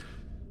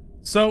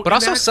 So, but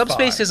also,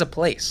 subspace is a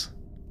place.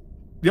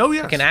 Oh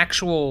yes, like an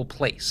actual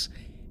place,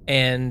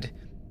 and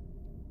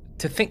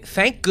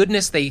thank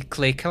goodness they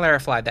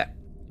clarified that.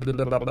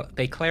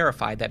 They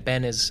clarified that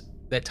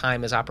that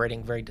time is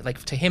operating very, like,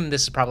 to him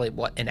this is probably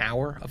an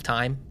hour of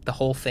time. The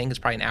whole thing is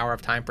probably an hour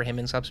of time for him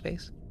in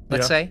subspace.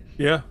 Let's say.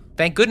 Yeah.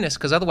 Thank goodness,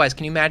 because otherwise,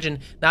 can you imagine?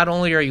 Not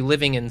only are you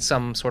living in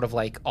some sort of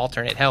like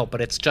alternate hell,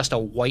 but it's just a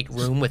white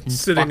room with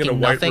sitting in a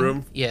white nothing.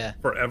 room. Yeah.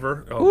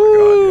 Forever. Oh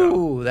my god.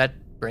 Ooh,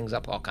 that brings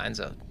up all kinds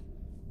of.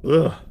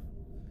 Ugh.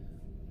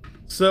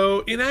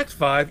 So in Act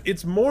 5,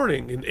 it's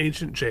morning in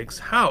Ancient Jake's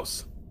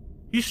house.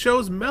 He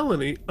shows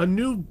Melanie a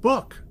new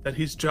book that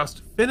he's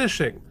just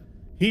finishing.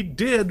 He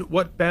did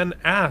what Ben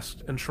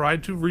asked and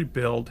tried to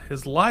rebuild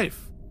his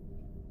life.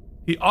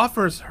 He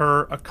offers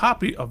her a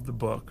copy of the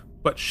book,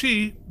 but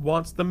she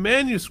wants the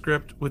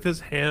manuscript with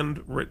his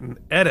handwritten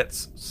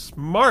edits.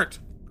 Smart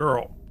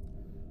girl.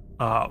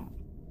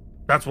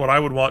 That's what I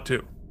would want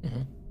too.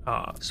 Mm-hmm.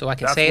 So I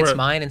can say it's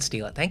mine and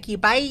steal it. Thank you.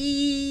 Bye.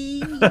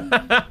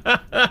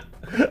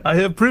 I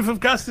have proof of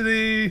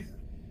custody.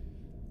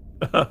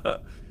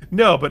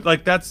 No, but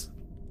like that's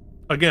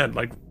again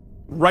like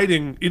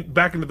writing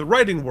back into the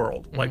writing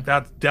world. Mm-hmm. Like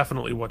that's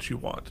definitely what you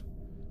want.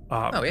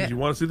 You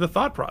want to see the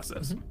thought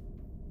process. Mm-hmm.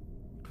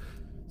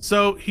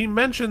 So he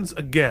mentions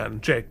again,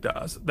 Jake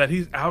does, that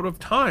he's out of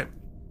time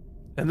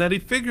and that he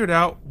figured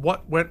out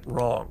what went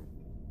wrong.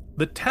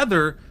 The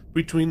tether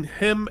between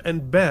him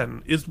and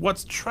Ben is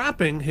what's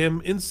trapping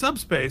him in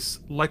subspace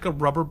like a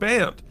rubber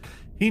band.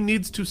 He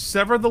needs to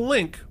sever the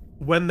link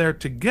when they're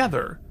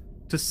together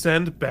to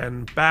send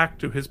Ben back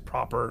to his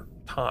proper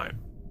time.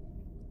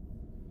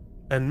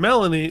 And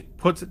Melanie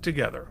puts it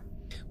together.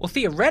 Well,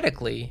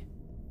 theoretically,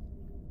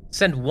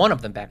 send one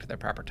of them back to their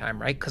proper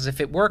time, right? Because if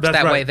it works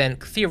that way, then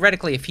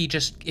theoretically, if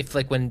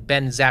when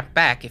Ben zapped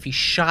back, if he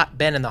shot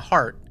Ben in the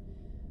heart,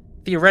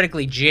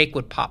 theoretically Jake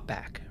would pop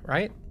back,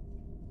 right?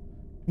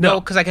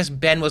 No, because I guess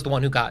Ben was the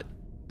one who got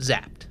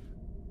zapped.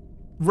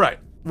 Right.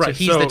 So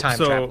he's the time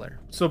traveler.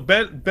 So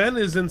Ben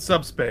is in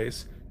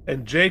subspace,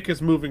 and Jake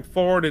is moving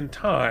forward in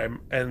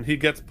time, and he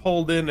gets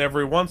pulled in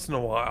every once in a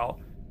while,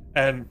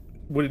 and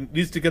when he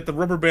needs to get the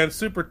rubber band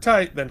super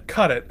tight, then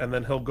cut it, and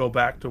then he'll go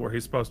back to where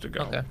he's supposed to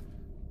go. Okay.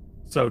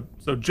 So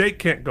Jake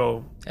can't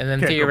go. And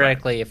then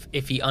theoretically,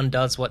 if he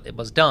undoes what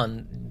was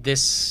done,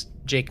 this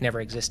Jake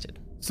never existed.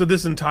 So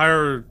this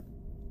entire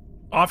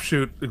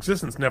offshoot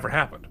existence never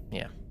happened.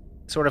 Yeah.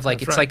 Sort of like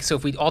That's it's right. like so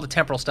if we all the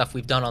temporal stuff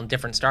we've done on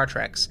different Star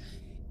Treks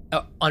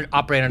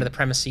operate under the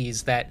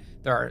premises that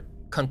there are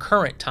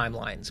concurrent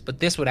timelines, but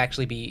this would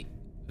actually be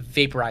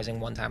vaporizing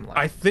one timeline.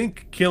 I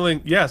think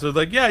killing. Yeah, so it's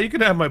like, yeah, you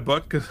can have my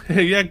book. 'Cause,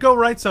 yeah, go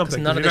write something.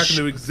 'Cause none of you're this not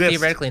going to exist.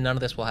 theoretically none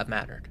of this will have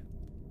mattered.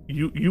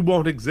 You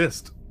won't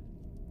exist,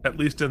 at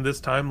least in this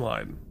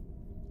timeline.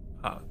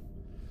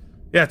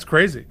 Yeah, it's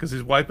crazy because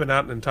he's wiping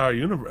out an entire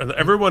universe.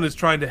 Everyone is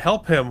trying to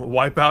help him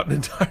wipe out an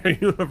entire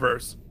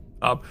universe,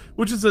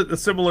 which is a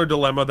similar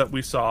dilemma that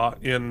we saw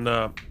in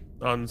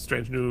on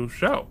Strange New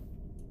Show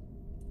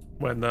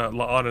when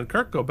La'an and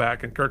Kirk go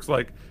back, and Kirk's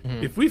like,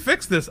 "If we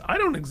fix this, I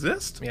don't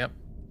exist." Yep.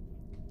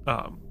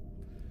 Um,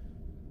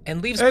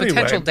 And leaves Anyway.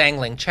 potential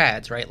dangling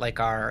chads, right? Like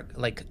our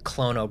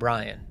clone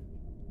O'Brien.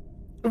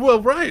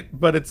 well, right,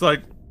 but it's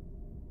like,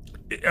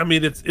 I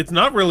mean, it's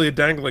not really a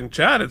dangling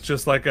chat. It's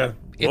just like a.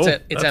 It's "Oh, a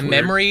that's weird."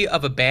 memory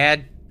of a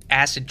bad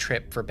acid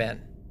trip for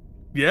Ben.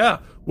 Yeah.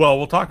 Well,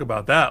 we'll talk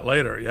about that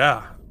later.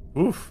 Yeah.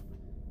 Oof.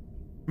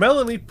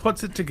 Melanie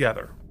puts it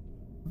together.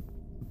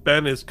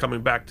 Ben is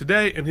coming back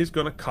today, and he's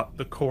going to cut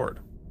the cord.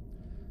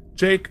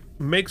 Jake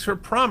makes her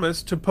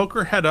promise to poke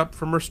her head up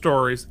from her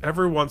stories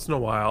every once in a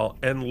while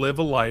and live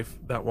a life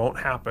that won't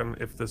happen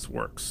if this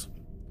works.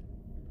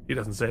 He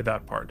doesn't say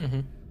that part.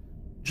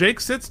 Jake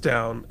sits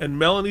down, and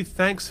Melanie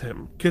thanks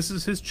him,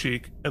 kisses his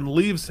cheek, and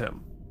leaves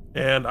him.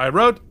 And I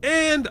wrote,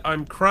 and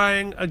I'm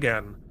crying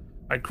again.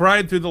 I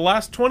cried through the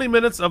last 20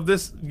 minutes of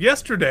this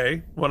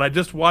yesterday when I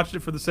just watched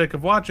it for the sake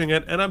of watching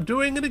it, and I'm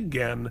doing it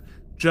again,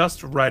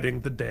 just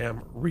writing the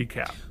damn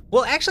recap.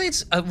 Well, actually,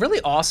 it's a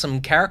really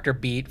awesome character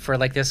beat for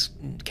like this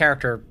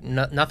character,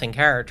 nothing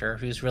character,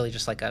 who's really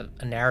just like a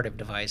narrative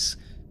device,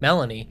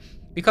 Melanie.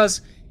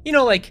 Because, you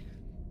know, like,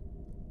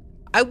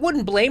 I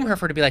wouldn't blame her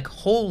for to be like,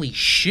 holy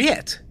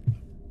shit,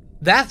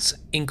 that's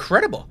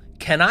incredible.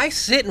 Can I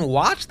sit and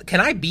watch?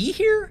 Can I be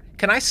here?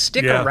 Can I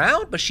stick Yeah.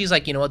 around? But she's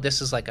like, you know what,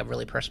 this is like a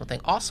really personal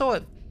thing.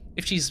 Also,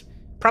 if she's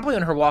probably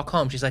on her walk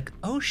home, she's like,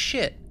 oh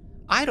shit,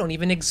 I don't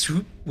even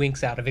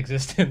winks out of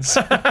existence.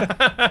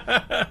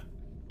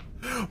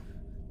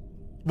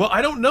 Well,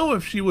 I don't know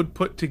if she would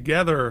put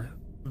together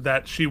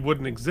that she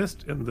wouldn't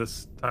exist in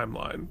this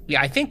timeline.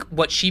 Yeah, I think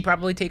what she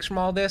probably takes from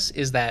all this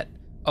is that,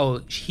 oh,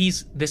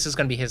 this is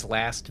going to be his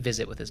last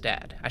visit with his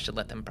dad. I should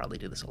let them probably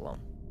do this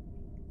alone.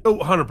 Oh,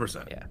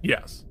 100%. Yeah.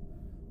 Yes.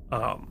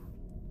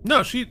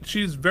 No,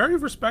 she's very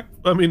respectful.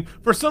 I mean,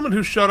 for someone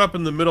who showed up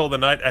in the middle of the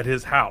night at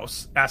his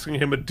house asking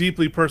him a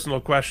deeply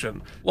personal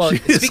question. Well,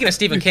 she's- speaking of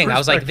Stephen she's King, I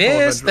was like,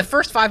 respectful and the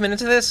first 5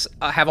 minutes of this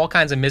have all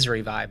kinds of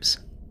Misery vibes.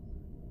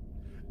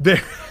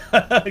 There,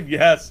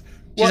 yes.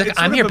 She's like, it's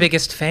I'm sort your of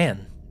biggest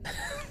fan.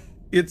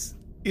 It's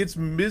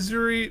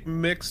Misery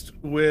mixed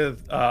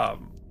with not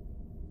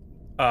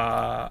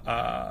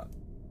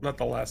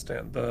The Last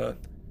Stand, the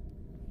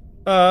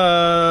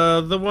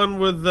one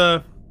with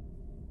the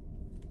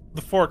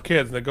four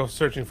kids that go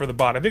searching for the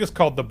body. I think it's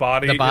called The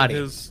Body. The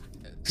Body.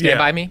 Stand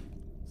By Me?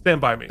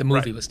 Stand By Me. The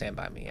movie right. was Stand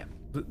By Me, yeah.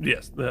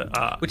 Yes.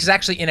 Which is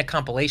actually in a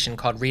compilation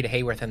called Rita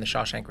Hayworth and the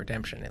Shawshank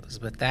Redemption. It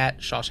was with that,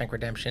 Shawshank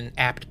Redemption,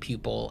 Apt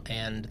Pupil,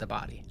 and The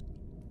Body.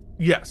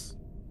 Yes.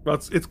 Well,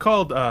 it's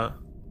called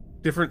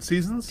Different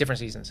Seasons. Different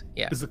seasons,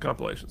 yeah. Is the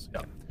compilations.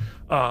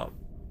 Yeah.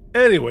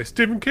 Anyway,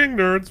 Stephen King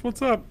nerds,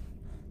 what's up?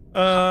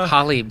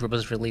 Holly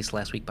was released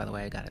last week, by the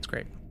way. I got it. It's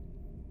great.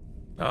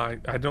 I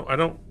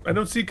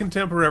don't see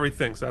contemporary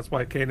things. That's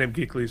why K-Name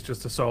Geekly is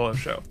just a solo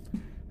show.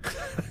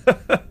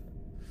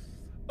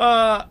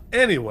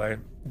 Anyway,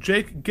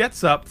 Jake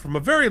gets up from a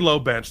very low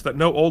bench that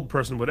no old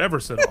person would ever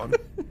sit on,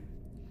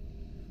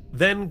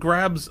 then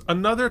grabs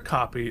another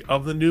copy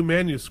of the new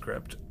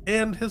manuscript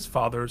and his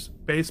father's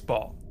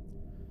baseball.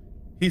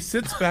 He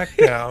sits back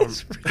down.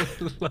 It's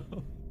really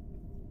low.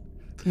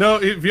 No,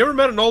 if you ever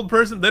met an old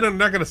person, they're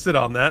not going to sit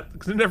on that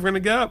because they're never going to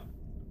get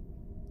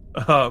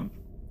up.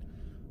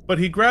 But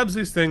he grabs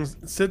these things,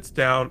 sits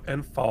down,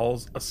 and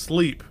falls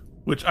asleep,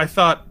 which I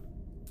thought,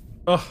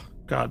 oh,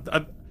 God.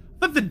 I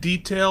thought the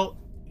detail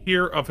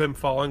here of him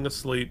falling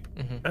asleep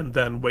and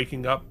then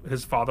waking up,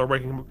 his father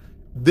waking him up,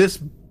 this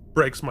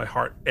breaks my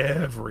heart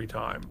every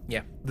time.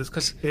 Yeah. This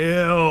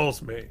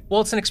kills me.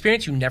 Well, it's an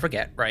experience you never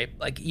get, right?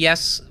 Like,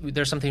 yes,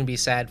 there's something to be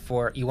sad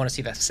for. You want to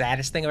see the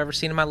saddest thing I've ever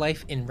seen in my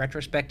life. In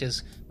retrospect,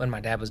 is when my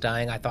dad was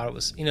dying. I thought it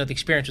was, the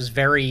experience was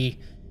very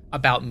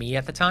about me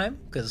at the time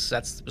because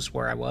that's just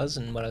where I was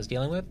and what I was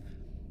dealing with.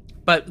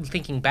 But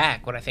thinking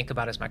back, what I think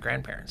about is my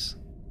grandparents.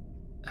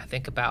 I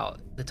think about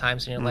the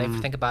times in your life.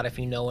 Think about if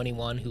you know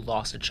anyone who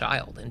lost a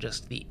child and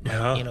just the,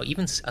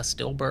 even a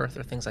stillbirth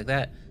or things like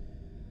that.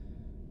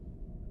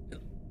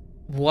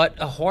 What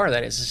a horror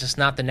that is. It's just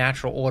not the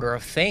natural order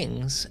of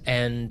things.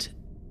 And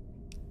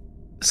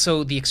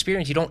so the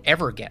experience you don't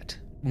ever get,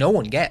 no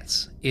one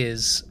gets,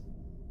 is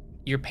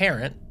your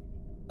parent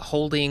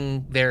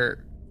holding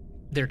their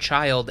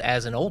child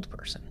as an old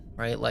person,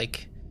 right?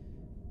 Like,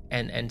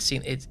 and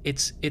seeing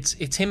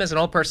it's him as an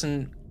old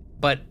person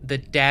but the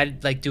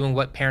dad like doing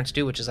what parents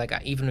do, which is like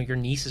even your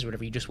nieces or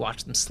whatever, you just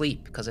watch them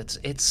sleep because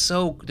it's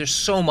so there's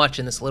so much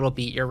in this little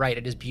beat. You're right,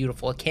 it is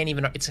beautiful.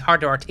 It's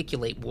hard to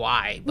articulate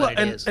why, but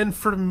it is. And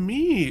for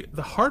me,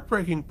 the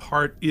heartbreaking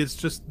part is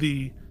just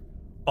the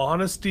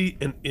honesty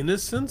and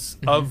innocence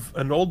of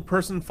an old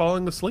person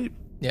falling asleep.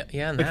 Yeah,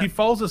 and Like he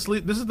falls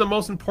asleep. This is the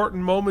most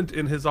important moment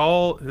in his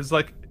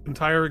like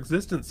entire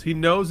existence. He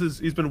knows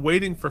he's been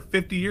waiting for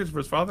 50 years for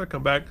his father to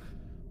come back,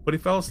 but he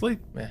fell asleep.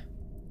 Yeah.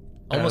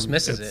 Almost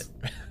misses it.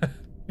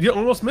 Yeah,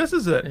 almost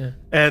misses it. Yeah.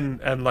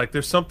 And like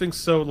there's something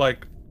so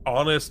like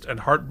honest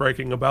and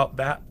heartbreaking about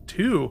that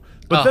too.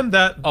 But then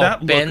that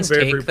look Ben's of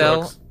Avery take though.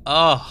 Brooks,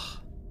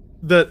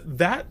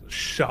 that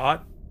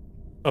shot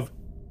of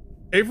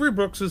Avery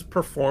Brooks's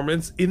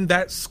performance in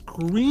that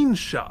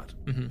screenshot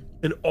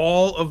and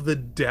all of the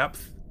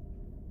depth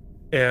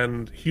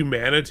and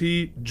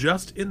humanity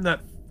just in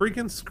that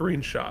freaking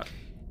screenshot.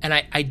 And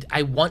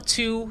I want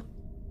to.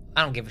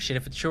 I don't give a shit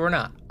if it's true or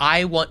not. I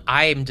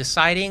am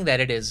deciding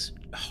that it is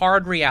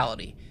hard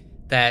reality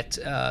that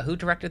who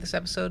directed this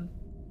episode?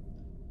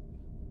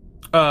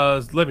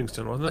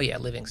 Livingston, wasn't it? Oh yeah,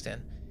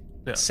 Livingston.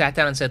 Yeah. Sat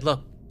down and said,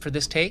 "Look, for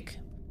this take,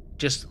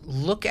 just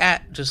look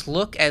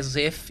as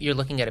if you're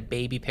looking at a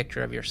baby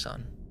picture of your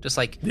son, just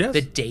like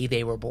the day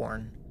they were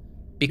born,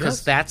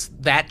 because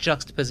that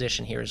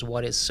juxtaposition here is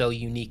what is so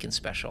unique and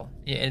special,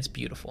 and it's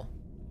beautiful."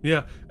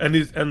 Yeah, and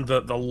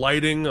the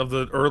lighting of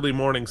the early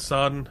morning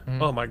sun.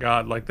 Oh my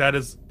god, like that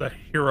is the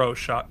hero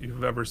shot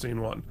you've ever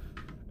seen one.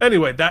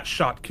 Anyway, that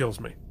shot kills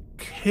me.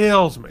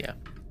 Yeah.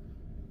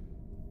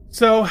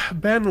 So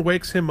Ben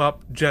wakes him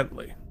up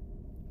gently.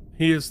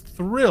 He is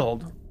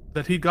thrilled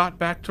that he got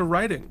back to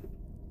writing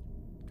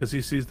because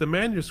he sees the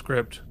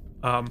manuscript.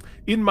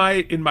 In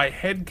my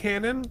head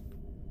canon,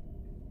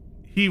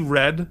 he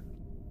read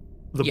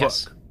the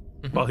book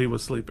while he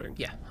was sleeping.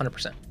 Yeah,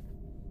 100%.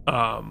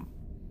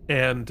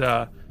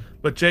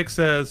 But Jake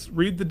says,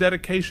 read the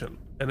dedication,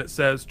 and it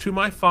says, "To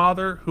my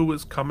father who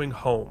is coming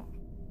home."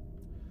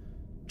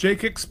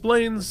 Jake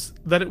explains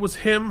that it was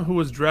him who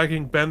was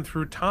dragging Ben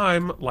through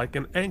time like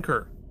an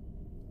anchor.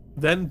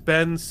 Then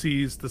Ben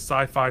sees the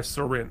sci-fi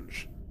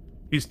syringe.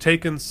 He's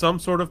taken some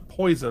sort of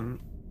poison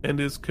and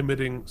is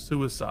committing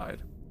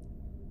suicide.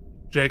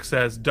 Jake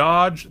says,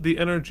 "Dodge the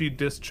energy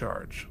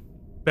discharge."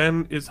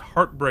 Ben is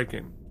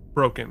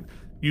broken.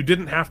 "You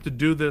didn't have to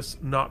do this,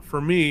 not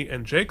for me."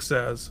 And Jake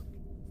says,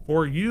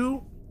 "For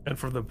you and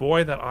for the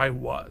boy that I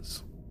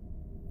was."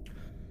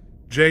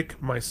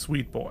 Jake, my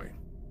sweet boy.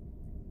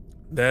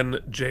 Then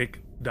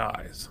Jake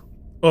dies.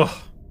 Ugh.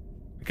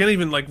 I can't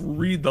even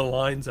read the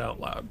lines out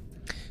loud.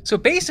 So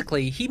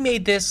basically, he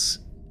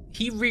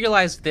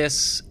realized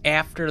this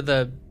after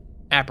the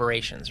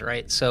apparitions,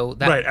 right? So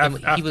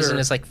that he was in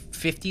his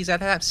 50s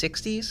at that,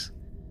 60s?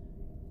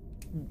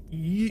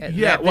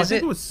 Yeah, I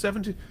think it was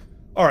 17.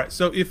 All right,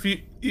 so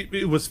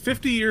it was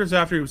 50 years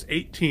after he was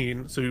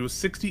 18, so he was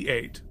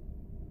 68.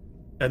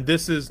 And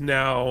this is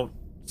now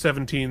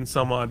 17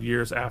 some odd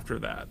years after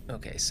that.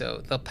 Okay,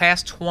 so the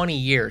past 20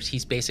 years,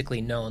 he's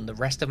basically known the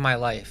rest of my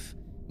life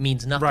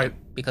means nothing.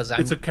 Right. Because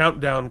it's a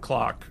countdown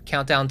clock.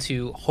 Countdown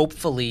to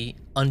hopefully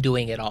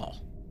undoing it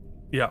all.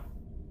 Yeah.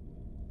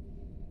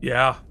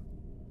 Yeah.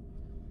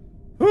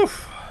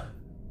 Oof.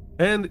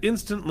 And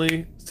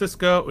instantly,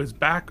 Cisco is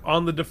back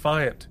on the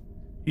Defiant.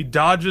 He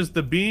dodges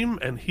the beam,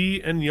 and he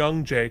and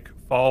young Jake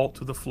fall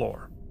to the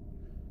floor.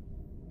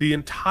 The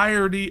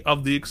entirety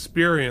of the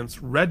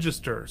experience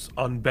registers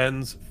on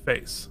Ben's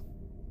face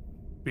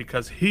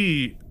because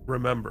he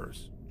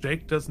remembers.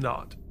 Jake does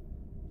not.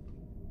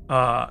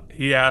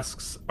 He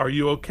asks, "Are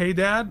you okay,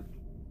 Dad?"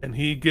 And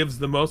he gives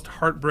the most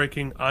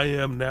heartbreaking "I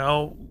am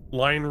now"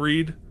 line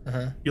read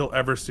you'll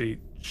ever see.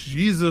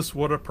 Jesus,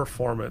 what a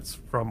performance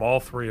from all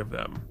three of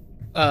them.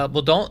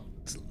 Well, don't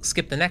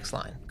skip the next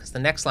line, because the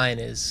next line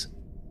is,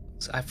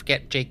 I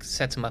forget, Jake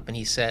sets him up and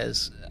he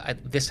says,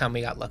 "This time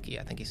we got lucky,"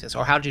 I think he says.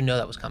 Or how did you know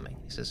that was coming?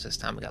 He says, "This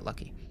time we got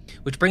lucky."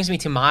 Which brings me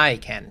to my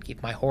canon,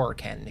 my horror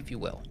canon, if you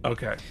will.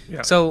 Okay,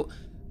 yeah. So,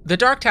 The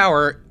Dark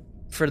Tower,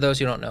 for those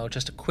who don't know,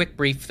 just a quick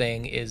brief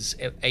thing, is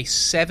a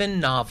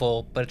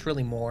 7-novel, but it's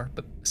really more,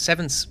 but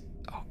 7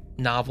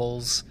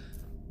 novels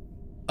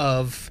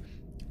of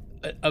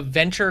a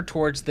venture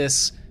towards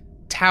this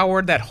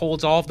tower that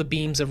holds all of the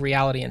beams of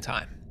reality and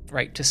time,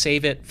 right? To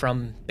save it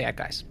from bad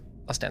guys,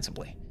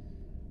 ostensibly.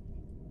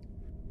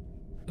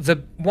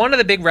 One of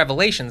the big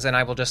revelations, and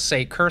I will just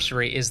say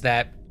cursory, is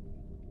that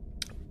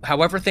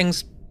however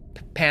things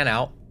pan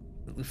out,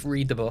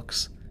 read the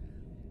books,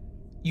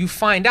 you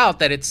find out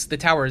that the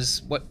tower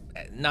is, what,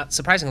 not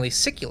surprisingly,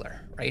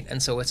 secular, right?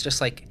 And so it's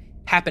just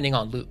happening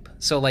on loop.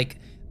 So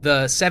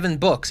the 7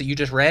 books that you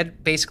just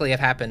read basically have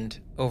happened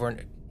over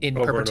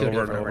perpetuity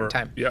over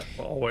time. Yeah,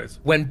 always.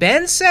 When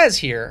Ben says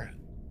here,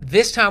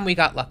 "This time we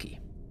got lucky,"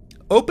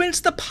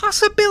 opens the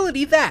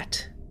possibility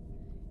that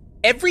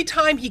every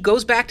time he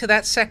goes back to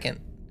that second,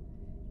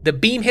 the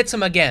beam hits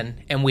him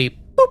again, and we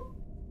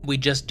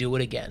just do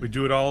it again. We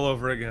do it all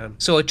over again.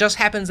 So it just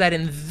happens that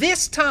in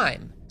this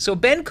time, so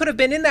Ben could have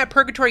been in that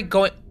purgatory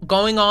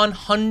going on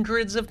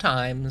hundreds of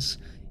times.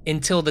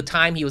 until the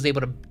time he was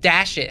able to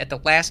dash it at the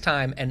last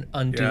time and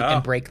undo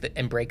and break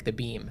the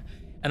beam.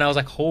 And I was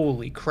like,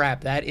 holy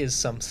crap, that is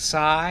some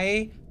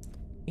sci-fi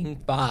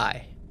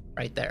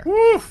right there.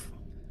 Woof.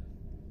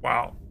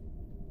 Wow.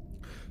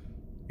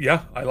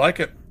 Yeah, I like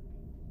it.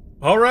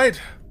 All right.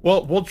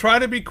 Well, we'll try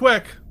to be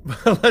quick.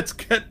 Let's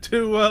get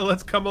to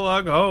let's come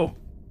along home.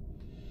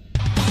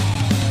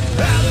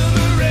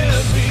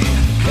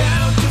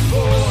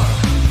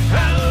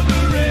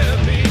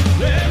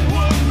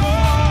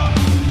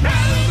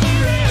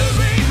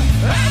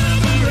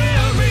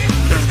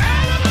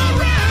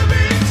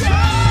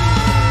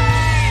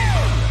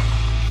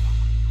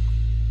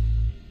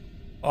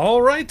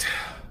 All right.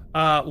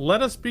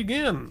 Let us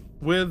begin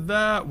with,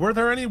 were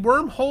there any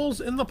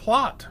wormholes in the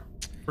plot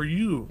for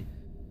you,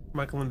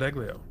 Michael and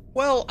Deglio?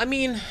 Well, I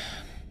mean,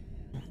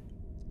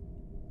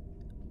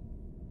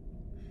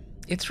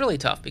 it's really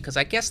tough because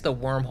I guess the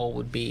wormhole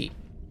would be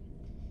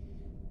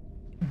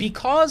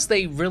because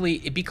they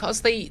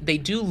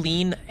do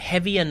lean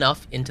heavy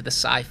enough into the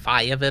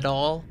sci-fi of it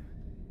all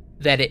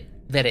that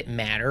it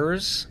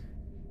matters.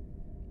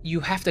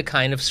 You have to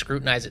kind of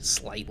scrutinize it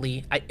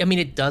slightly. I mean,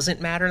 it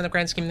doesn't matter in the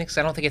grand scheme of things because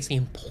I don't think it's the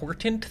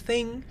important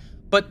thing.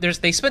 But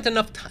they spent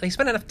enough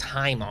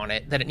time on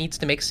it that it needs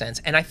to make sense,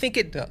 and I think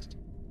it does.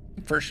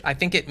 First, I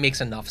think it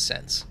makes enough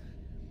sense.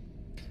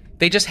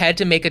 They just had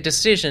to make a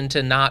decision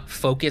to not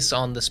focus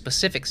on the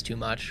specifics too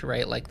much,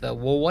 right? Like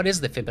what is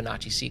the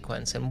Fibonacci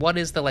sequence, and what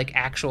is the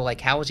actual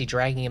how is he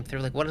dragging him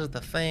through? What is the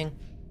thing?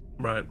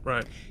 Right.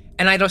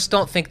 And I just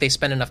don't think they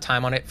spend enough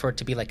time on it for it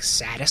to be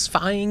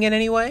satisfying in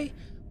any way.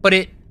 But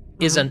it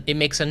it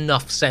makes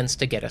enough sense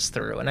to get us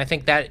through, and I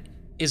think that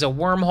is a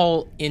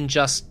wormhole in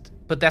just.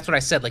 But that's what I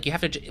said. You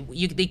have to,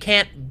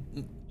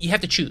 you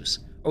have to choose.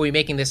 Are we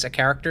making this a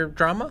character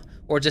drama,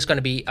 or just going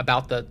to be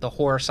about the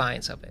horror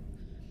science of it?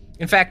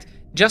 In fact,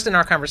 just in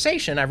our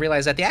conversation, I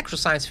realized that the actual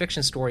science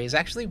fiction story is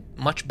actually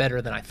much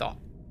better than I thought.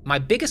 My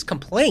biggest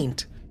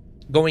complaint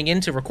going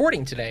into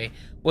recording today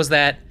was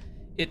that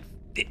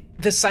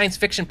the science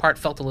fiction part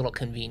felt a little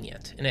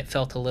convenient, and it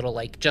felt a little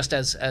just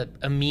as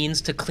a means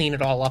to clean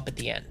it all up at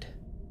the end.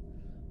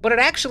 But it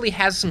actually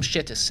has some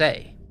shit to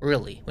say,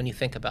 really, when you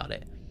think about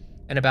it.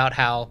 And about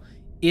how,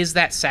 is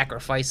that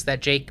sacrifice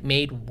that Jake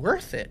made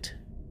worth it,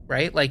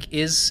 right?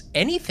 Is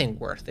anything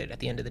worth it at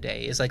the end of the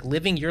day? Is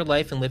living your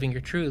life and living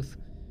your truth,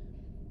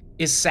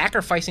 is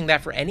sacrificing that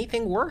for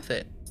anything worth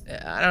it?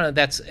 I don't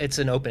know, it's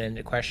an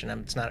open-ended question.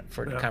 It's not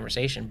for the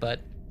conversation,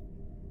 but...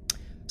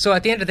 So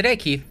at the end of the day,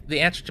 Keith, the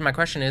answer to my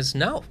question is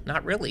no,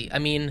 not really. I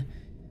mean,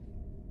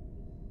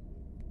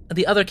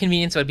 the other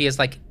convenience would be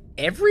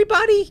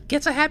everybody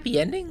gets a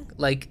happy ending?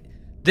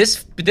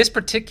 This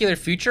particular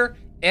future...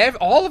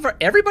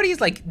 everybody's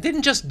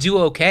didn't just do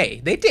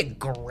okay. They did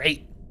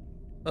great.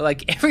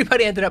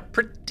 Everybody ended up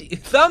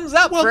thumbs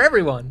up for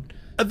everyone.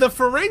 The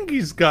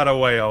Ferengis got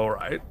away all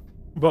right,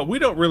 but we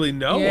don't really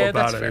know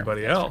about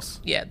anybody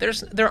else. Yeah,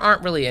 there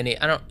aren't really any.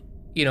 I don't,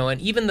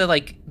 and even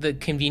the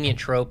convenient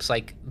tropes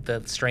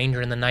the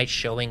stranger in the night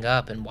showing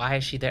up and why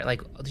is she there?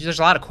 There's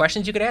a lot of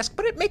questions you could ask,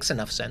 but it makes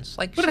enough sense.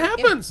 But it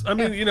happens. I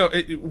mean,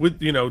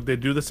 they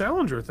do the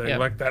Salinger thing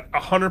that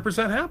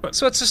 100% happens.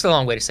 So it's just a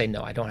long way to say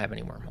no. I don't have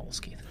any wormholes,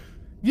 Keith.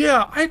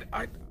 Yeah,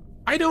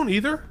 I don't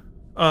either.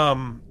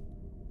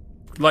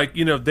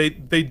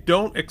 They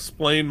don't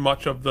explain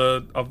much of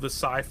the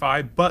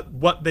sci-fi, but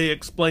what they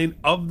explain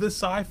of the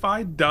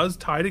sci-fi does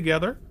tie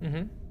together.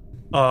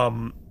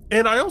 Mm-hmm.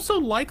 And I also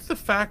like the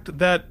fact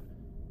that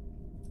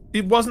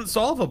it wasn't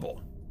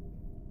solvable,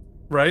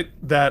 right?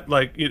 That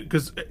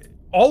because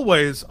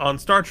always on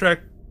Star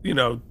Trek,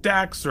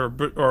 Dax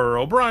or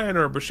O'Brien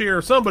or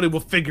Bashir, somebody will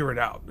figure it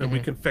out, and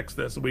we can fix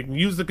this, and we can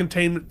use the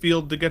containment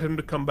field to get him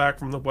to come back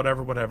from the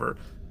whatever.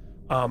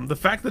 The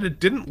fact that it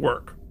didn't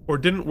work or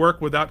didn't work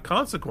without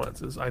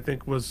consequences, I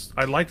think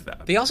I liked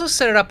that. They also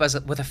set it up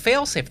with a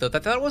failsafe though.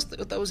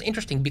 That was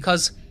interesting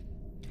because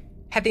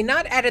had they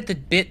not added the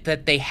bit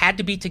that they had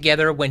to be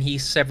together when he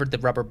severed the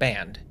rubber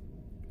band,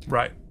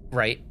 right,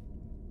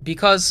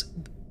 because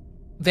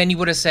then you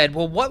would have said,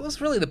 well, what was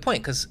really the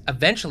point? Because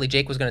eventually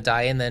Jake was going to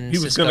die, and then he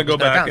was going to go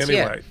back anyway.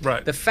 Yeah.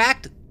 Right. The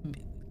fact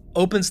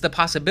opens the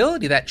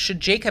possibility that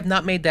should Jake have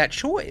not made that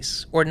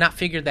choice or not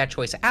figured that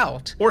choice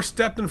out, or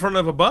stepped in front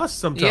of a bus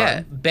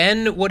sometime,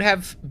 Ben would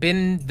have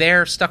been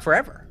there stuck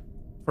forever.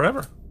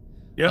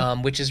 Yeah.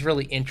 Which is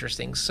really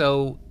interesting.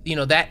 So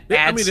that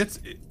adds. I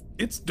mean,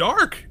 it's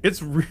dark. It's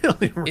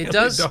really dark. It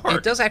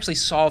does actually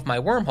solve my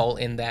wormhole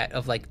in that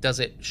of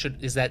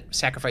is that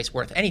sacrifice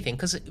worth anything?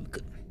 Because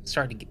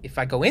if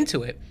I go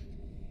into it,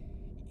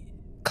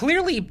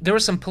 clearly there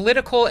was some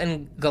political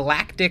and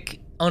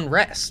galactic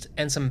unrest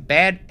and some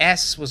bad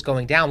S was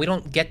going down. We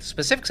don't get the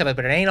specifics of it,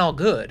 but it ain't all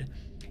good.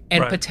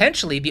 And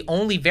potentially the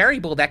only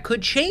variable that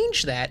could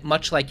change that,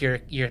 much like your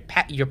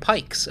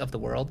Pikes of the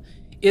world,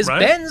 is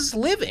Ben's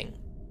living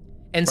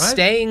and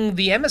staying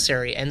the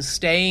emissary and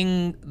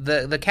staying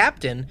the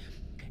captain.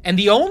 And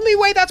the only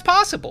way that's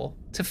possible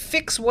to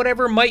fix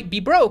whatever might be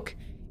broke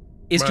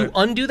is to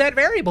undo that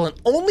variable,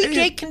 and only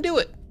Jake can do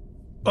it.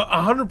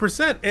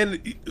 100%.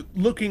 And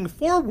looking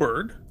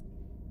forward,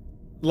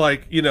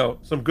 like, you know,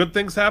 some good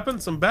things happen,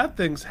 some bad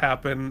things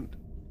happen.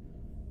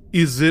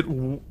 Is it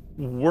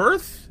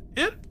worth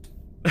it?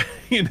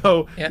 You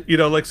know,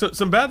 like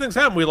some bad things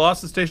happen. We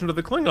lost the station to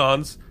the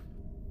Klingons,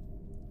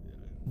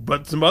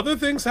 but some other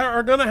things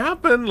are going to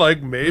happen.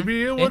 Like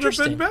maybe it would have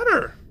been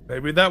better.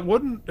 Maybe that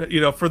wouldn't,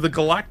 you know, for the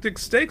galactic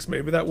stakes,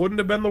 maybe that wouldn't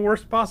have been the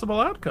worst possible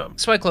outcome.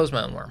 So I closed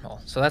my own wormhole.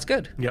 So that's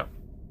good. Yeah.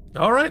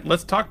 All right,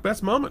 let's talk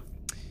best moment.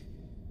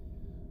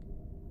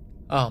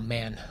 Oh,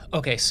 man.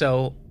 Okay,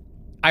 so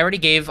I already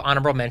gave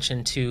honorable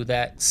mention to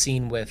that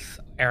scene with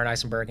Aaron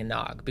Eisenberg and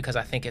Nog, because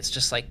I think it's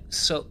just like,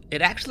 so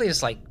it actually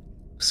is like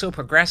so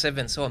progressive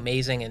and so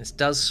amazing, and it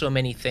does so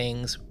many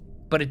things,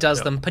 but it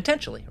does them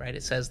potentially, right?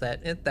 It says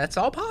that that's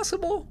all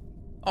possible.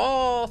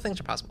 All things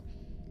are possible.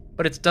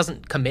 But it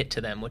doesn't commit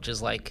to them, which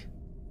is like...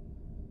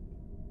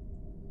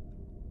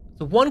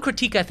 The one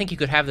critique I think you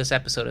could have this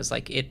episode is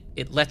like it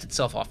lets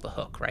itself off the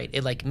hook, right?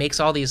 It like makes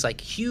all these like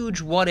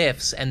huge what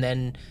ifs and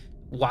then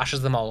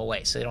washes them all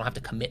away, so they don't have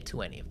to commit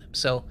to any of them.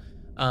 So,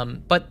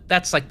 but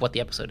that's like what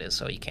the episode is,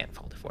 so you can't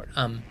fault it for it.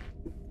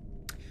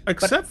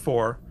 Except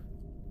for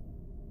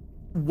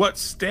what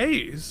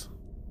stays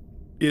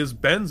is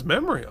Ben's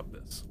memory of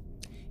this.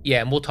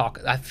 Yeah, and we'll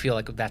talk. I feel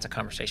like that's a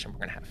conversation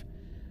we're gonna have.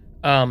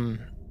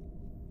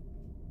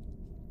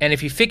 And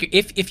if you figure,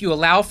 if you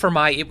allow for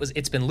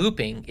it's been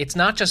looping. It's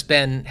not just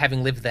Ben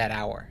having lived that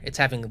hour. It's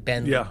having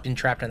Ben been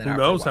trapped in that hour.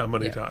 Who knows how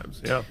many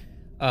times? Yeah.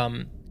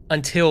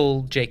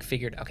 Until Jake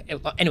figured. Okay.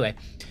 Anyway.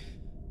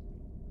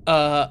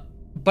 But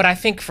I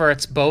think for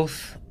it's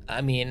both.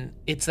 I mean,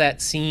 it's that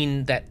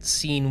scene.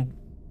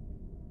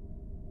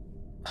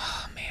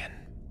 Oh man,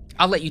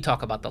 I'll let you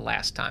talk about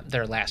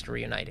their last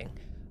reuniting.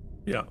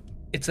 Yeah.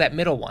 It's that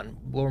middle one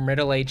where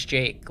middle-aged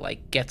Jake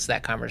like gets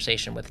that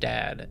conversation with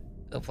Dad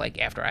of like,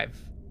 after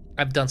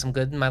I've done some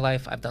good in my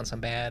life, I've done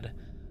some bad,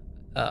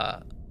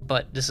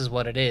 but this is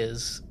what it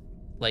is.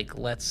 Like,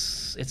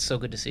 it's so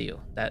good to see you.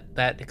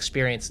 That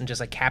experience and just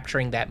like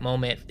capturing that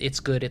moment, it's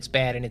good, it's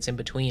bad, and it's in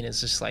between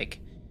is just like,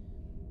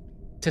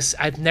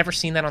 I've never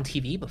seen that on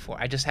TV before.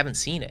 I just haven't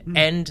seen it.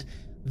 And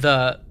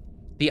the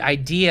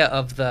idea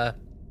of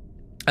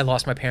I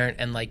lost my parent,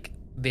 and like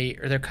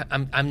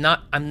I'm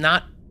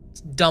not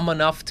dumb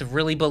enough to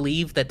really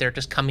believe that they're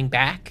just coming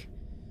back.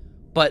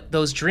 But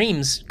those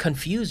dreams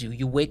confuse you.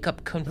 You wake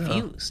up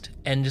confused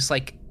and just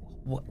like,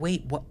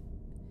 wait, what?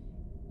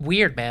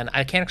 Weird, man.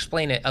 I can't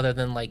explain it other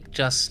than like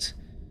just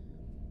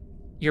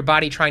your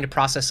body trying to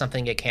process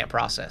something it can't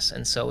process,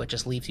 and so it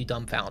just leaves you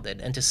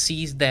dumbfounded. And to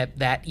see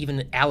that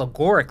even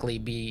allegorically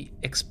be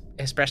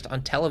expressed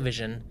on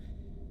television,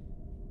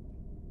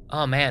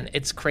 oh man,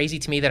 it's crazy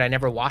to me that I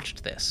never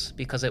watched this,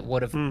 because it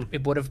would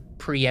have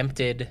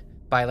preempted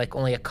by like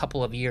only a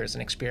couple of years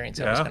an experience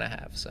I was going to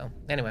have. So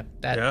anyway,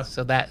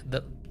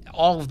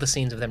 all of the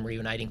scenes of them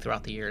reuniting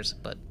throughout the years,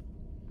 but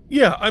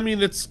yeah, I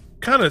mean, it's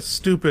kind of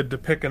stupid to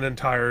pick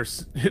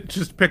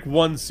just pick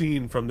one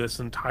scene from this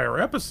entire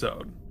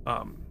episode.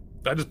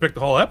 I just picked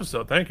the whole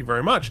episode. Thank you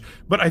very much.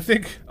 But I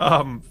think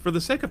for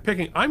the sake of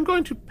picking, I'm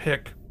going to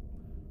pick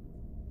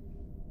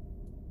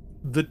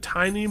the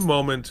tiny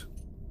moment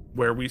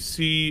where we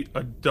see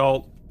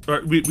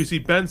we see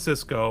Ben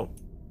Sisko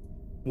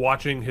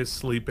watching his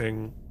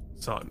sleeping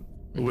son,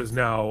 who is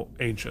now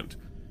ancient.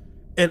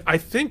 And I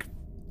think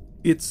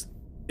it's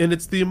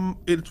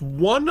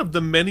one of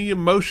the many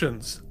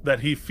emotions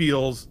that he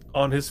feels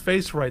on his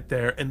face right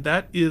there, and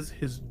that is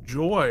his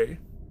joy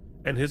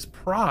and his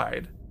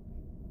pride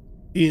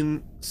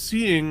in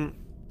seeing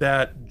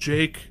that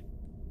Jake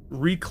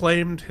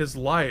reclaimed his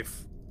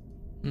life.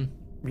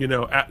 You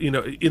know,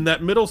 in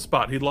that middle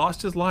spot, he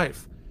lost his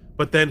life,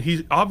 but then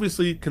he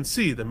obviously can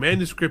see the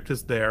manuscript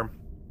is there.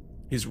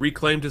 He's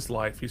reclaimed his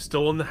life. He's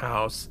still in the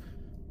house.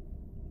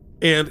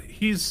 And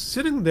he's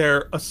sitting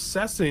there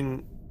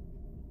assessing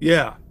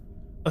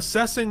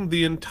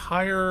the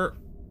entire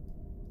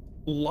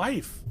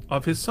life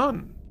of his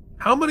son.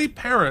 How many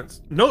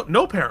parents,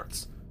 no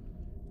parents,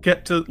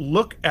 get to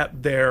look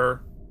at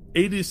their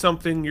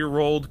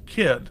 80-something-year-old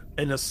kid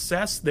and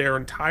assess their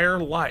entire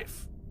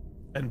life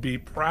and be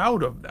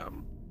proud of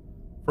them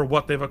for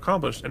what they've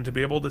accomplished, and to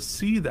be able to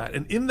see that.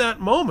 And in that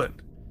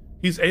moment,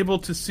 he's able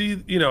to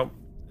see, you know,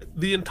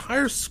 the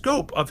entire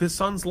scope of his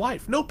son's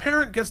life. No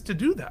parent gets to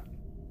do that.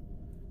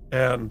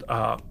 And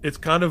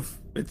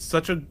it's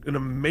such an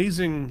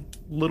amazing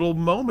little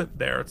moment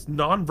there. It's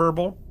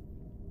nonverbal,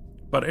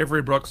 but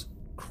Avery Brooks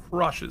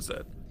crushes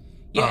it.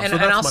 Yeah, and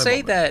I'll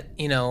say that,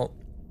 you know,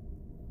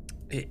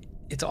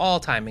 it's all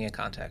timing and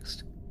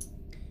context.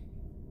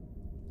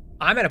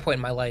 I'm at a point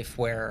in my life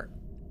where,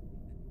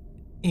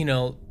 you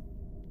know,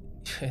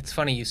 it's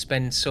funny, you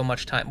spend so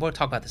much time, we'll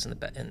talk about this in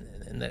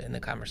the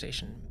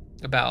conversation,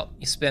 about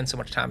you spend so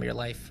much time of your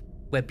life,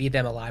 be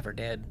them alive or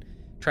dead,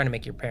 trying to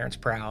make your parents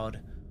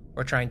proud,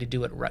 or trying to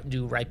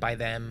do right by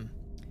them.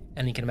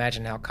 And you can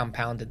imagine how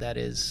compounded that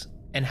is,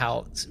 and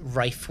how it's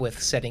rife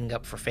with setting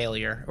up for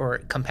failure, or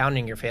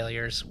compounding your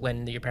failures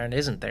when your parent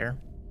isn't there.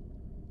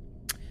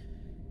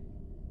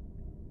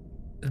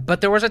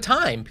 But there was a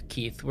time,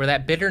 Keith, where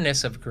that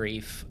bitterness of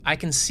grief, I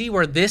can see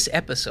where this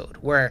episode,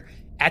 where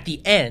at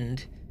the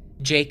end,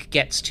 Jake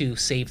gets to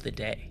save the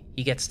day.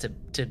 He gets to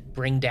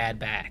bring Dad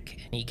back,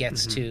 and he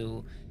gets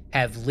to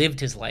have lived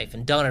his life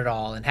and done it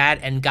all,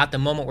 and got the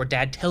moment where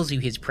Dad tells you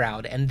he's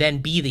proud, and then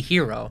be the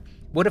hero.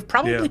 Would have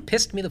probably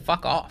pissed me the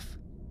fuck off,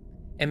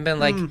 and been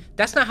like,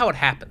 "That's not how it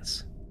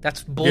happens.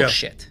 That's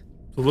bullshit."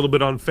 Yeah. It's a little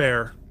bit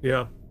unfair.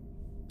 Yeah.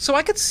 So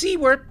I could see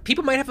where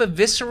people might have a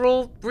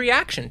visceral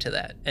reaction to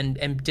that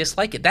and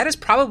dislike it. That is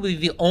probably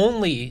the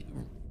only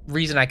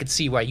reason I could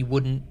see why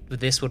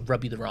this would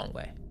rub you the wrong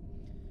way.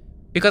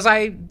 Because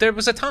there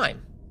was a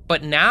time.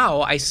 But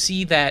now I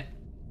see that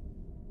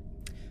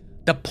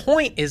the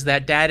point is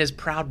that Dad is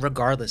proud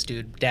regardless,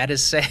 dude. Dad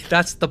is saying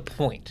that's the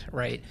point,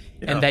 right?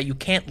 Yeah. And that you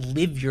can't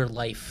live your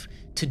life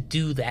to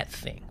do that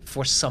thing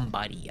for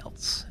somebody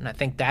else. And I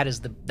think that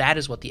is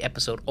what the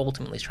episode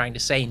ultimately is trying to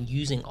say, and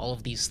using all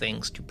of these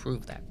things to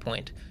prove that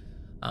point.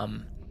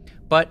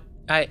 But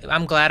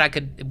I'm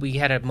glad we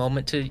had a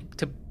moment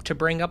to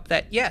bring up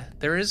that, yeah,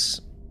 there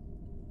is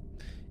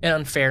an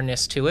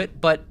unfairness to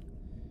it, but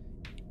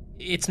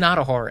it's not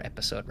a horror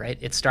episode, right?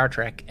 It's Star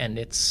Trek, and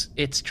it's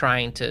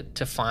trying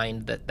to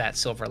find that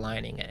silver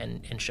lining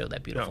and show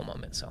that beautiful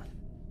moment. So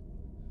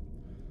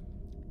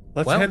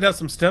let's hand out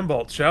some stem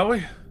bolts, shall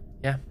we?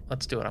 Yeah,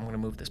 let's do it. I'm going to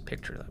move this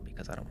picture though,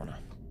 because I don't want to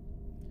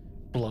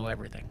blow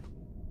everything.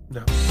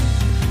 No.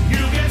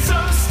 You get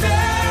some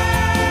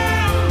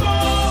stem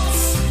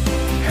bolts.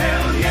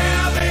 Hell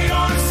yeah, they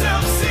are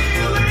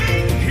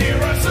self-sealing. Here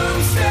are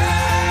some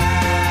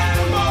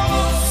stem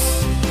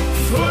bolts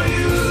for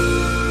you.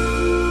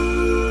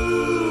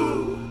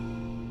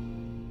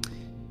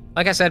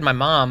 Like I said, my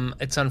mom,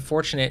 it's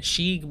unfortunate.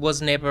 She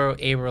wasn't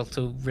able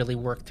to really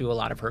work through a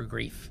lot of her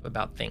grief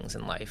about things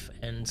in life.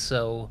 And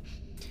so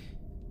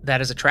that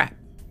is a trap.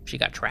 She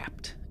got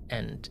trapped.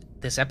 And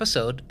this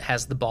episode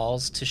has the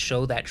balls to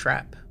show that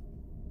trap.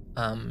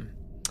 Now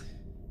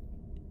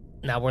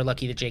we're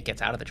lucky that Jake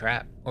gets out of the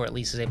trap, or at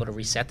least is able to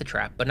reset the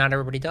trap, but not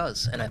everybody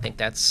does. And I think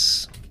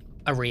that's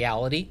a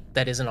reality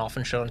that isn't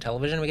often shown on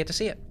television. We get to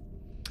see it.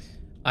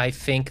 I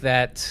think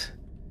that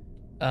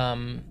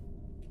I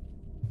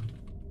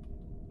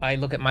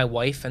look at my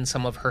wife and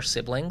some of her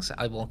siblings.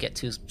 I won't get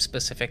too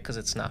specific because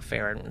it's not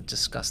fair and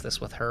discuss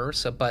this with her.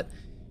 But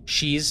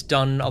she's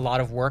done a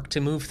lot of work to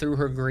move through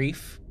her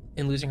grief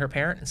in losing her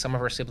parent, and some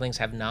of her siblings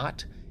have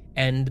not.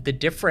 And the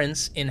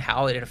difference in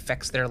how it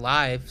affects their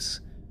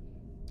lives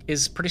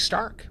is pretty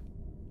stark.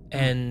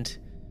 And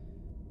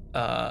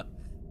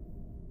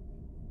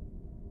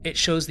it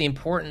shows the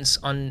importance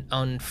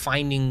on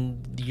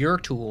finding your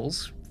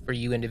tools for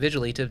you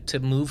individually to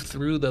move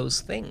through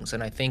those things.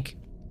 And I think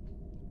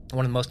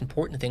one of the most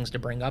important things to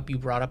bring up, you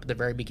brought up at the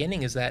very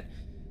beginning, is that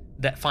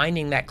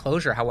finding that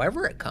closure,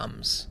 however it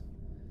comes,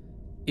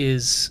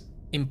 is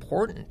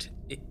important.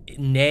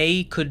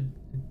 Nay could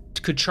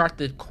chart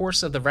the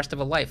course of the rest of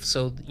a life.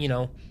 So,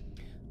 your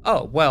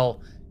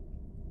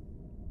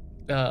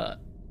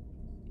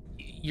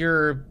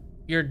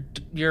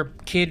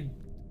kid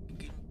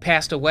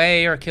passed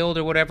away or killed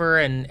or whatever,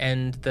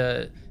 and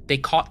they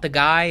caught the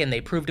guy and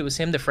they proved it was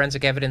him. The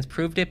forensic evidence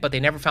proved it, but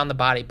they never found the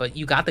body. But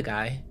you got the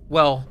guy.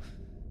 Well,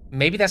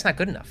 maybe that's not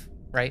good enough,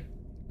 right?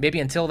 Maybe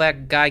until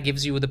that guy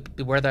gives you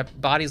where the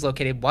body's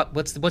located,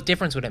 what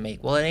difference would it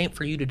make? Well, it ain't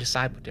for you to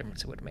decide what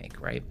difference it would make,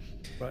 right?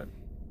 Right.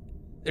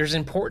 There's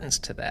importance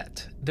to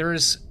that.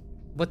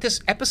 What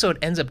this episode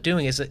ends up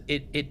doing is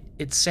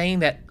it's saying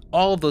that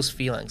all of those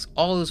feelings,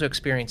 all of those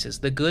experiences,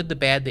 the good, the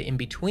bad, the in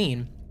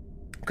between,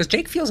 because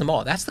Jake feels them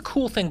all. That's the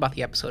cool thing about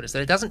the episode, is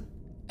that it doesn't.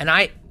 And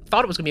I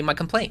thought it was going to be my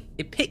complaint.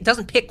 It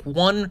doesn't pick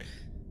one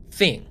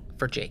thing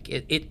for Jake.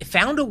 It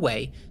found a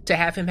way to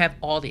have him have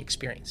all the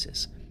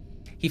experiences.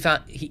 He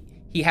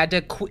had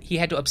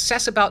to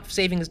obsess about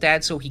saving his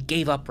dad, so he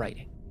gave up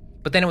writing.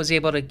 But then he was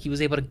able to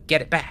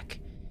get it back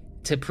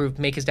to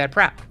make his dad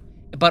proud,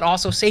 but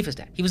also save his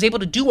dad. He was able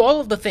to do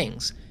all of the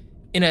things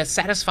in a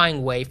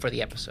satisfying way for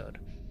the episode.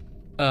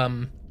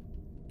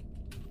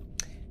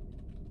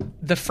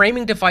 The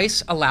framing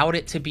device allowed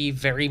it to be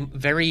very,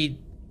 very.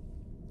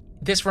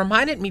 This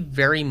reminded me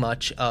very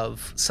much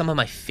of some of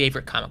my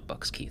favorite comic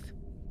books, Keith.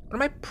 One of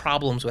my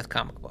problems with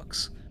comic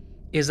books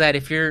is that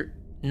if you're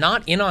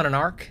not in on an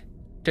arc,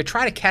 to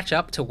try to catch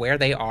up to where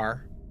they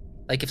are,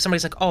 like if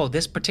somebody's like, oh,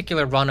 this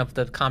particular run of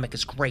the comic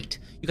is great,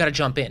 you got to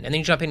jump in. And then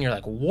you jump in and you're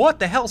like, what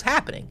the hell's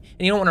happening?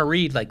 And you don't want to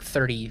read like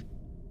 30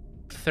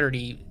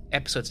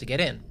 episodes to get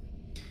in.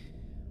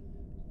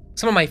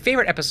 Some of my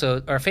favorite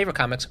favorite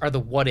comics are the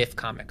What If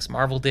comics.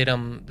 Marvel did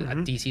them,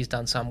 DC's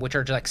done some, which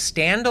are like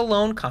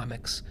standalone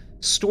comics,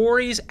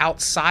 stories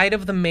outside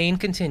of the main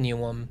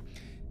continuum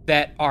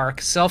that are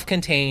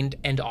self-contained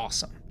and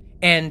awesome.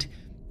 And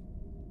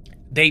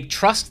they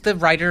trust the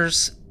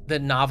writers, the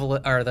novel,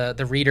 or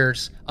the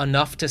readers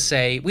enough to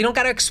say, we don't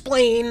got to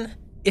explain.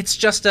 It's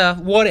just a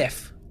what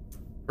if,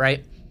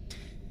 right?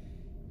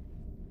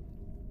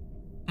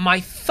 My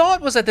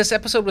thought was that this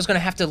episode was going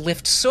to have to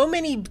lift so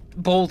many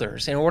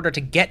boulders in order to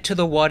get to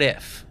the what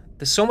if.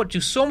 Do so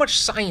much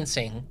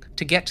sciencing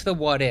to get to the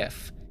what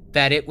if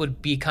that it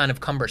would be kind of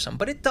cumbersome.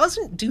 But it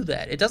doesn't do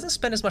that. It doesn't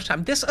spend as much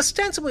time.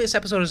 Ostensibly, this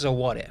episode is a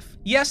what if.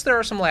 Yes, there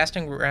are some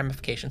lasting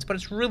ramifications, but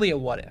it's really a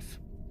what if.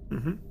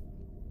 Mm-hmm.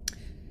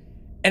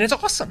 And it's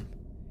awesome.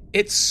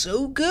 It's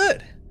so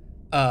good.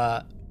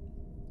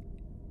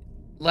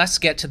 Let's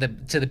get to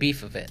the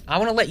beef of it. I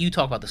want to let you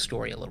talk about the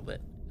story a little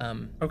bit,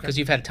 because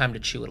you've had time to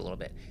chew it a little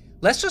bit.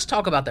 Let's just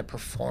talk about the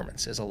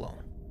performances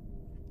alone.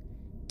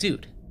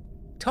 Dude,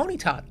 Tony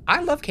Todd.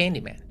 I love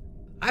Candyman.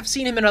 I've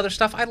seen him in other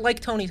stuff. I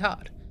like Tony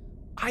Todd.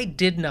 I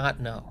did not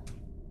know.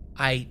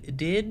 I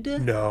did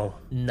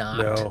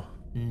not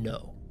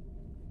know.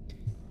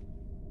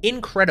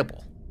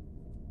 Incredible.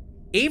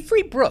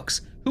 Avery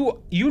Brooks,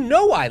 who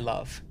I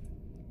love,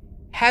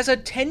 has a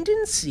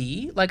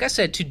tendency, like I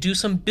said, to do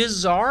some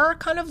bizarre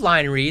kind of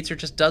line reads or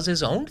just does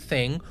his own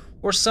thing,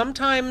 or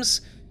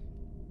sometimes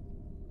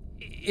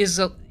is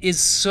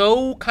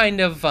so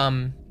kind of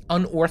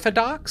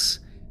unorthodox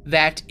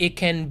that it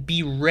can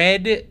be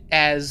read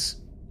as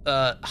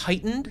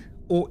heightened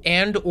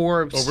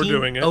or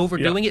overdoing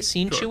it,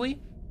 scene chewy.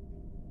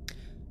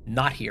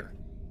 Not here.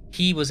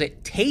 He was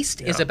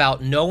taste is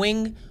about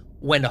knowing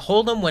when to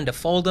hold them, when to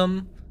fold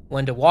them,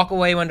 when to walk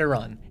away, when to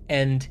run.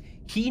 And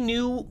he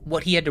knew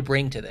what he had to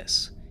bring to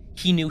this.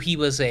 He knew he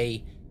was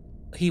a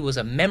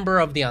member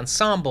of the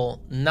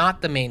ensemble,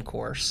 not the main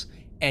course,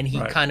 and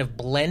he kind of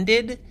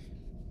blended,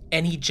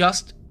 and he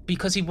just,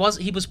 because he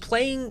was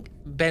playing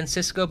Ben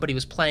Sisko, but he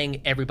was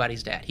playing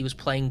everybody's dad. He was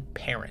playing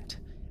parent.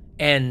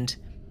 And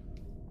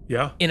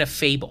in a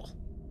fable,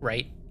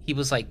 right? He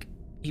was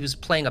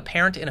playing a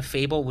parent in a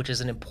fable, which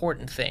is an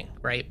important thing,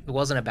 right? It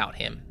wasn't about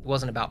him. It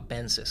wasn't about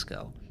Ben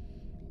Sisko.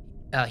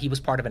 He was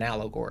part of an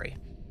allegory.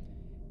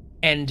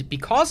 And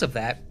because of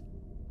that,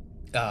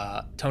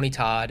 Tony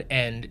Todd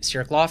and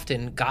Sierra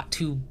Lofton got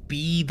to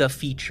be the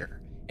feature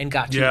and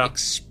got to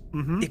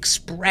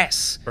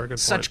express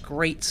such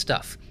great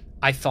stuff.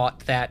 I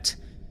thought that,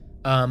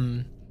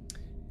 I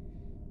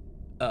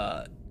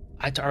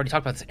already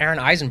talked about this, Aaron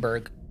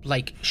Eisenberg,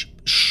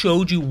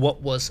 showed you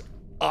what was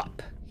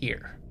up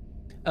here.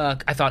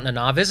 I thought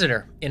Nana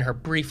Visitor, in her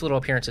brief little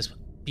appearances,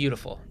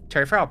 beautiful.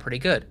 Terry Farrell, pretty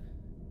good.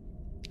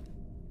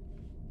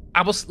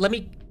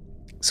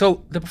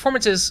 So the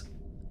performances.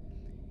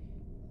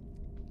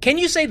 Can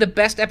you say the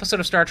best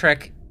episode of Star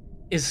Trek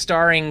is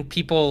starring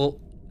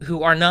people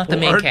who are not the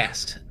main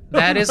cast?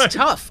 That is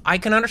tough. I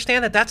can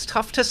understand that. That's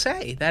tough to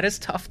say. That is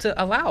tough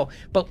to allow.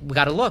 But we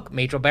got to look.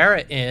 Majel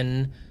Barrett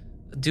in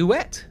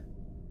Duet.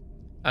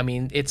 I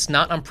mean, it's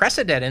not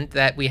unprecedented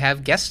that we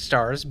have guest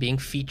stars being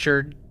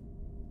featured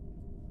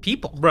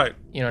people. Right.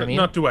 You know what I mean?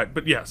 Not Duet,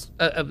 but yes.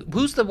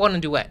 Who's the one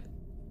in Duet?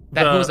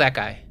 Who's that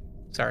guy?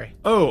 Sorry.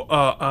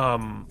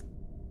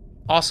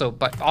 Also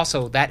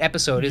that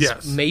episode is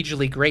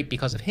majorly great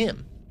because of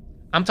him.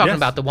 I'm talking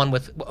about the one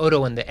with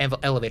Odo and the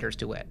Elevators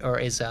Duet, or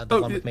is the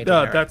one with Major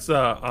Barrett? That's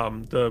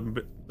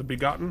the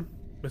Begotten,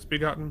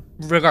 Misbegotten.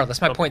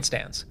 Regardless, my point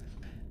stands.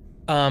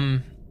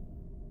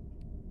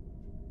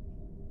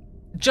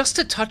 Just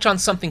to touch on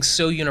something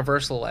so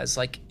universal as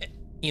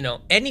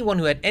anyone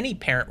who had any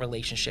parent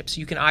relationships,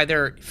 you can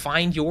either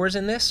find yours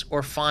in this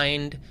or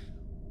find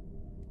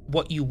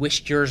what you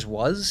wished yours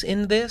was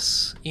in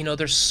this.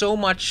 There's so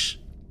much.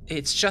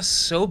 It's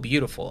just so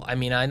beautiful. I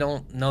mean, I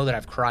don't know that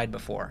I've cried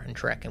before in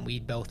Trek, and we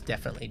both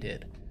definitely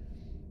did.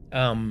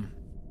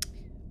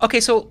 Okay,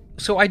 so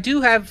I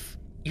do have.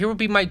 Here would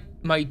be my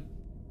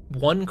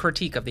one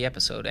critique of the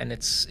episode, and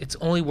it's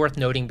only worth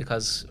noting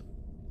because,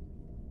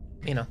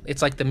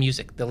 it's like the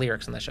music, the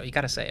lyrics on the show. You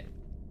got to say it.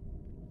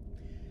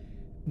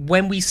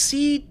 When we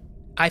see,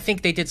 I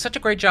think they did such a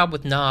great job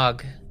with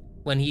Nog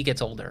when he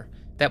gets older,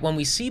 that when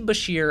we see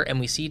Bashir and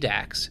we see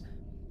Dax,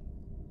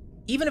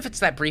 even if it's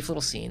that brief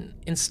little scene,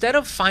 instead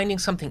of finding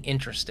something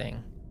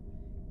interesting,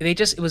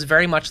 it was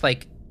very much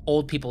like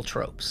old people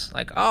tropes.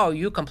 Like, oh,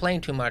 you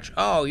complain too much.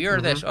 Oh, you're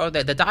this. Oh,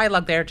 the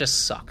dialogue there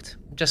just sucked.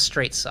 Just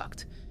straight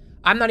sucked.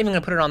 I'm not even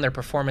going to put it on their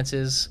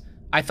performances.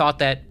 I thought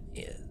that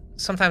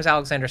sometimes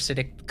Alexander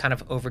Siddig kind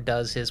of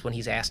overdoes his when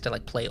he's asked to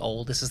play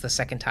old. This is the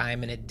second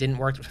time, and it didn't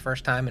work the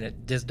first time, and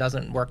it just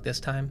doesn't work this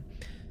time.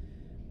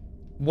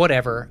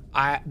 Whatever.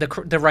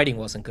 The writing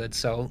wasn't good,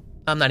 so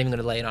I'm not even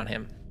going to lay it on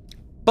him.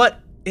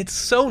 But it's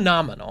so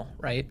nominal,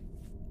 right?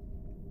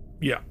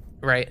 Yeah.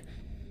 Right?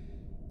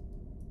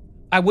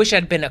 I wish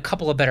I'd been a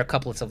couple of better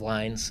couplets of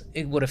lines.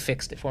 It would have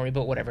fixed it for me,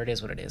 but whatever, it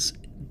is what it is.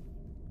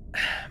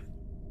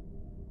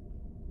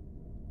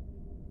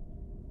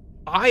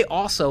 I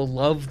also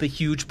love the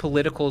huge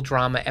political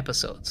drama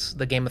episodes,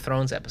 the Game of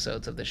Thrones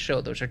episodes of this show.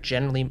 Those are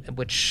generally,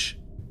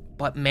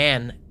 but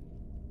man,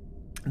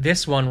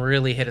 this one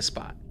really hit a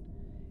spot.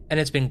 And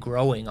it's been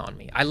growing on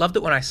me. I loved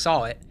it when I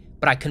saw it,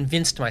 but I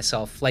convinced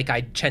myself, like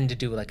I tend to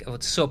do,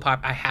 it's so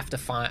popular, I have to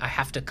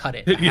cut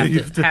it. I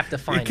have to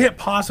find it. It can't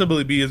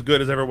possibly be as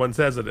good as everyone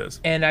says it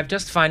is. And I'm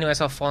just finding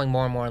myself falling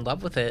more and more in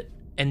love with it,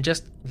 and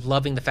just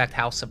loving the fact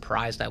how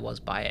surprised I was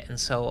by it. And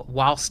so,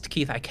 whilst,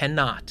 Keith, I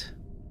cannot,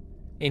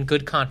 in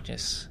good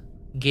conscience,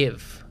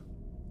 give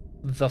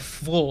the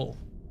full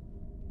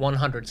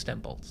 100 stem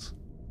bolts.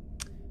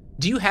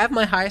 Do you have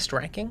my highest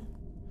ranking?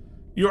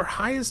 Your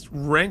highest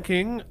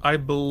ranking, I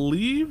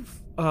believe,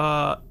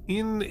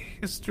 in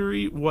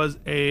history was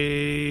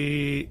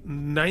a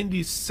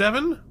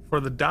 97 for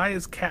the Die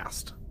is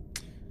Cast.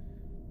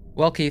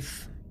 Well,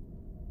 Keith,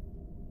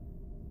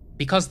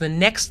 because the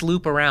next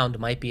loop around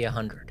might be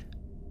 100.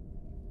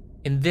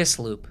 In this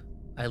loop,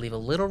 I leave a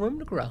little room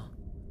to grow,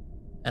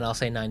 and I'll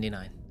say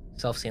 99.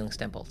 Self-sealing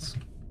stem bolts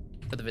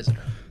for the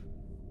visitor.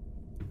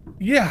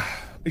 Yeah.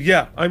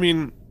 I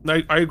mean,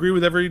 I agree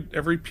with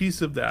every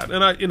piece of that,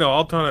 and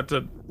I'll try not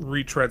to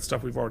retread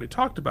stuff we've already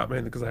talked about,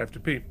 mainly because I have to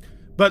pee.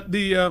 But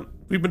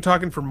we've been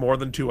talking for more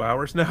than 2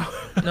 hours now.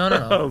 No.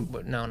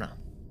 No.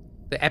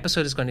 The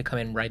episode is going to come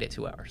in right at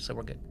 2 hours, so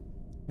we're good.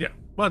 Yeah,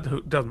 well,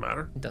 it doesn't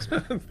matter. It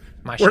doesn't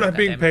matter. We're not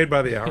being paid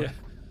by the hour.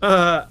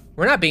 Yeah.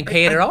 We're not being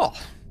paid at all.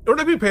 We're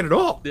not being paid at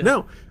all. Yeah.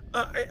 No,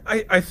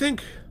 I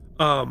think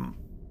I'll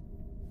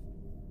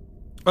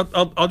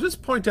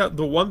just point out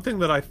the one thing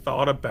that I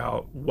thought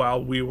about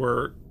while we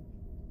were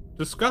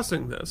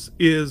discussing this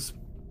is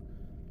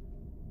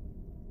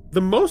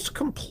the most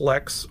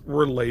complex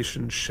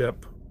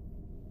relationship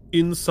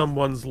in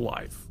someone's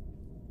life.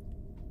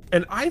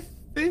 And I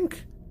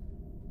think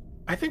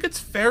it's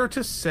fair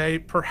to say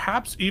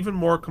perhaps even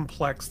more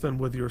complex than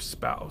with your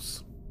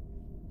spouse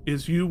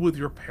is you with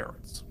your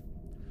parents.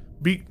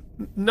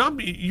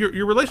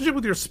 Your relationship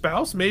with your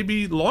spouse may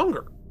be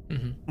longer.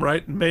 Mm-hmm.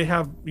 Right? May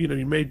have, you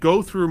may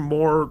go through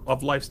more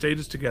of life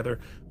stages together,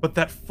 but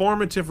that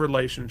formative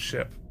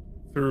relationship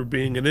through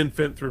being an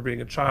infant, through being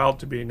a child,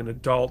 to being an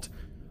adult,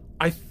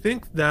 I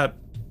think that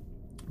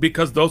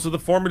because those are the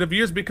formative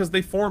years, because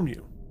they form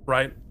you,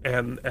 right?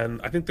 And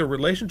I think the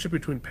relationship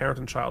between parent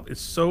and child is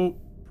so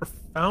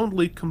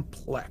profoundly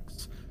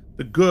complex.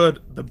 The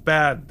good, the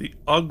bad, the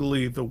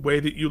ugly, the way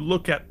that you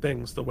look at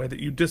things, the way that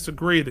you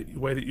disagree, the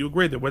way that you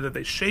agree, the way that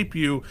they shape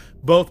you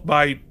both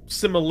by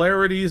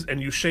similarities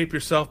and you shape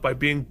yourself by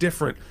being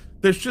different.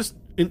 There's just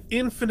an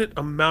infinite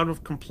amount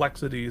of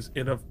complexities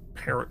in a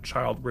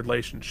parent-child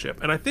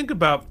relationship. And I think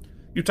about,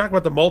 you talk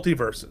about the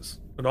multiverses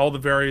and all the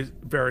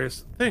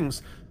various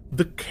things.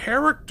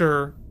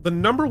 The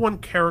number one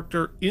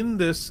character in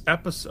this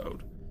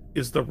episode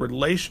is the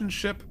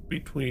relationship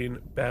between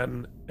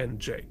Ben and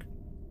Jake.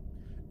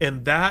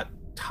 And that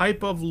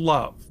type of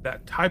love,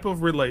 that type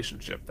of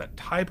relationship, that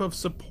type of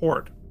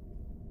support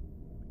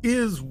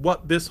is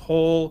what this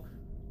whole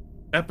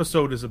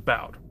episode is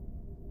about.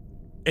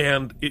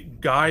 And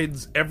it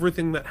guides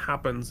everything that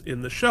happens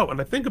in the show. And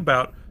I think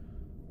about,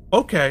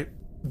 okay,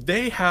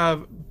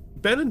 Ben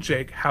and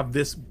Jake have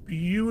this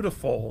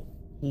beautiful,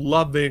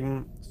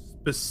 loving,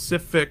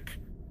 specific,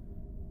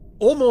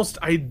 almost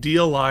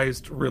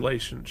idealized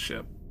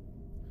relationship.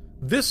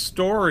 This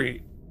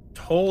story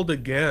told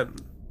again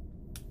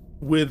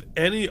with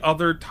any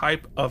other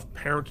type of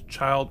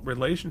parent-child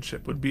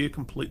relationship would be a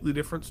completely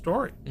different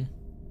story.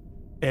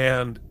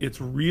 And it's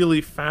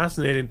really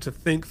fascinating to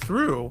think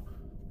through,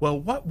 well,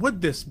 what would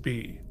this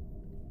be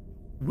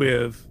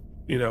with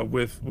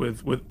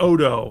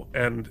Odo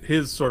and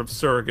his sort of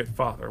surrogate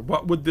father?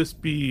 What would this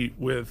be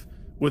with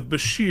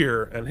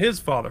Bashir and his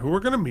father, who we're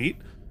going to meet,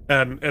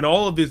 and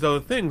all of these other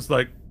things?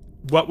 Like,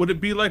 what would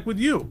it be like with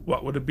you?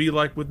 What would it be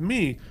like with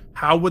me?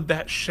 How would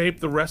that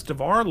shape the rest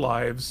of our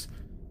lives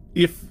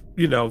if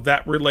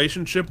that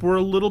relationship were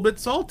a little bit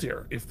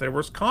saltier, if there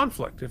was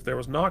conflict, if there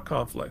was not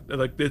conflict?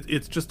 Like,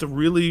 it's just a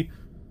really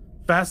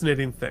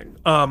fascinating thing.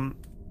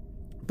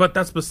 But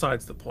that's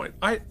besides the point.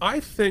 I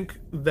think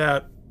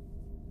that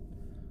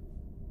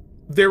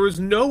there is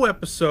no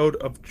episode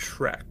of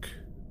Trek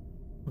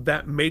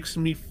that makes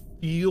me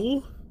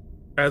feel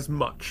as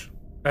much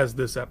as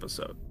this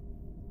episode.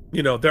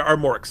 There are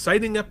more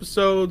exciting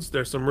episodes.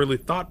 There's some really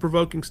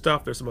thought-provoking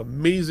stuff. There's some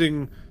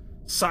amazing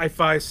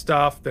sci-fi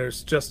stuff.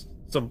 There's just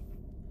some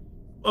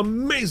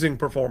amazing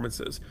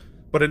performances.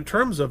 But in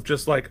terms of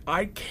just like,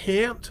 I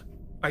cannot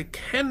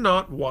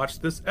watch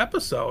this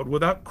episode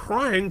without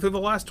crying through the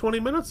last 20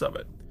 minutes of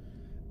it.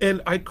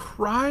 And I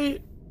cry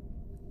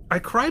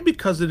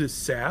because it is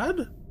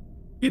sad.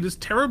 It is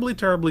terribly,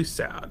 terribly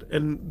sad,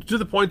 and to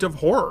the point of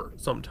horror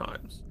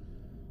sometimes.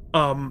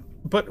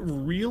 But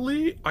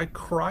really, I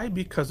cry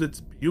because it's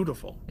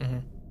beautiful. Mm-hmm.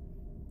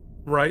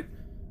 Right?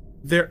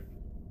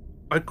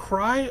 I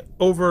cry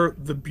over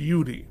the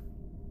beauty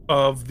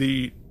of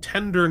the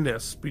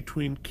tenderness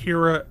between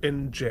Kira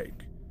and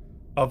Jake,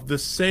 of the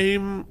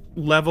same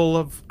level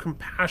of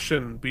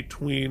compassion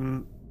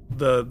between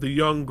the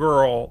young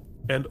girl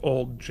and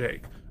old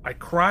Jake. I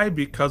cry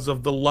because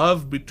of the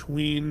love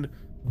between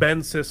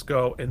Ben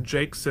Sisko and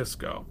Jake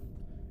Sisko.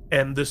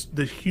 And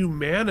the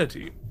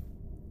humanity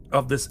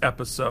of this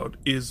episode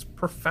is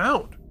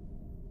profound.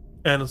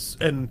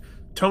 And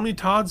Tony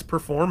Todd's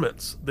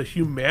performance, the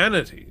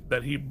humanity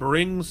that he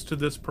brings to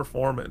this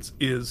performance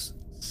is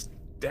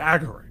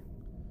staggering.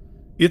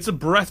 It's a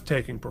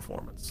breathtaking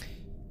performance.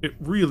 It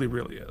really,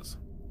 really is.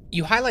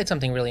 You highlight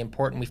something really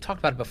important. We've talked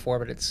about it before,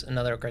 but it's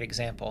another great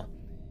example.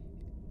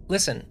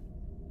 Listen,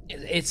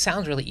 it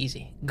sounds really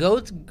easy.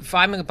 Go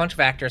find a bunch of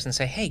actors and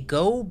say, hey,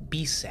 go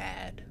be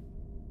sad.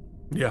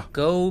 Yeah.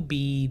 Go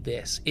be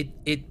this.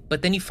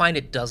 But then you find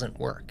it doesn't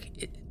work.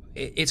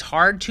 It's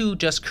hard to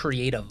just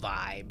create a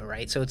vibe,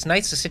 right? So it's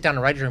nice to sit down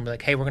and write a room and be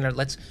like, hey,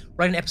 let's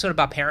write an episode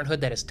about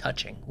parenthood that is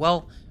touching.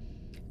 Well,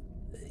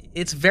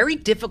 it's very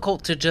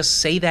difficult to just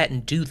say that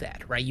and do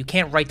that, right? You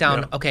can't write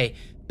down, okay,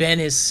 Ben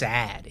is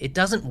sad. It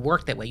doesn't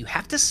work that way. You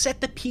have to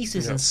set the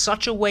pieces in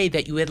such a way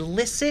that you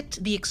elicit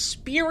the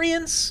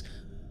experience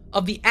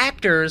of the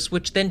actors,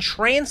 which then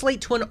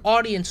translate to an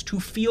audience to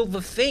feel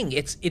the thing.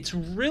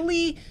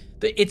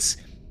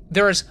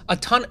 There's a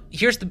ton.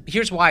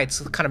 Here's why it's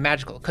kind of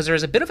magical, because there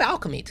is a bit of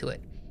alchemy to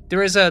it.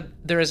 There is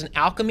an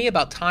alchemy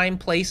about time,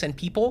 place, and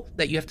people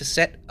that you have to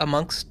set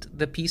amongst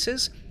the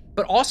pieces.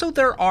 But also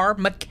there are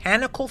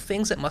mechanical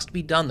things that must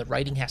be done. The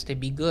writing has to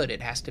be good.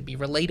 It has to be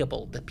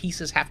relatable. The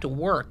pieces have to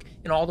work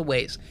in all the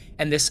ways.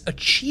 And this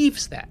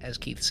achieves that, as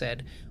Keith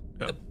said,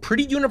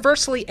 pretty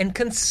universally and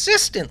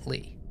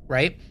consistently,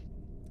 right?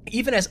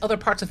 Even as other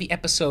parts of the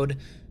episode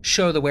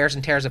show the wears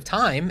and tears of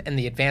time and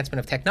the advancement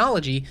of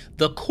technology,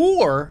 the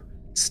core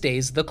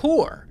stays the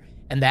core.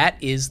 And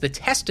that is the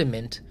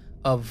testament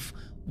of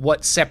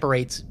what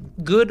separates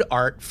good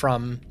art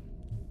from...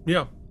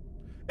 Yeah.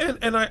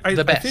 And I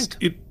think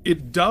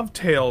it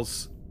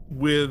dovetails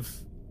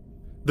with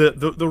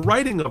the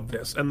writing of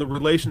this and the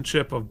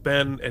relationship of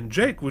Ben and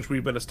Jake, which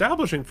we've been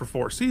establishing for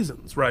 4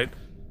 seasons, right?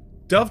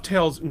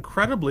 Dovetails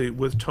incredibly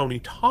with Tony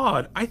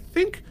Todd. I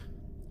think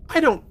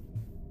I don't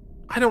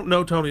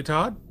know Tony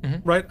Todd,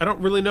 right? I don't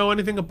really know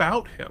anything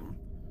about him,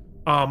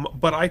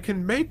 but I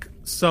can make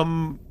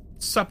some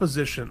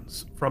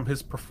suppositions from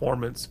his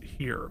performance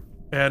here.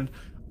 And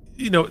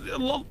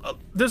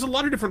there's a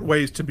lot of different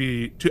ways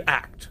to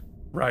act.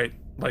 Right,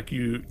 like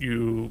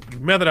you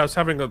met that I was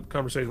having a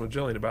conversation with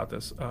Jillian about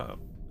this,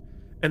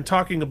 and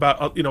talking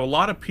about a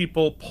lot of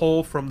people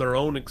pull from their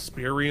own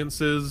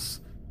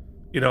experiences,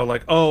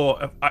 like,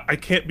 oh, I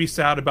can't be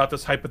sad about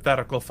this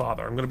hypothetical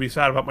father. I'm going to be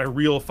sad about my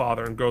real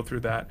father and go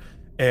through that,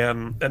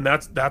 and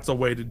that's a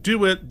way to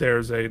do it.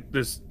 There's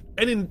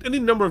any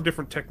number of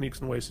different techniques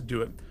and ways to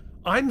do it.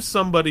 I'm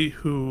somebody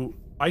who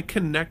I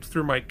connect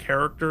through my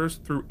characters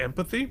through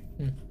empathy,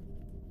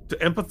 to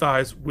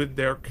empathize with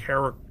their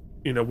character.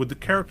 With the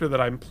character that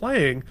I'm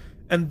playing,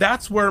 and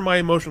that's where my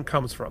emotion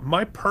comes from.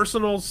 My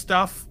personal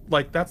stuff,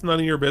 like, that's none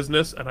of your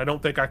business, and I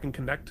don't think I can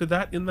connect to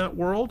that in that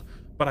world,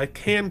 but I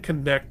can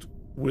connect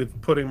with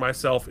putting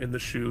myself in the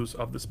shoes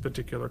of this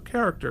particular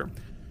character.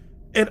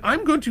 And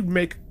I'm going to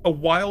make a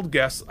wild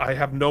guess I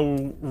have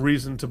no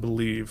reason to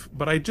believe,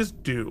 but I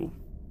just do,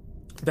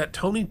 that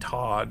Tony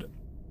Todd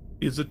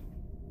is an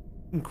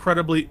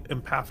incredibly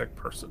empathic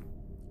person.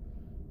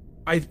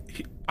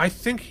 I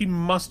think he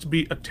must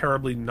be a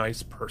terribly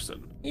nice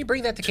person. You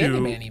bring that to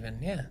Candyman even,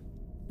 yeah.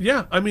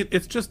 Yeah, I mean,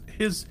 it's just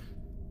his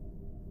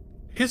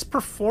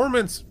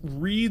performance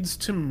reads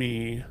to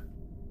me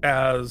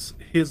as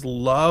his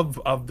love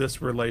of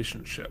this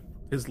relationship,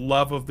 his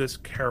love of this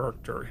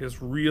character,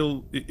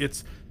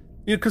 it's,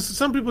 because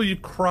some people you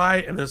cry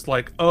and it's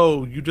like,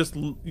 oh,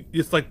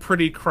 it's like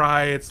pretty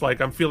cry, it's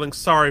like, I'm feeling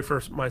sorry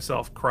for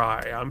myself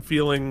cry, I'm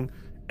feeling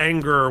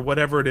anger,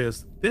 whatever it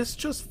is. This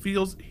just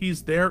feels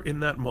he's there in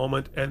that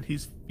moment and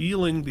he's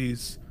feeling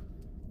these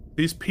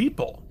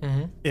people,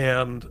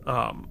 and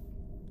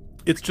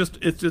it's just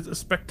a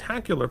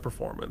spectacular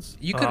performance.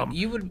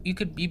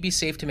 You'd be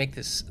safe to make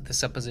this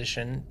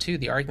supposition too,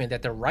 the argument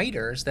that the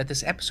writers, that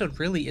this episode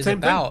really is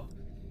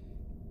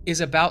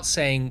about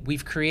saying,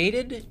 we've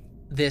created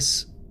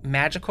this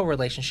magical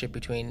relationship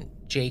between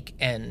Jake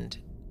and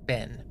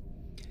Ben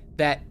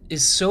that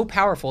is so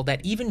powerful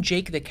that even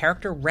Jake, the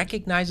character,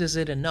 recognizes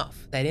it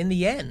enough that in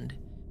the end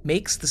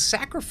makes the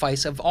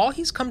sacrifice of all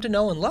he's come to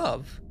know and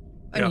love.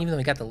 I mean, even though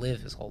he got to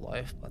live his whole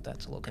life, but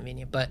that's a little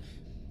convenient. But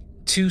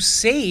to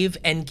save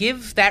and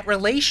give that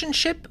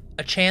relationship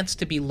a chance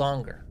to be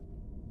longer.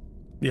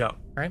 Yeah.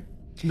 Right?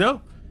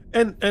 No.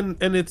 And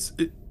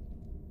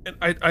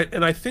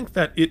I think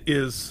that it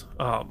is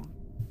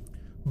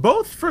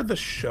both for the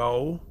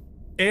show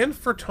and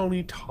for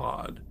Tony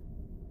Todd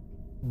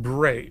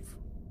brave.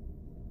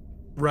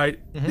 Right?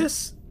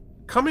 This,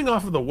 coming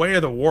off of The Way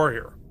of the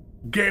Warrior,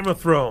 Game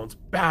of Thrones,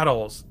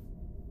 battles,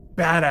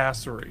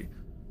 badassery.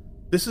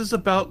 This is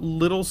about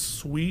little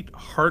sweet,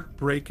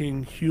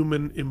 heartbreaking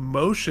human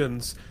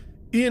emotions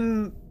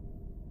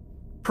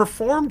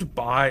performed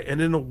by and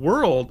in a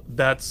world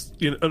that's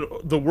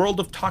the world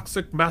of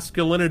toxic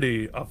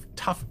masculinity, of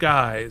tough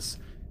guys,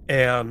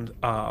 and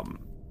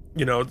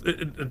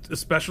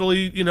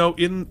especially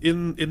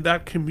in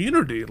that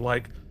community.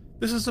 Like,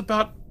 this is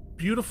about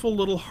beautiful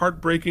little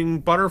heartbreaking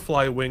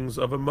butterfly wings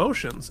of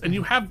emotions, and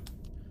you have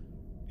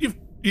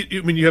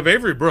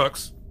Avery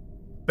Brooks,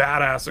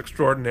 badass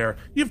extraordinaire.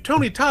 You have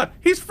Tony Todd.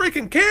 He's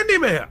freaking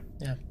Candyman.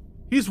 Yeah.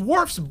 He's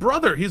Worf's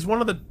brother. He's one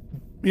of the,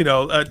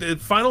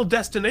 Final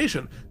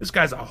Destination. This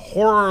guy's a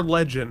horror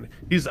legend.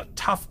 He's a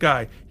tough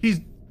guy.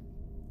 He's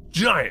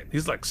giant.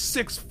 He's like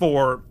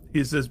 6'4".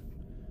 He's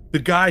the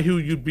guy who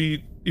you'd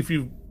be, if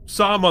you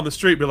saw him on the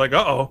street, be like,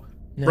 uh-oh,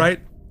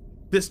 right?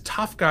 This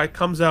tough guy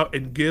comes out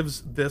and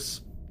gives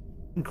this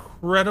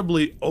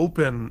incredibly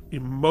open,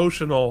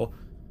 emotional,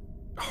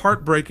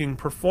 heartbreaking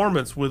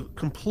performance with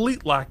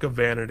complete lack of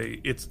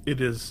vanity. It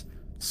is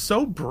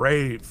so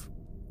brave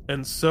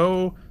and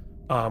so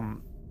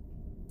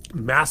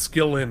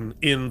masculine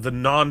in the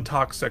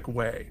non-toxic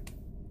way.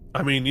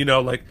 I mean, you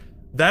know, like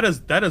that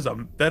is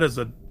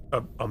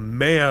a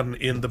man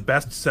in the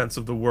best sense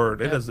of the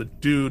word. It is a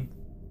dude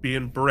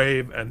being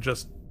brave and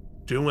just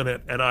doing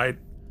it. And I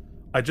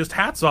just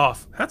hats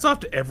off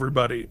to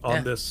everybody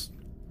on this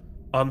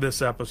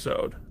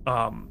episode.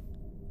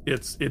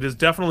 It is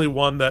definitely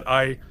one that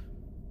I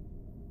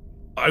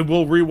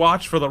will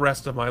rewatch for the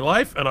rest of my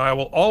life, and I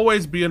will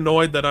always be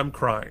annoyed that I'm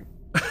crying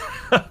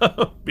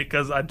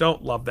because I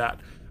don't love that.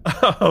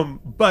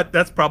 But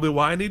that's probably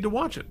why I need to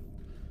watch it.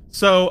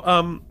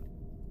 So,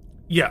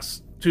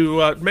 yes,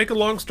 to make a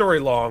long story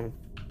long,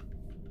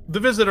 The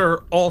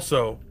Visitor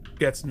also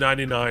gets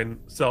 99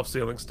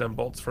 self-sealing stem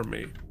bolts from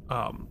me.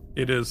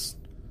 It is,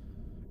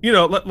 you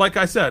know, like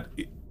I said,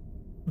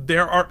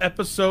 there are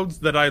episodes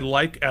that I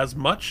like as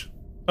much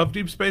of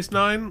Deep Space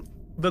Nine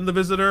than The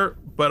Visitor,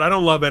 but I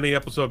don't love any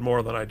episode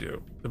more than I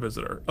do The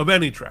Visitor, of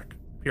any Trek,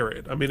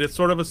 period. I mean, it's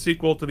sort of a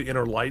sequel to The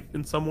Inner Light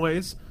in some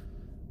ways.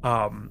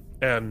 Anyway,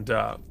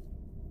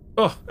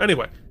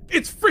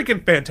 it's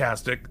freaking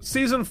fantastic.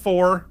 Season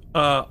 4,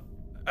 I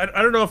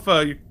don't know if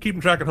you're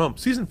keeping track at home.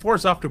 Season 4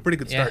 is off to a pretty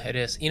good start. Yeah, it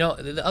is. You know,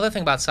 the other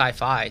thing about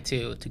sci-fi,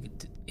 too,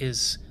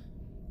 is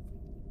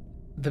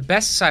the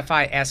best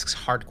sci-fi asks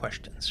hard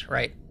questions,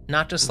 right?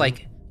 Not just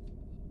like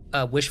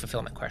wish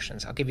fulfillment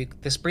questions. I'll give you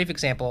this brief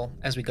example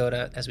as we go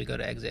to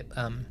exit.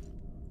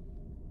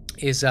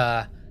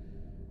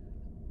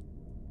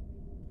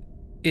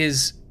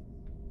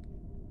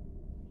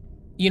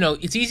 You know,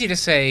 it's easy to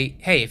say,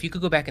 hey, if you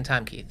could go back in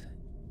time, Keith,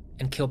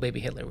 and kill baby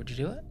Hitler, would you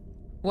do it?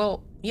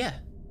 Well, yeah.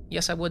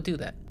 Yes, I would do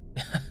that.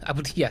 I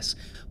would, yes.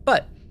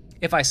 But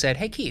if I said,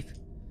 hey, Keith,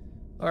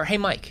 or hey,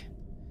 Mike,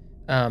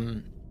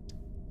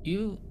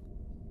 you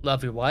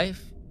love your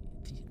wife,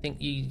 you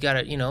think you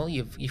gotta, you know,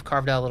 you've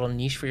carved out a little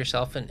niche for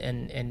yourself,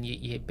 and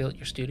you built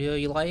your studio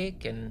you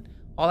like, and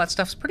all that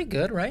stuff's pretty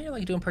good, right? You're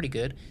like doing pretty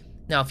good.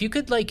 Now, if you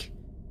could like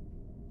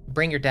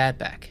bring your dad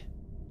back,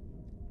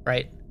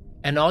 right?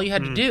 And all you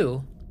had to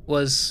do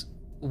was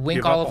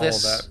wink all of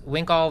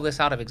this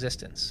out of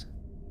existence,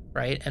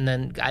 right? And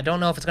then I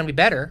don't know if it's going to be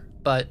better,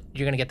 but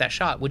you're going to get that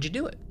shot. Would you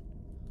do it?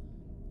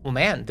 Well,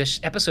 man, this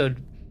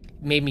episode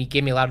gave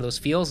me a lot of those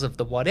feels of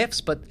the what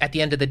ifs, but at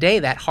the end of the day,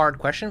 that hard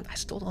question, I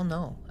still don't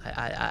know.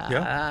 I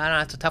don't know,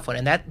 it's a tough one,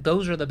 and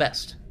those are the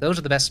best. Those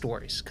are the best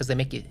stories because they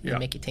make you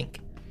think.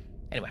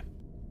 Anyway.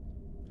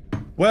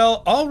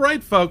 Well, all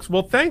right, folks.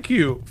 Well, thank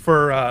you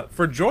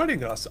for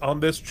joining us on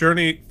this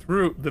journey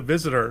through The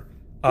Visitor.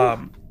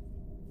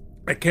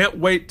 I can't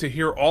wait to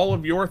hear all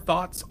of your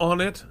thoughts on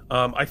it.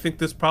 I think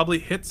this probably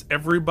hits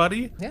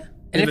everybody. Yeah.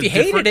 And if you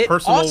hated it,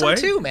 awesome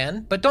too,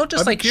 man. But don't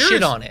just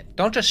shit on it.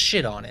 Don't just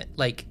shit on it.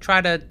 Like, try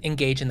to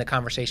engage in the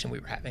conversation we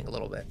were having a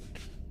little bit.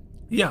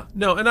 Yeah,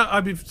 no, and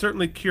I'd be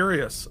certainly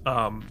curious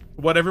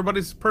what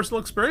everybody's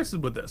personal experiences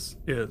with this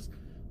is.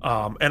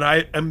 And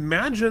I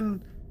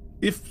imagine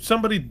if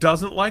somebody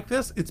doesn't like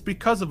this, it's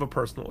because of a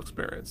personal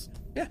experience.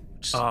 Yeah,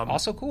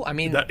 also cool. I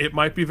mean, that it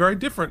might be very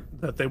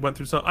different that they went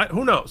through some.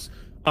 Who knows?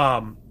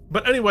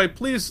 But anyway,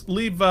 please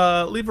leave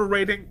a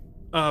rating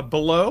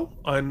below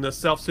on the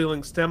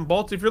self-sealing stem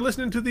bolts. If you're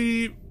listening to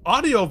the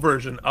audio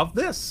version of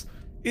this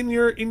in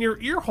your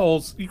ear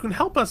holes, you can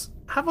help us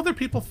have other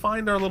people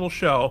find our little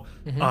show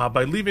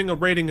by leaving a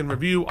rating and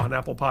review on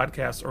Apple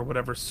Podcasts or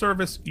whatever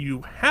service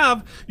you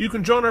have. You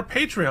can join our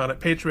Patreon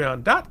at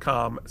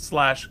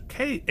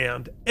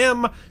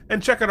patreon.com/K&M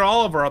and check out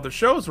all of our other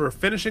shows. We're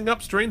finishing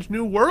up Strange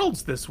New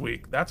Worlds this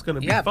week. That's going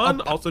to be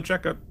fun. Also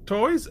check out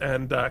Toys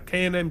and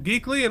K&M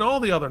Geekly and all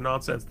the other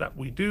nonsense that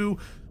we do.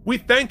 We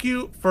thank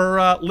you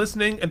for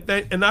listening,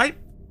 and I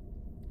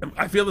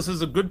feel this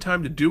is a good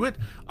time to do it.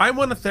 I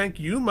want to thank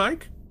you,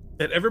 Mike,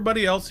 and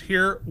everybody else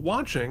here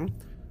watching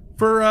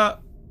for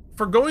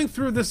going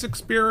through this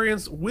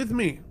experience with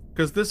me,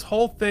 because this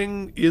whole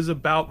thing is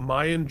about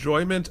my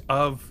enjoyment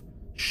of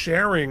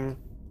sharing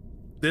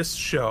this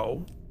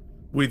show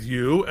with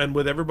you and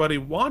with everybody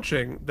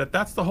watching.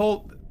 That's the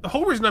whole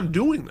reason I'm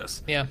doing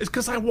this. Yeah, is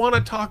because I want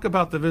to talk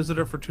about The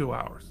Visitor for 2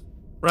 hours,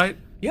 right?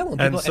 Yeah, well,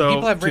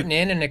 people have written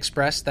in and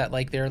expressed that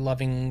like they're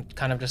loving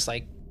kind of just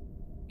like,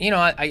 you know,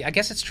 I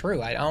guess it's true.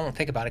 I don't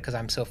think about it because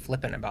I'm so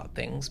flippant about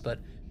things, but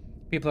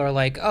people are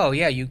like, oh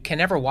yeah, you can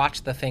never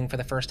watch the thing for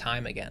the first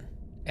time again,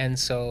 and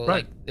so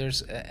like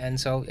there's, and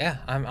so yeah,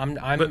 I'm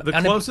the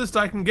closest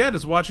I can get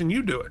is watching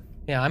you do it.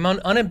 Yeah, I'm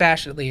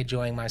unabashedly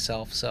enjoying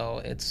myself,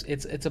 so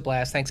it's a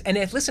blast. Thanks. And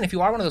if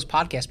you are one of those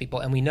podcast people,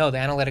 and we know the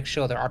analytics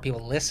show there are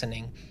people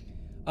listening,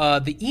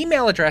 the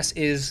email address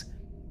is,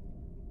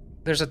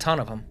 there's a ton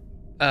of them,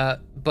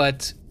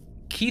 but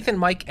Keith and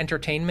Mike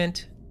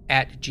Entertainment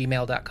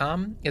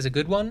 @gmail.com is a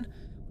good one.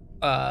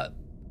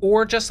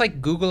 or just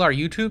like Google our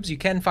YouTubes. You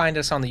can find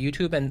us on the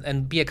YouTube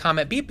and be a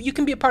comment. You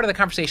can be a part of the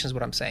conversation is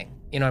what I'm saying.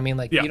 You know what I mean?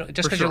 Like, Yeah, you know,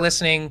 just for because sure. you're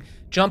listening,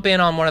 jump in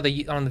on on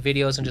the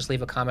videos and just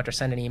leave a comment or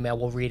send an email.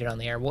 We'll read it on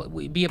the air.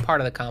 We'll be a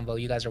part of the convo.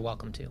 You guys are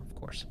welcome to, of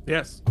course.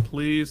 Yes,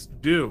 please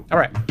do. All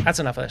right, that's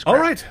enough of this. All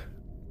crap. right,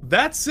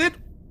 that's it.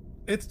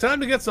 It's time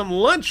to get some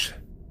lunch.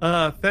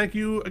 Thank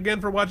you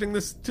again for watching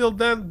this. Till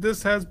then,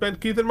 this has been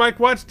Keith and Mike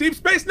Watch Deep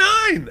Space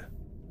Nine.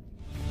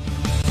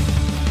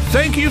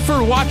 Thank you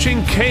for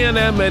watching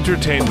K&M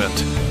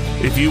Entertainment.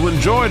 If you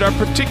enjoyed our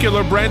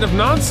particular brand of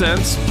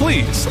nonsense,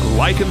 please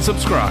like and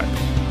subscribe.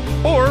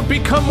 Or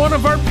become one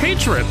of our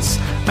patrons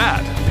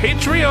at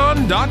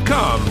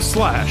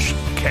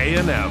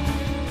patreon.com/KNM.